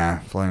 Nah,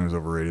 flying was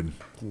overrated.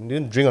 You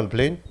didn't drink on the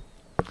plane?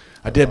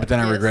 I did, but then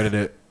I Yes. regretted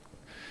it.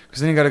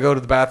 Because then you got to go to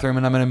the bathroom,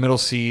 and I'm in a middle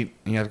seat,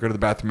 and you have to go to the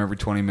bathroom every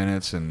 20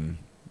 minutes, and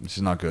it's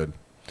just not good.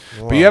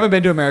 But you haven't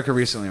been to America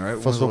recently, right?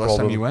 When was the First world last time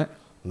problem. you went?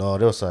 No,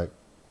 that was like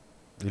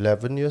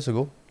 11 years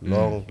ago.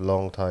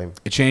 Long time.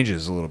 It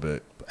changes a little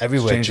bit,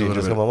 Everywhere changed a little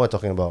changes. bit. Come on, what am I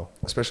talking about?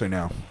 especially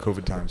now,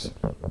 COVID times.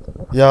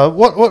 Yeah,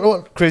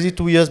 what crazy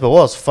 2 years, but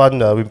what was fun?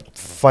 We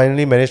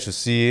finally managed to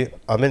see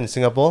Amin in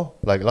Singapore,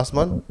 like last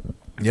month.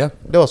 Yeah.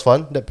 That was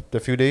fun, the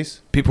few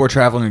days. People were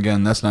traveling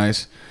again. That's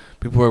nice.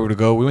 People were able to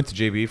go. We went to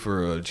JB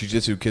for a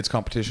jiu-jitsu kids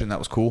competition. That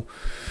was cool.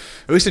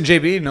 At least in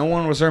JB, no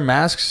one was wearing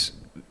masks.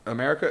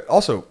 America.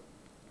 Also,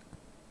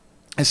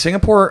 is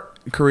Singapore,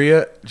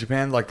 Korea,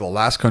 Japan like the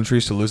last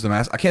countries to lose the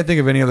mask? I can't think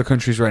of any other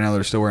countries right now that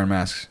are still wearing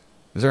masks.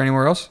 Is there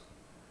anywhere else?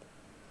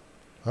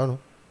 I don't know.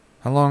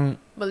 How long?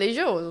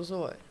 Malaysia was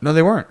also what? No,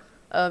 they weren't.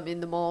 In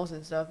the malls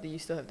and stuff, you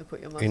still have to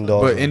put your mask Indoor.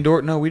 on. But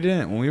indoor, no, we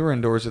didn't. When we were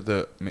indoors at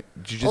the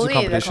jiu-jitsu Only in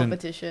the competition.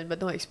 competition, but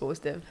don't expose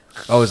them.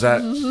 Oh, is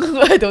that?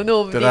 I don't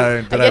know. Did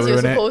I guess you're ruin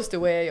it? supposed to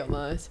wear your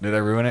mask. Did I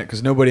ruin it?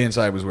 Because nobody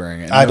inside was wearing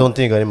it. I don't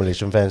think you got any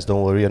Malaysian fans.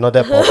 Don't worry, you're not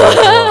that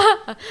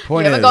popular.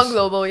 Point You haven't gone is,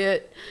 global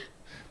yet.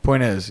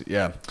 point is,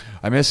 yeah,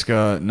 I miss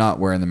not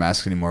wearing the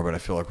mask anymore, but I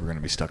feel like we're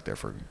gonna be stuck there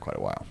for quite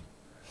a while.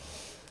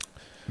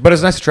 But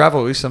it's nice to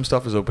travel. At least some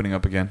stuff is opening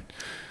up again.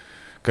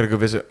 Gotta go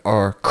visit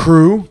our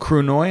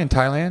Kroo Noi in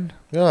Thailand.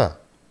 Yeah,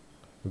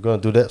 we're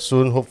gonna do that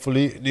soon.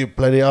 Hopefully, you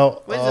plan it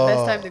out. When's the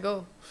best time to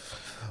go?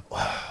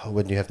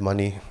 When you have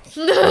money.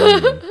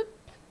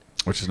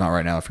 Which is not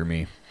right now for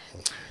me.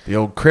 The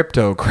old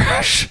crypto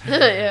crash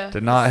Yeah.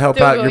 did not help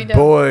Still out your going down.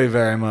 boy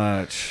very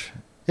much.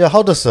 Yeah,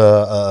 how does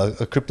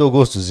a crypto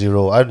goes to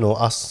zero? I don't know.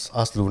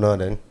 Ask Luna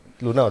then.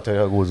 Luna will tell you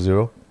how it goes to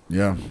zero.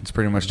 Yeah, it's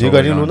pretty much. Do you got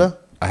totally any gone. Luna?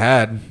 I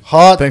had.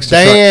 Hot Thanks to,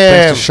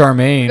 damn. thanks to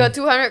Charmaine. You got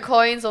 200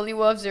 coins, only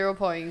worth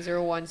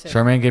 0.01 cent.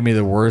 Charmaine gave me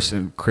the worst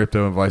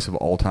crypto advice of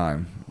all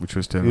time, which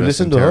was to You invest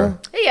listen in to Terra. her?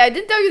 Hey, I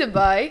didn't tell you to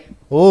buy.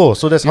 Oh,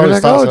 so that's how You're it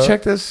like, starts. oh, huh?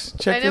 check this.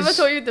 Check I this. never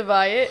told you to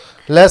buy it.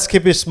 Let's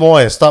keep it small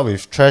and start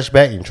with trash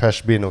bag in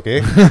trash bin, okay?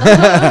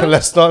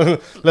 let's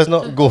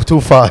not go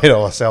too far ahead of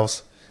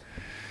ourselves.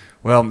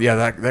 Well, yeah,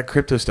 that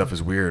crypto stuff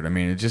is weird. I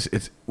mean,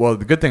 well,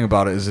 the good thing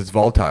about it is it's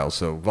volatile.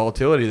 So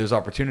volatility, there's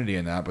opportunity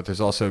in that, but there's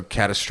also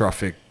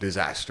catastrophic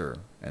disaster.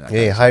 And that kind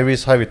Hey, of high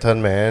risk, high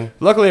return, man.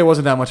 Luckily, it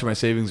wasn't that much of my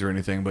savings or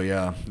anything, but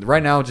yeah,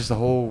 right now, just the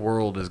whole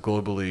world is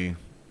globally,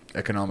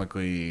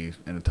 economically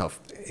in a tough.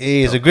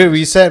 Hey, it's a great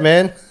reset,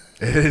 man.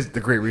 It is the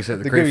great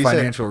reset, the great great reset.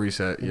 financial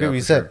reset. Yeah, Great for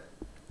reset. sure.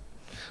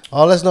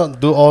 Oh, let's not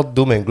do all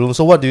doom and gloom.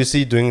 So, what do you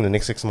see doing in the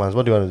next 6 months?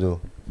 What do you want to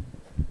do?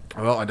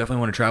 Well, I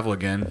definitely want to travel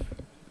again.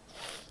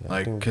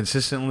 Like think-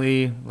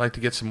 consistently, like to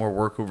get some more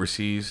work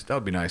overseas. That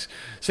would be nice.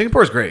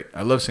 Singapore is great.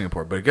 I love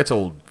Singapore, but it gets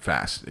old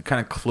fast. It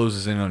kind of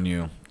closes in on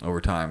you over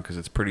time because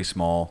it's pretty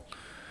small.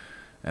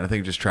 And I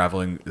think just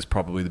traveling is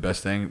probably the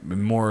best thing.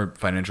 More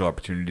financial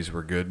opportunities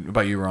were good. What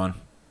about you, Ron?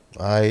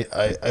 I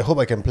hope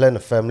I can plan a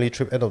family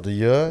trip end of the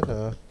year.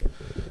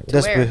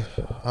 That's where?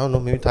 I don't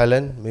know, maybe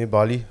Thailand, maybe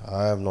Bali.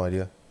 I have no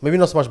idea. Maybe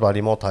not so much Bali,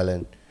 more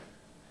Thailand.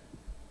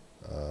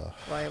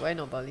 Why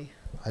not Bali?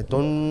 I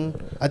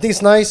think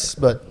it's nice,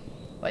 but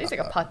Bali's like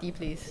a party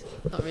place.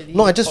 Not really.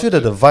 no, I just feel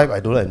that the pocket. vibe, I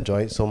don't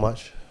enjoy it so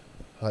much.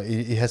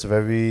 It has a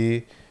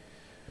very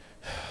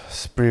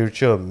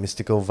spiritual,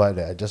 mystical vibe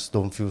that I just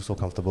don't feel so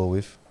comfortable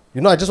with.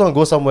 You know, I just want to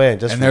go somewhere and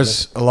just. And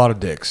there's a lot of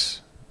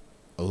dicks.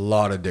 A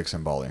lot of dicks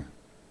in Bali.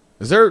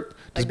 Is there...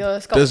 Like the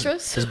does,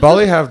 sculptures? does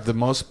Bali have the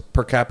most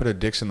per capita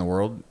dicks in the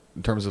world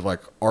in terms of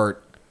like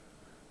art,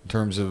 in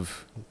terms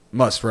of...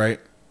 Must, right?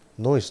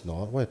 No, it's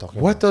not. What are you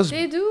talking What about? does...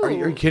 They do. Are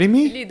you kidding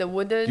me? Really, the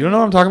wooden. You don't know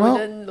what I'm talking about?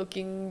 Wooden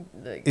looking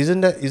like.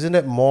 Isn't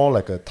that more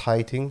like a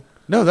Thai thing?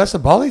 No, that's a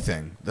Bali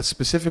thing. That's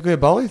specifically a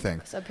Bali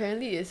thing. So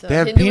apparently, it's They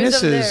have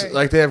Hinduism penises, there.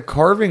 like they have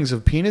carvings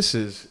of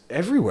penises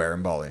everywhere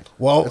in Bali.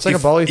 Well, it's like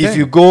if, a Bali thing. if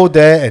you go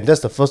there and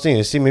that's the first thing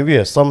you see, maybe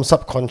there's some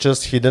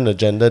subconscious hidden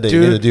agenda that you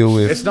need to deal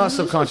with. It's not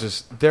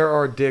subconscious. There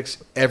are dicks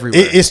everywhere.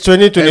 It's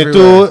 2022.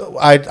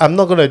 Everywhere. I'm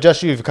not gonna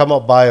judge you if you come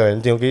out by or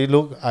anything. Okay,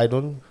 look, I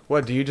don't.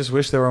 What, do you just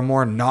wish there were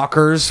more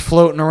knockers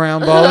floating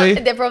around Bali?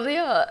 They probably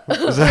are.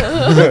 Is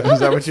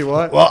that what you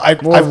want? Well,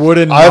 More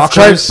wooden I've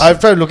tried. knockers? I've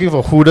tried looking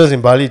for Hooters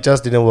in Bali. It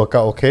just didn't work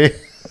out. Okay,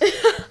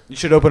 You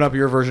should open up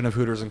your version of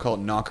Hooters and call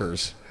it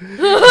knockers.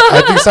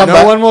 I think somebody.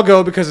 No one will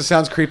go because it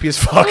sounds creepy as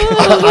fuck.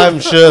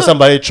 I'm sure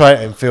somebody tried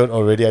and failed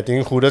already. I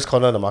think Hooters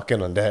cornered the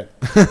market on that.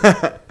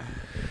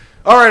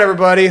 All right,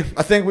 everybody.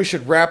 I think we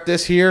should wrap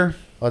this here.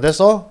 Oh,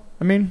 that's all.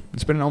 I mean,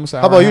 it's been almost an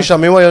hour. How about you, and a half.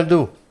 Charmaine? What you want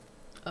to do?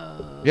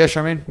 Yeah,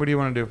 Charmaine, what do you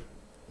want to do?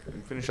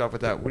 Finish off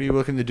with that. What are you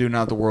looking to do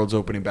now that the world's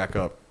opening back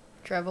up?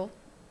 Travel.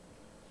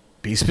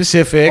 Be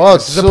specific. Oh,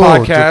 This is a so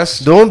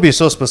podcast. Don't be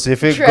so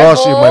specific. Travel?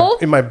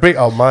 Gosh, it might break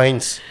our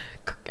minds.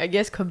 I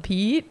guess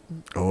compete.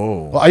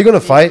 Oh. Well, are you gonna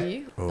fight?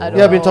 Maybe. Oh. I don't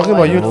Yeah, I've been know. talking I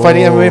about you don't know.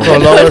 fighting MMA for the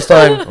longest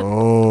time.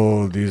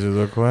 Oh, these are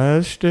the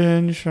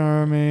questions,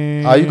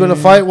 Charmaine. Are you gonna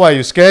fight? Why?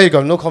 You scared? You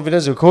got no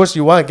confidence in your coach?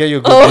 You want to get you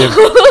a good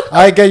gym?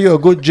 I get you a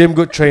good gym,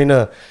 good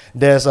trainer.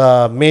 There's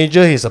a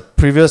Major. He's a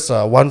previous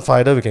one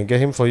fighter. We can get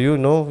him for you.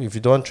 No, if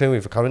you don't want to train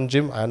with a current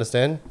gym, I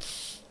understand.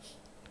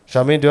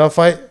 Charmaine, do you want to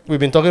fight? We've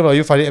been talking about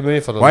you fighting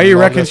MMA for the Why do you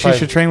reckon longest she time.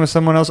 should train with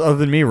someone else other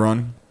than me,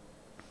 Ron?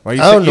 Why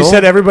you I don't you know.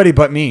 said everybody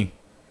but me.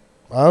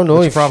 I don't know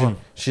What's if your problem?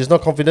 she's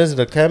not confident in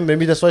the camp.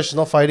 Maybe that's why she's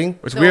not fighting.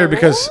 It's weird No.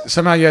 because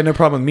somehow you had no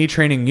problem with me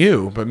training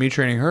you, but me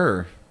training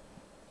her.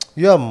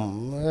 Yeah,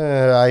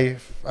 I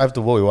have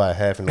to work with what I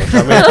have. You know,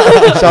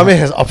 Charmaine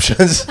has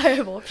options. I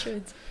have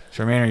options.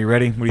 Charmaine, are you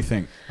ready? What do you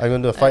think? Are you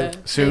going to do a fight?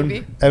 Soon?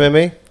 Maybe.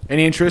 MMA?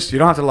 Any interest? You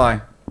don't have to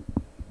lie.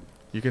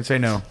 You can say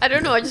no. I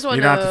don't know. I just want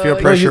You don't have to feel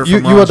No, pressure you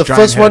from were Ron's the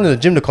giant first one head. in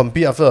the gym to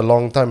compete after a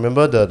long time.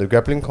 Remember the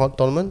grappling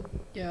tournament?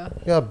 Yeah.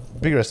 Yeah,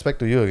 big respect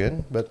to you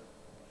again. But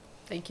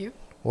Thank you.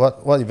 what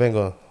event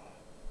going?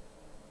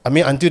 I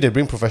mean, until they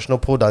bring professional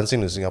pole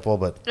dancing to Singapore,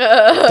 but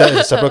that is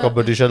a separate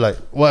competition. Like,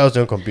 what else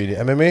do you compete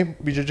in? MMA,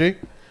 BJJ?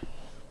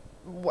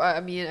 Well,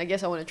 I mean, I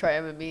guess I want to try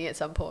MMA at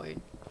some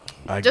point.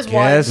 I Just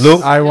guess once.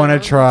 Look. I You want know,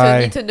 to try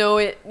Need to know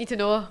it. Need to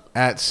know.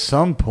 at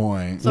some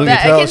point. So Look,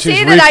 that you I tell can she's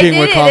say that I reaching did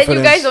with it. Then you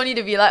confidence. guys don't need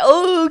to be like,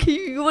 oh, okay,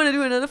 you want to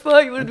do another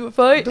fight? You want to do a It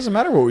fight? doesn't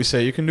matter what we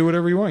say. You can do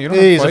whatever you want. You don't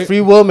Hey, have it's to a fight.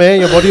 free world, man.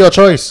 Your body, your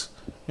choice.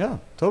 Yeah,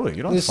 totally.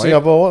 You don't In have to fight.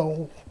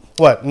 Singapore,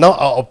 what? Now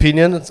our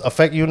opinions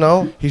affect you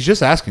now? He's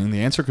just asking.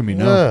 The answer can be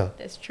no. Yeah.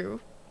 That's true.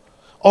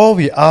 All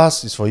we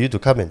ask is for you to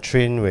come and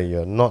train where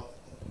you're not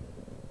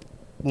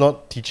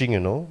teaching, you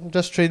know.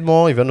 Just train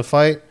more if you want to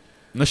fight.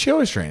 No, she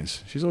always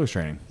trains. She's always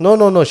training.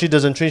 No. She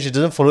doesn't train. She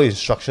doesn't follow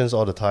instructions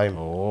all the time.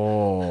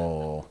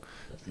 Oh.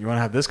 You want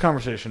to have this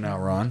conversation now,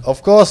 Ron?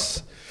 Of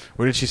course,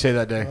 What did she say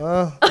that day?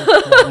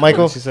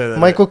 Michael. What did she say that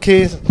Michael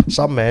K.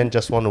 Some man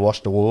just want to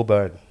watch the world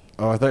burn.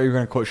 Oh, I thought you were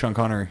going to quote Sean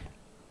Connery.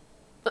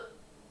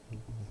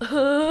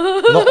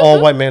 Not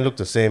all white men look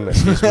the same.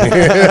 Excuse me.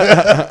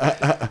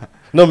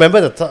 No,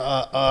 remember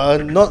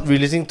not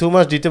releasing too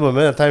much detail. But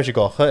remember the time she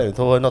got hurt and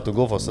told her not to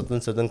go for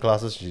certain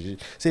classes. She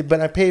said,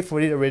 "But I paid for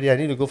it already. I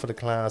need to go for the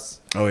class."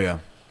 Oh, yeah.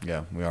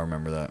 Yeah, we all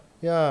remember that.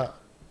 Yeah.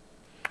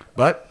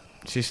 But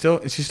she's still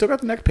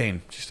got the neck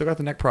pain. She's still got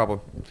the neck problem.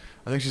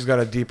 I think she's got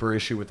a deeper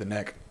issue with the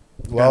neck.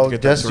 We're gonna have Well, to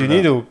get that just you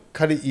sorted need out. to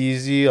cut it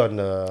easy on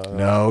the.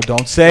 No,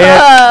 don't say it.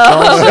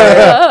 Don't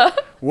say it.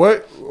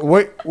 What?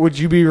 what would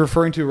you be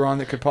referring to, Ron,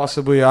 that could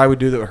possibly I would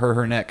do that hurt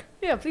her neck?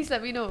 Yeah, please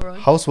let me know, Ron.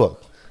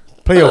 Housework.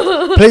 Play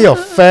your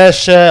fair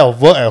share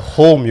of work at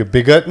home, you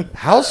bigot.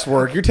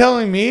 Housework? You're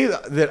telling me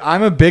that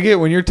I'm a bigot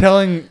when you're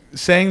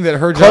saying that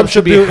her job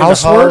should be Contribute in the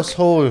housework?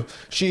 household.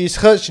 She is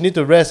hurt. She need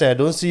to rest. And I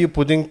don't see you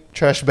putting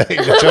trash bag in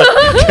the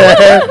trash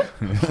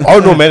can. Oh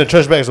no, man, the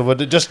trash bag is over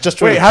there. Just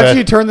throw Wait, the how trash. did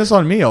you turn this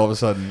on me all of a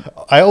sudden?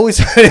 I always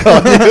say it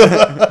on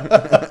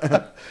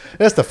you.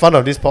 That's the fun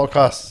of this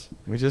podcast.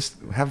 We just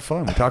have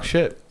fun. We talk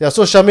shit. Yeah.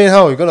 So Shamin,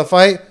 how you gonna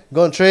fight? You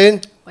gonna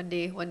train? One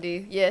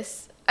day.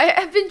 Yes.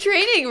 I've been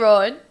training,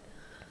 Ron.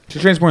 She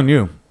trains more than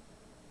you.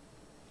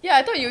 Yeah,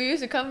 I thought you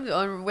used to come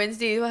on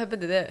Wednesday. What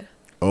happened to that?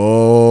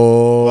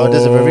 Oh. Well,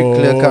 there's a very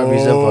clear-cut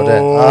reason for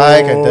that.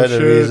 I can tell the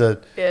shit. reason.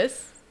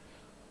 Yes.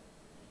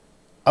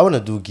 I want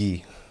to do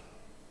gi.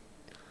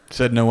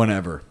 Said no one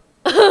ever.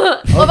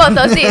 What about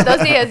Thursday?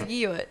 Thursday has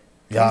gi, what?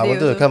 Yeah, I Tuesday wanted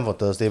to also. come for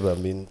Thursday, but I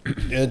mean,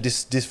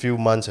 these few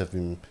months have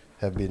been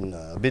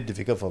a bit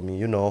difficult for me.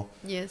 You know,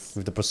 Yes.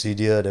 with the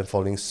procedure, then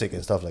falling sick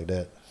and stuff like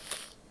that.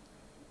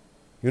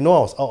 You know, I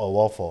was out a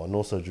while for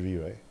no surgery,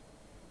 right?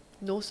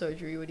 No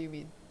surgery, what do you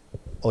mean?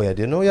 Oh yeah,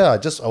 didn't know. Yeah, I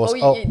was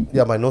Oh, out. you-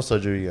 Yeah, my nose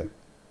surgery. Yeah.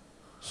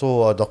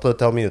 So doctor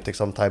tell me to take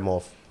some time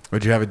off.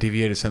 Would you have a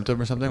deviated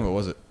symptom or something? What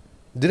was it?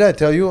 Did I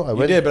tell you? I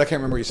You did, but I can't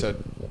remember what you said.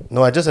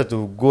 No, I just had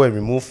to go and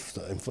remove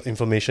the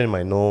inflammation in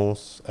my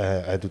nose. I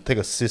had to take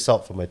a cyst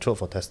out from my throat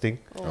for testing.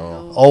 Oh, Oh.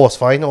 no. All was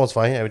fine.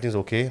 Everything's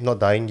okay. Not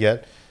dying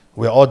yet.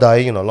 We're all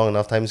dying in a long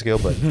enough time scale,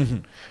 but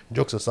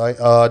jokes aside.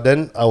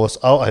 Then I was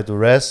out. I had to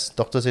rest.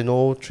 Doctor said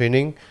no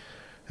training.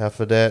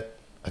 After that,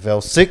 I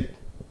felt sick.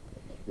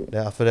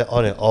 Then after that,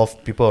 on and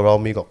off, people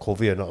around me got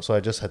COVID and all. So I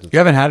just had to. You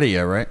haven't had it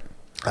yet, right?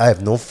 I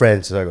have no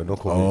friends, so I got no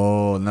COVID.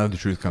 Oh, now the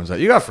truth comes out.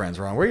 You got friends,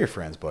 Ron. Where are your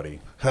friends,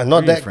 buddy? Not Who are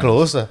your that friends?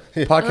 close.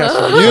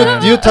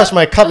 Podcast. You touch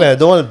my cup and I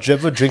don't want to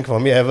ever drink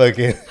from me ever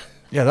again.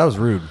 Yeah, that was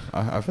rude.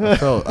 I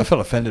felt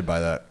offended by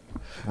that.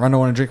 Ron don't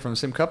want to drink from the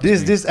same cup.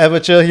 as me. This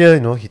amateur here,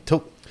 he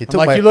took I'm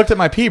like, my you looked at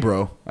my pee,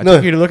 bro. I No.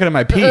 took you to look at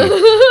my pee.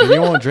 And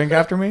you won't drink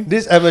after me?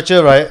 this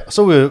amateur, right?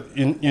 So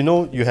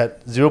you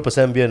had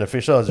 0% beer in the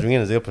fridge. So I was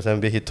drinking the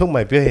 0% beer. He took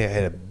my beer. He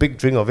had a big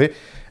drink of it,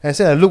 and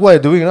said, "Look what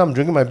I'm doing. I'm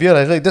drinking my beer."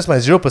 I was like, "That's my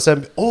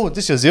 0%. Oh,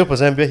 this is your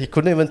 0% beer." He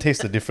couldn't even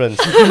taste the difference.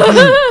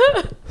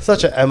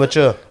 Such an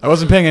amateur. I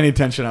wasn't paying any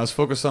attention. I was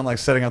focused on like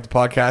setting up the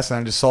podcast, and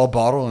I just saw a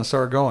bottle and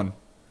started going.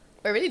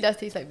 It really does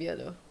taste like beer,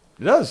 though.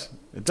 It does.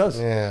 It does.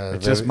 Yeah,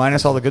 It's just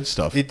minus all the good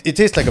stuff. It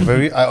tastes like a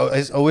very.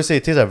 I always say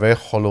it tastes like a very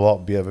hollow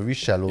out beer, very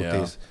shallow Yeah.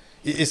 taste.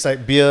 It's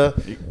like beer.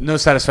 No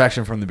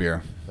satisfaction from the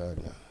beer. No, it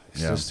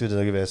Yeah. still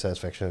doesn't give any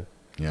satisfaction.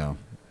 Yeah.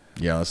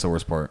 Yeah, that's the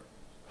worst part.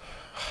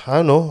 I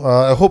don't know.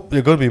 I hope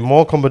there's going to be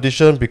more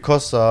competition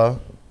because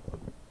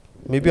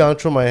maybe I'll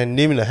throw my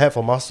name in the hat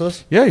for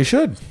Masters. Yeah, you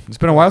should. It's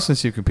been a while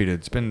since you competed.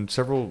 It's been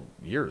several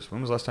years.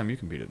 When was the last time you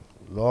competed?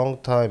 Long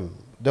time.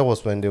 That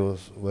was when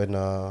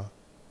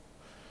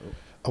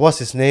what's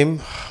his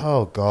name?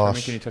 Oh Carmen,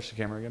 gosh. can you touch the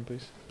camera again,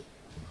 please?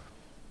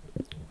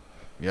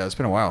 Yeah, it's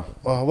been a while.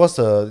 What's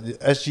the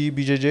SG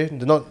BJJ?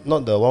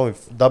 Not the one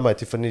with done by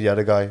Tiffany, the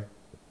other guy.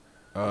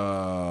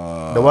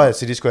 The one at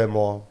City Square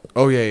Mall.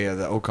 Oh, yeah,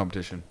 that old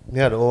competition.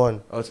 Yeah, the old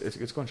one. Oh,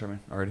 it's going, Charmaine,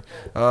 already.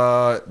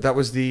 That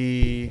was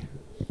the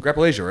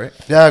Grapple Asia, right?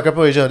 Yeah,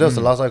 Grapple Asia. That was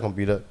the last time I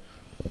competed.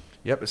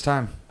 Yep, it's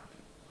time.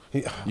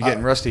 He- You're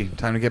getting rusty.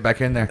 Time to get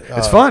back in there.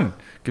 It's Uh, fun.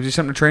 Gives you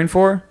something to train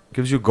for.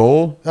 Gives you a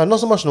goal. not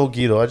so much no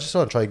gi though. I just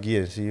want to try gi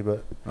and see,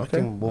 but I Okay.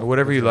 think both-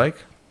 Whatever you like.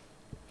 What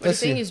you're Let's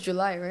saying see. is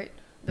July, right?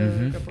 The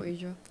Mhm. Grapple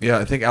Asia. Yeah,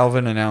 I think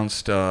Alvin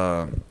announced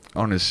on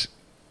his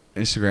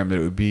Instagram that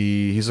it would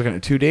be, he's looking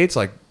at 2 dates,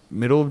 like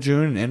middle of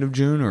June, end of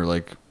June, or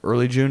like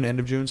early June, end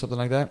of June, something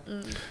like that.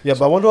 Yeah,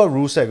 but I wonder what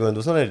rules they're going to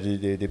do.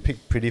 Sometimes they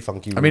pick pretty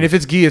funky rules. I mean, if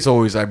it's gi, it's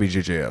always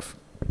IBJJF.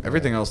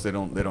 Everything else, they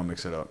don't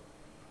mix it up.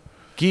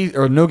 Gi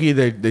or no gi,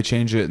 they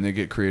change it and they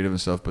get creative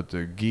and stuff. But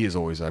the gi is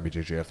always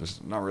IBJJF. There's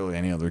not really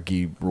any other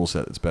gi rule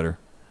set that's better.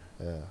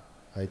 Yeah,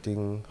 I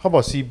think. How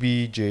about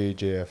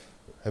CBJJF?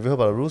 Have you heard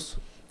about the rules?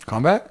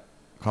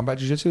 Combat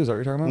jiu-jitsu, is that what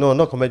you're talking about? No,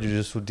 not combat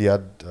jiu-jitsu.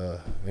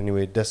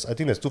 Anyway, I think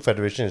there's two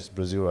federations in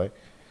Brazil, right?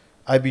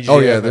 IBJJF. Oh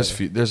yeah, there's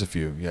a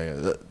few.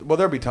 Yeah. Well,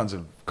 there'll be tons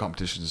of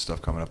competitions and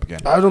stuff coming up again.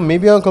 I don't know.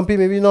 Maybe I'll compete.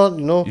 Maybe not.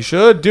 You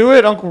should do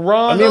it, Uncle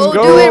Ron. I mean, Go Let's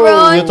do it, go.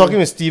 Ron. You're talking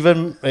with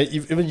Steven.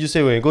 Even you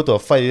say when you go to a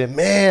fight, you're like,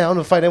 man, I want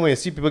to fight. Then when you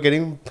see people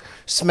getting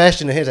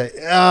smashed in the head, it's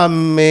like,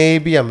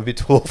 maybe I'm a bit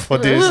too old for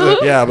this.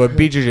 Yeah, but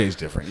BJJ is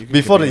different. You can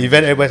Before the compete.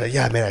 event, everybody's like,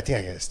 yeah, man, I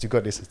think I still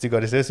got this.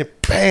 They say,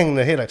 bang, in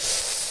the head, like,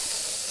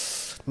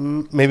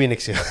 maybe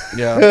next year.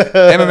 Yeah,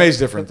 MMA is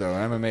different though.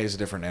 MMA is a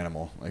different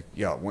animal. Like,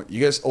 yeah, when you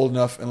get old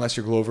enough, unless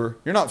you're Glover,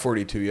 you're not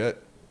 42 yet.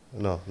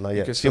 No, not You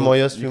yet. can Few still, more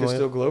years. You can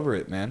still Glover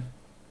it, man.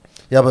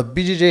 Yeah, but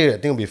BJJ, I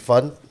think will be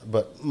fun.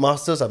 But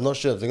Masters, I'm not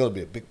sure. I think it'll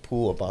be a big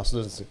pool of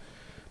Masters.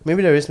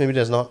 Maybe there is, maybe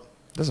there's not.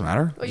 Doesn't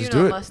matter. Oh, Just you're do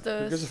not it.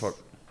 Masters. Who gives a fuck?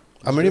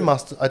 I'm already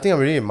Master. I think I'm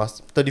already in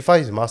Master.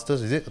 35 is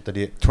Masters, is it? Or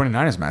 38?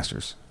 29 is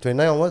Masters.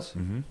 29 onwards?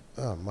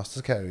 Mm-hmm.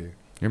 Masters carry.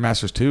 You're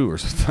Masters 2 or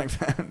something like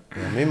that.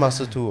 Yeah, maybe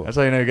Master 2. That's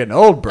how you know you're getting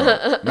old, bro.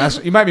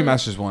 You might be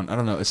Masters 1. I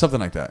don't know. It's something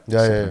like that. Yeah,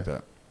 Something yeah, like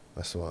that.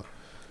 That's the one.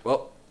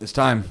 Well, it's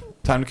time.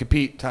 Time to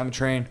compete. Time to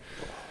train.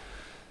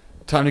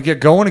 Time to get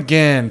going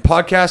again.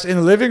 Podcast in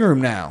the living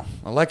room now.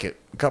 I like it.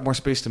 Got more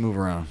space to move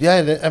around. Yeah,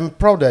 and I'm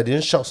proud that I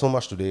didn't shout so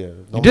much today.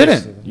 You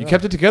didn't. You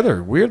kept it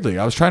together. Weirdly,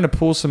 I was trying to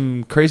pull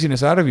some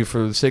craziness out of you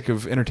for the sake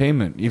of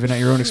entertainment, even at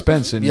your own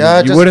expense, and Yeah,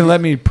 you just- wouldn't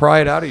let me pry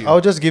it out of you. I'll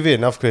just give it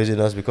enough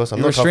craziness because I'm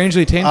You not were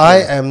strangely tainted. I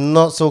am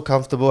not so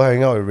comfortable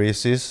hanging out with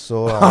racists,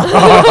 so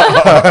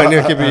I need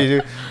to keep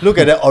it. Look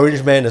at that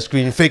orange man on the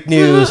screen. Fake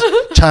news.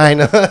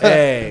 China.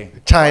 Hey,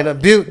 China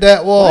built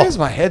that wall. why is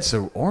my head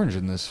so orange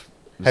in this?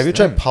 Have you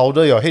thing? tried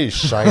powder? Your head is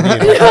shiny.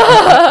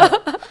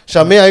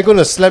 Charmaine, are you going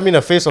to slap me in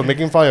the face for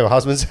making fun of your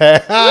husband's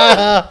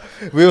hair?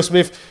 Will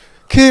Smith,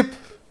 keep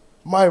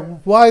my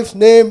wife's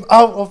name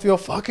out of your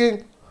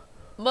fucking...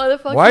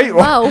 Motherfucking Why?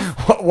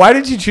 mouth. Why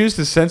did you choose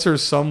to censor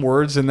some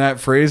words in that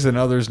phrase and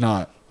others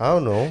not? I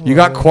don't know. You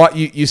got quiet.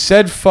 You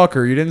said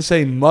fucker. You didn't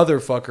say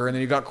motherfucker, and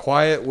then you got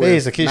quiet with Hey,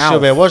 it's a kid's mouth. show,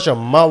 man. Watch your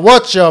mouth.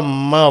 Watch your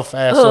mouth,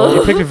 asshole.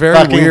 You picked a very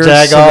Fucking weird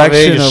jag off,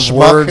 selection you of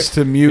schmuck. words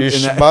to mute. You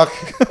In that.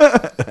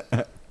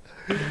 schmuck.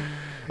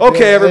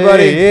 Okay,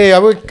 everybody. Hey,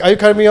 are you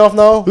cutting me off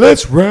now?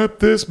 Let's wrap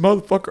this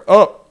motherfucker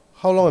up.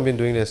 How long have you been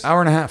doing this? Hour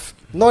and a half.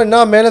 Not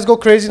enough, man. Let's go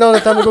crazy now.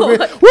 It's time to go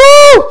crazy.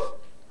 Woo!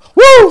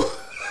 Woo!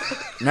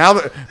 Now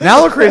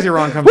the crazy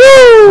Ron comes.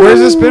 Woo! Where's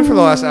this been for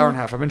the last hour and a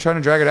half? I've been trying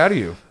to drag it out of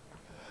you.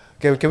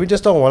 Can we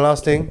just talk one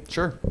last thing?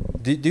 Sure.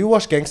 Do you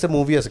watch gangster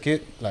movie as a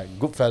kid? Like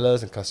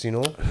Goodfellas and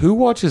Casino? Who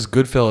watches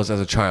Goodfellas as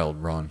a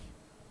child, Ron?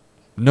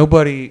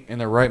 Nobody in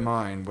their right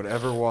mind would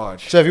ever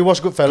watch. So have you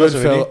watched Goodfellas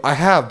already? I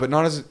have, but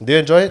not as. Do you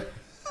enjoy it?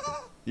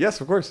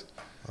 Yes, of course.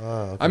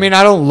 Ah, okay. I mean,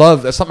 I don't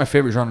love. That's not my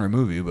favorite genre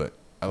movie, but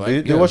I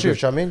like. Do you watch it with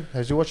Charmaine?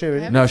 Has you watched it I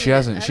already? haven't No, seen she it.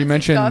 hasn't. I She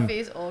haven't seen mentioned-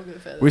 Scarface or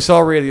Goodfellas. We saw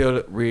Ray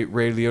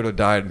Liotta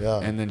died, Yeah.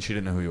 and then she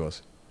didn't know who he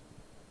was.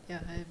 Yeah,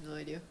 I have no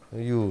idea.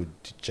 You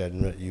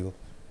degenerate, you.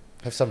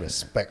 Have some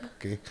respect,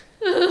 okay?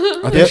 I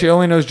think Yep. she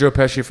only knows Joe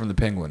Pesci from The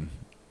Penguin,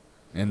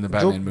 in the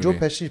Batman movie. Joe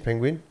Pesci,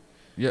 Penguin?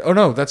 Yeah. Oh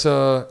no, that's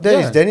That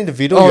is yeah. Danny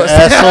DeVito, Oh, you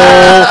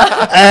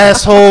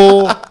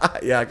asshole!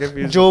 Yeah, I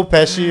confused. Joe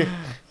Pesci.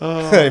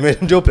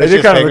 Imagine Joe They Pesci do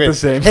as kinda look Penguin. the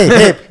same.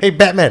 Hey,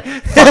 Batman.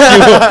 Fuck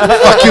you.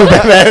 Fuck you,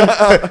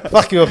 Batman.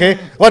 Fuck you, okay?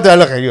 What do I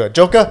look at you? A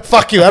Joker?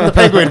 Fuck you, I'm the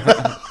Penguin.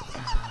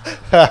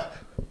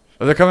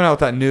 Oh, they're coming out with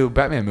that new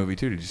Batman movie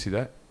too. Did you see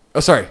that? Oh,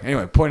 sorry.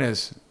 Anyway, point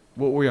is,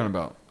 what were we on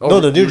about? Oh, No,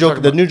 the you new were Joker,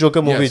 talking the about- new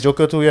Joker movie, Yes.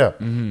 Joker 2, yeah.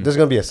 Mhm. This is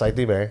gonna be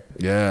exciting, man.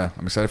 Yeah,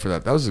 I'm excited for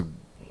that. That was a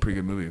pretty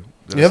good movie.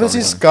 that You I haven't saw seen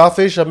recently.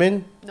 Scarface, I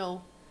mean?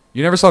 No.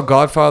 You never saw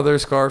Godfather, No,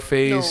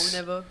 Scarface,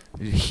 never.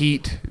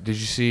 Heat? Did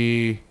you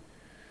see?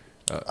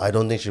 I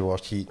don't think she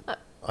watched Heat.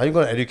 Are you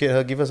gonna educate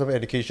her? Give her some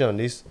education on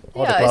this.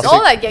 All the Yeah, it's classic-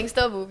 all like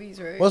gangster movies,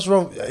 right? What's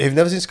wrong? You've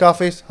never seen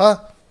Scarface, huh?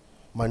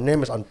 My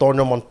name is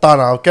Antonio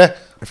Montana, okay?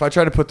 If I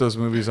try to put those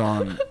movies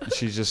on,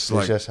 she's just It's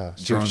like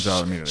just, drones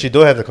out immediately. she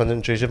don't have the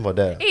concentration for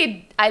that.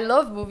 Hey, I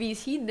love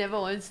movies. He never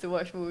wants to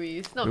watch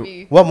movies. Not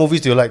me. What movies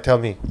do you like? Tell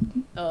me.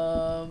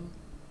 Um,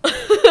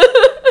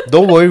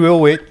 Don't worry, we'll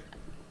wait.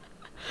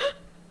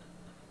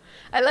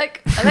 I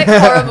like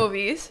horror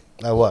movies.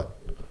 Like what?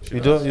 You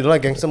don't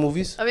like gangster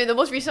movies? I mean, the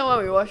most recent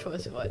one we watched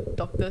was what?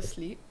 Doctor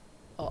Sleep.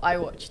 Oh, I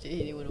watched it. He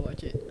didn't want to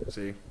watch it.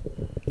 See?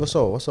 What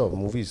sort of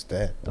movie is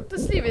that? Doctor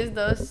Sleep is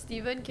the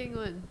Stephen King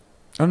one.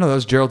 Oh no, that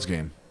was Gerald's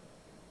Game.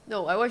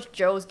 No, I watched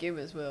Gerald's Game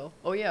as well.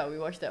 Oh yeah, we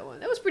watched that one.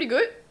 That was pretty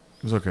good.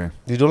 It was okay.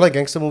 You don't like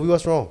gangster movie?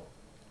 What's wrong?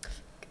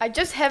 I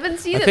just haven't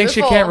seen I it think she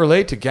before. can't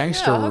relate to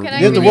gangster. Yeah, how can I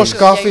You have to relate watch to a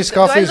Scarface. gangster?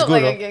 Scarface Do I is look good,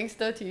 like huh? a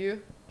gangster to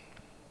you?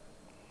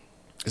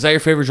 Is that your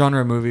favorite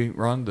genre of movie,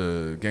 Ron?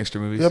 The gangster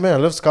movies? Yeah, man, I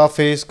love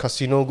Scarface,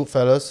 Casino,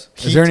 Goodfellas.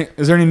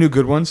 Is there any new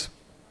good ones?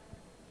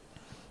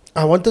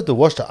 I wanted to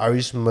watch The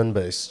Irishman,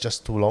 but it's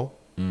just too long.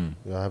 Mm.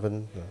 Yeah, I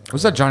haven't.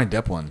 What's that Johnny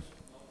Depp one?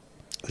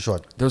 Which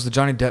one? There was the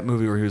Johnny Depp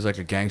movie where he was like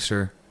a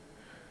gangster.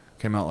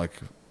 Came out like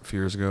a few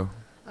years ago.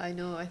 I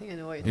know. I think I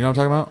know what You know what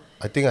I'm talking about?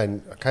 I think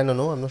I kind of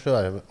know. I'm not sure.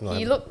 I haven't. No, I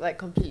He haven't. looked like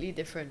completely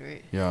different,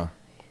 right? Yeah.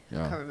 I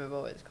can't Yeah.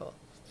 remember what it's called.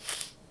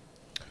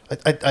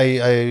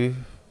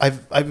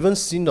 I've even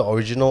seen the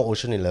original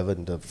Ocean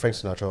 11, the Frank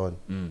Sinatra one.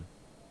 Mm.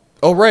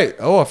 Oh right.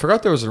 Oh, I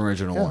forgot there was an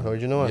original Yeah, one. the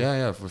original one. Yeah,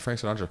 yeah, with Frank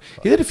Sinatra.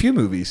 He did a few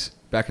movies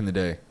back in the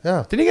day.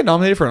 Yeah, Didn't he get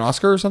nominated for an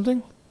Oscar or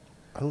something?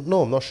 I don't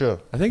know. I'm not sure.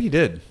 I think he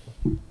did.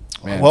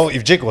 Man. Well,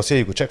 if Jake was here,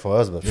 you could check for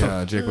us. But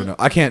Yeah, Jake would know.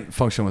 I can't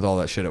function with all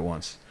that shit at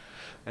once.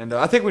 And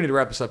I think we need to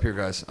wrap this up here,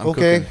 guys. I'm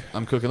Okay. cooking.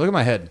 I'm cooking. Look at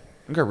my head.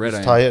 Look how red I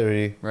it's am tired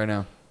already. right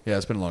now. Yeah,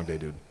 it's been a long day,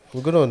 dude.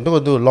 We're gonna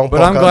do a long.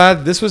 But podcast. I'm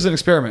glad this was an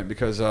experiment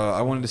because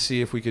I wanted to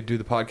see if we could do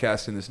the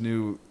podcast in this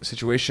new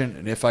situation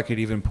and if I could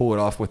even pull it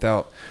off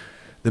without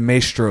the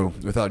maestro,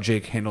 without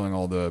Jake handling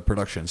all the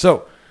production.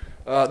 So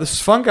this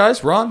is fun,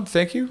 guys. Ron,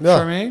 thank you. Yeah.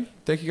 Charmaine,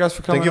 thank you guys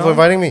for coming. Thank you for on.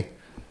 inviting me.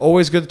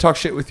 Always good to talk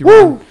shit with you.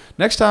 Woo! Ron.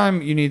 Next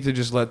time you need to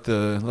just let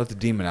the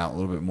demon out a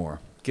little bit more.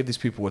 Give these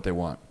people what they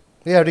want.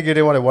 They already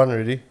getting what they want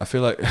already. I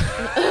feel like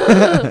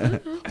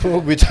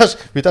we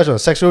touch on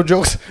sexual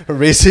jokes,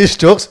 racist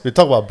jokes. We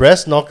talk about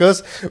breast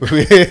knockers.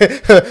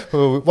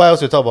 What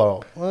else we talk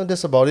about? Well,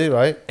 that's about it,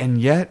 right?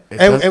 and yet it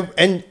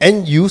does-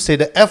 And you say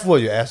the F word,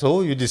 you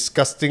asshole. You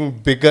disgusting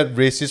bigot,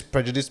 racist,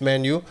 prejudiced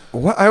man. You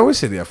what I always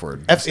say the F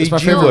word. It's my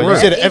FAG favorite word. You word.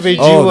 say the FAG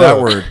Oh, word. that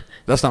word.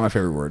 That's not my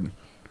favorite word.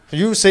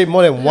 You say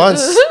more than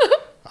once.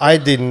 I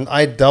didn't.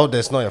 I doubt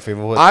that's not your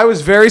favorite word. I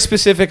was very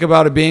specific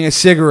about it being a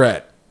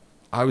cigarette.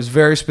 I was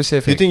very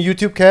specific. You think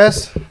YouTube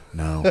cares?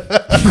 No.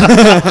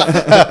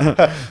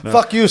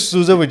 Fuck you,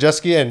 Susan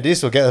Wojcicki, and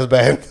this will get us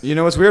banned. You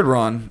know what's weird,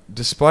 Ron?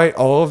 Despite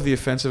all of the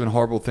offensive and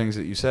horrible things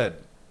that you said,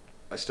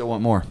 I still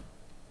want more.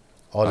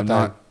 All the I'm time.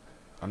 not.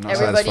 I'm not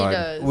Everybody satisfied.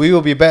 does. We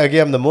will be back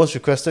again. I'm the most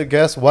requested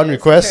guest. One Yes,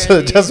 request,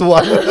 apparently. just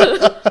one.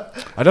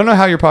 I don't know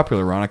how you're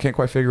popular, Ron. I can't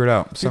quite figure it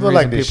out. For some People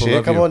reason, like this people shit.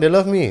 love Come you. on, they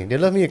love me. They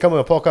love me. Come on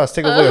a podcast,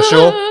 take over your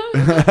show.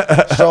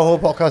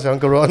 Stronghold podcast, your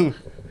Uncle Ron.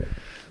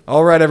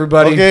 All right,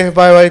 everybody. Okay,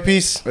 bye,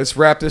 peace. Let's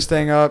wrap this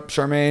thing up.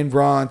 Charmaine,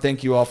 Ron,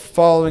 thank you all for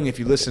following. If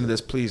you listen to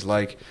this, please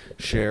like,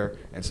 share,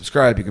 and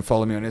subscribe. You can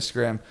follow me on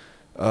Instagram,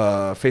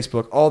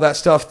 Facebook, all that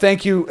stuff.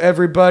 Thank you,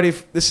 everybody.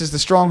 This is the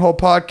Stronghold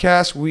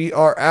Podcast. We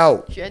are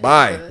out.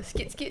 Bye.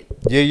 Skit, skit.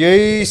 Yeah,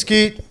 yeah,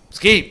 skeet.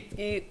 Skeet.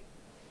 Skit.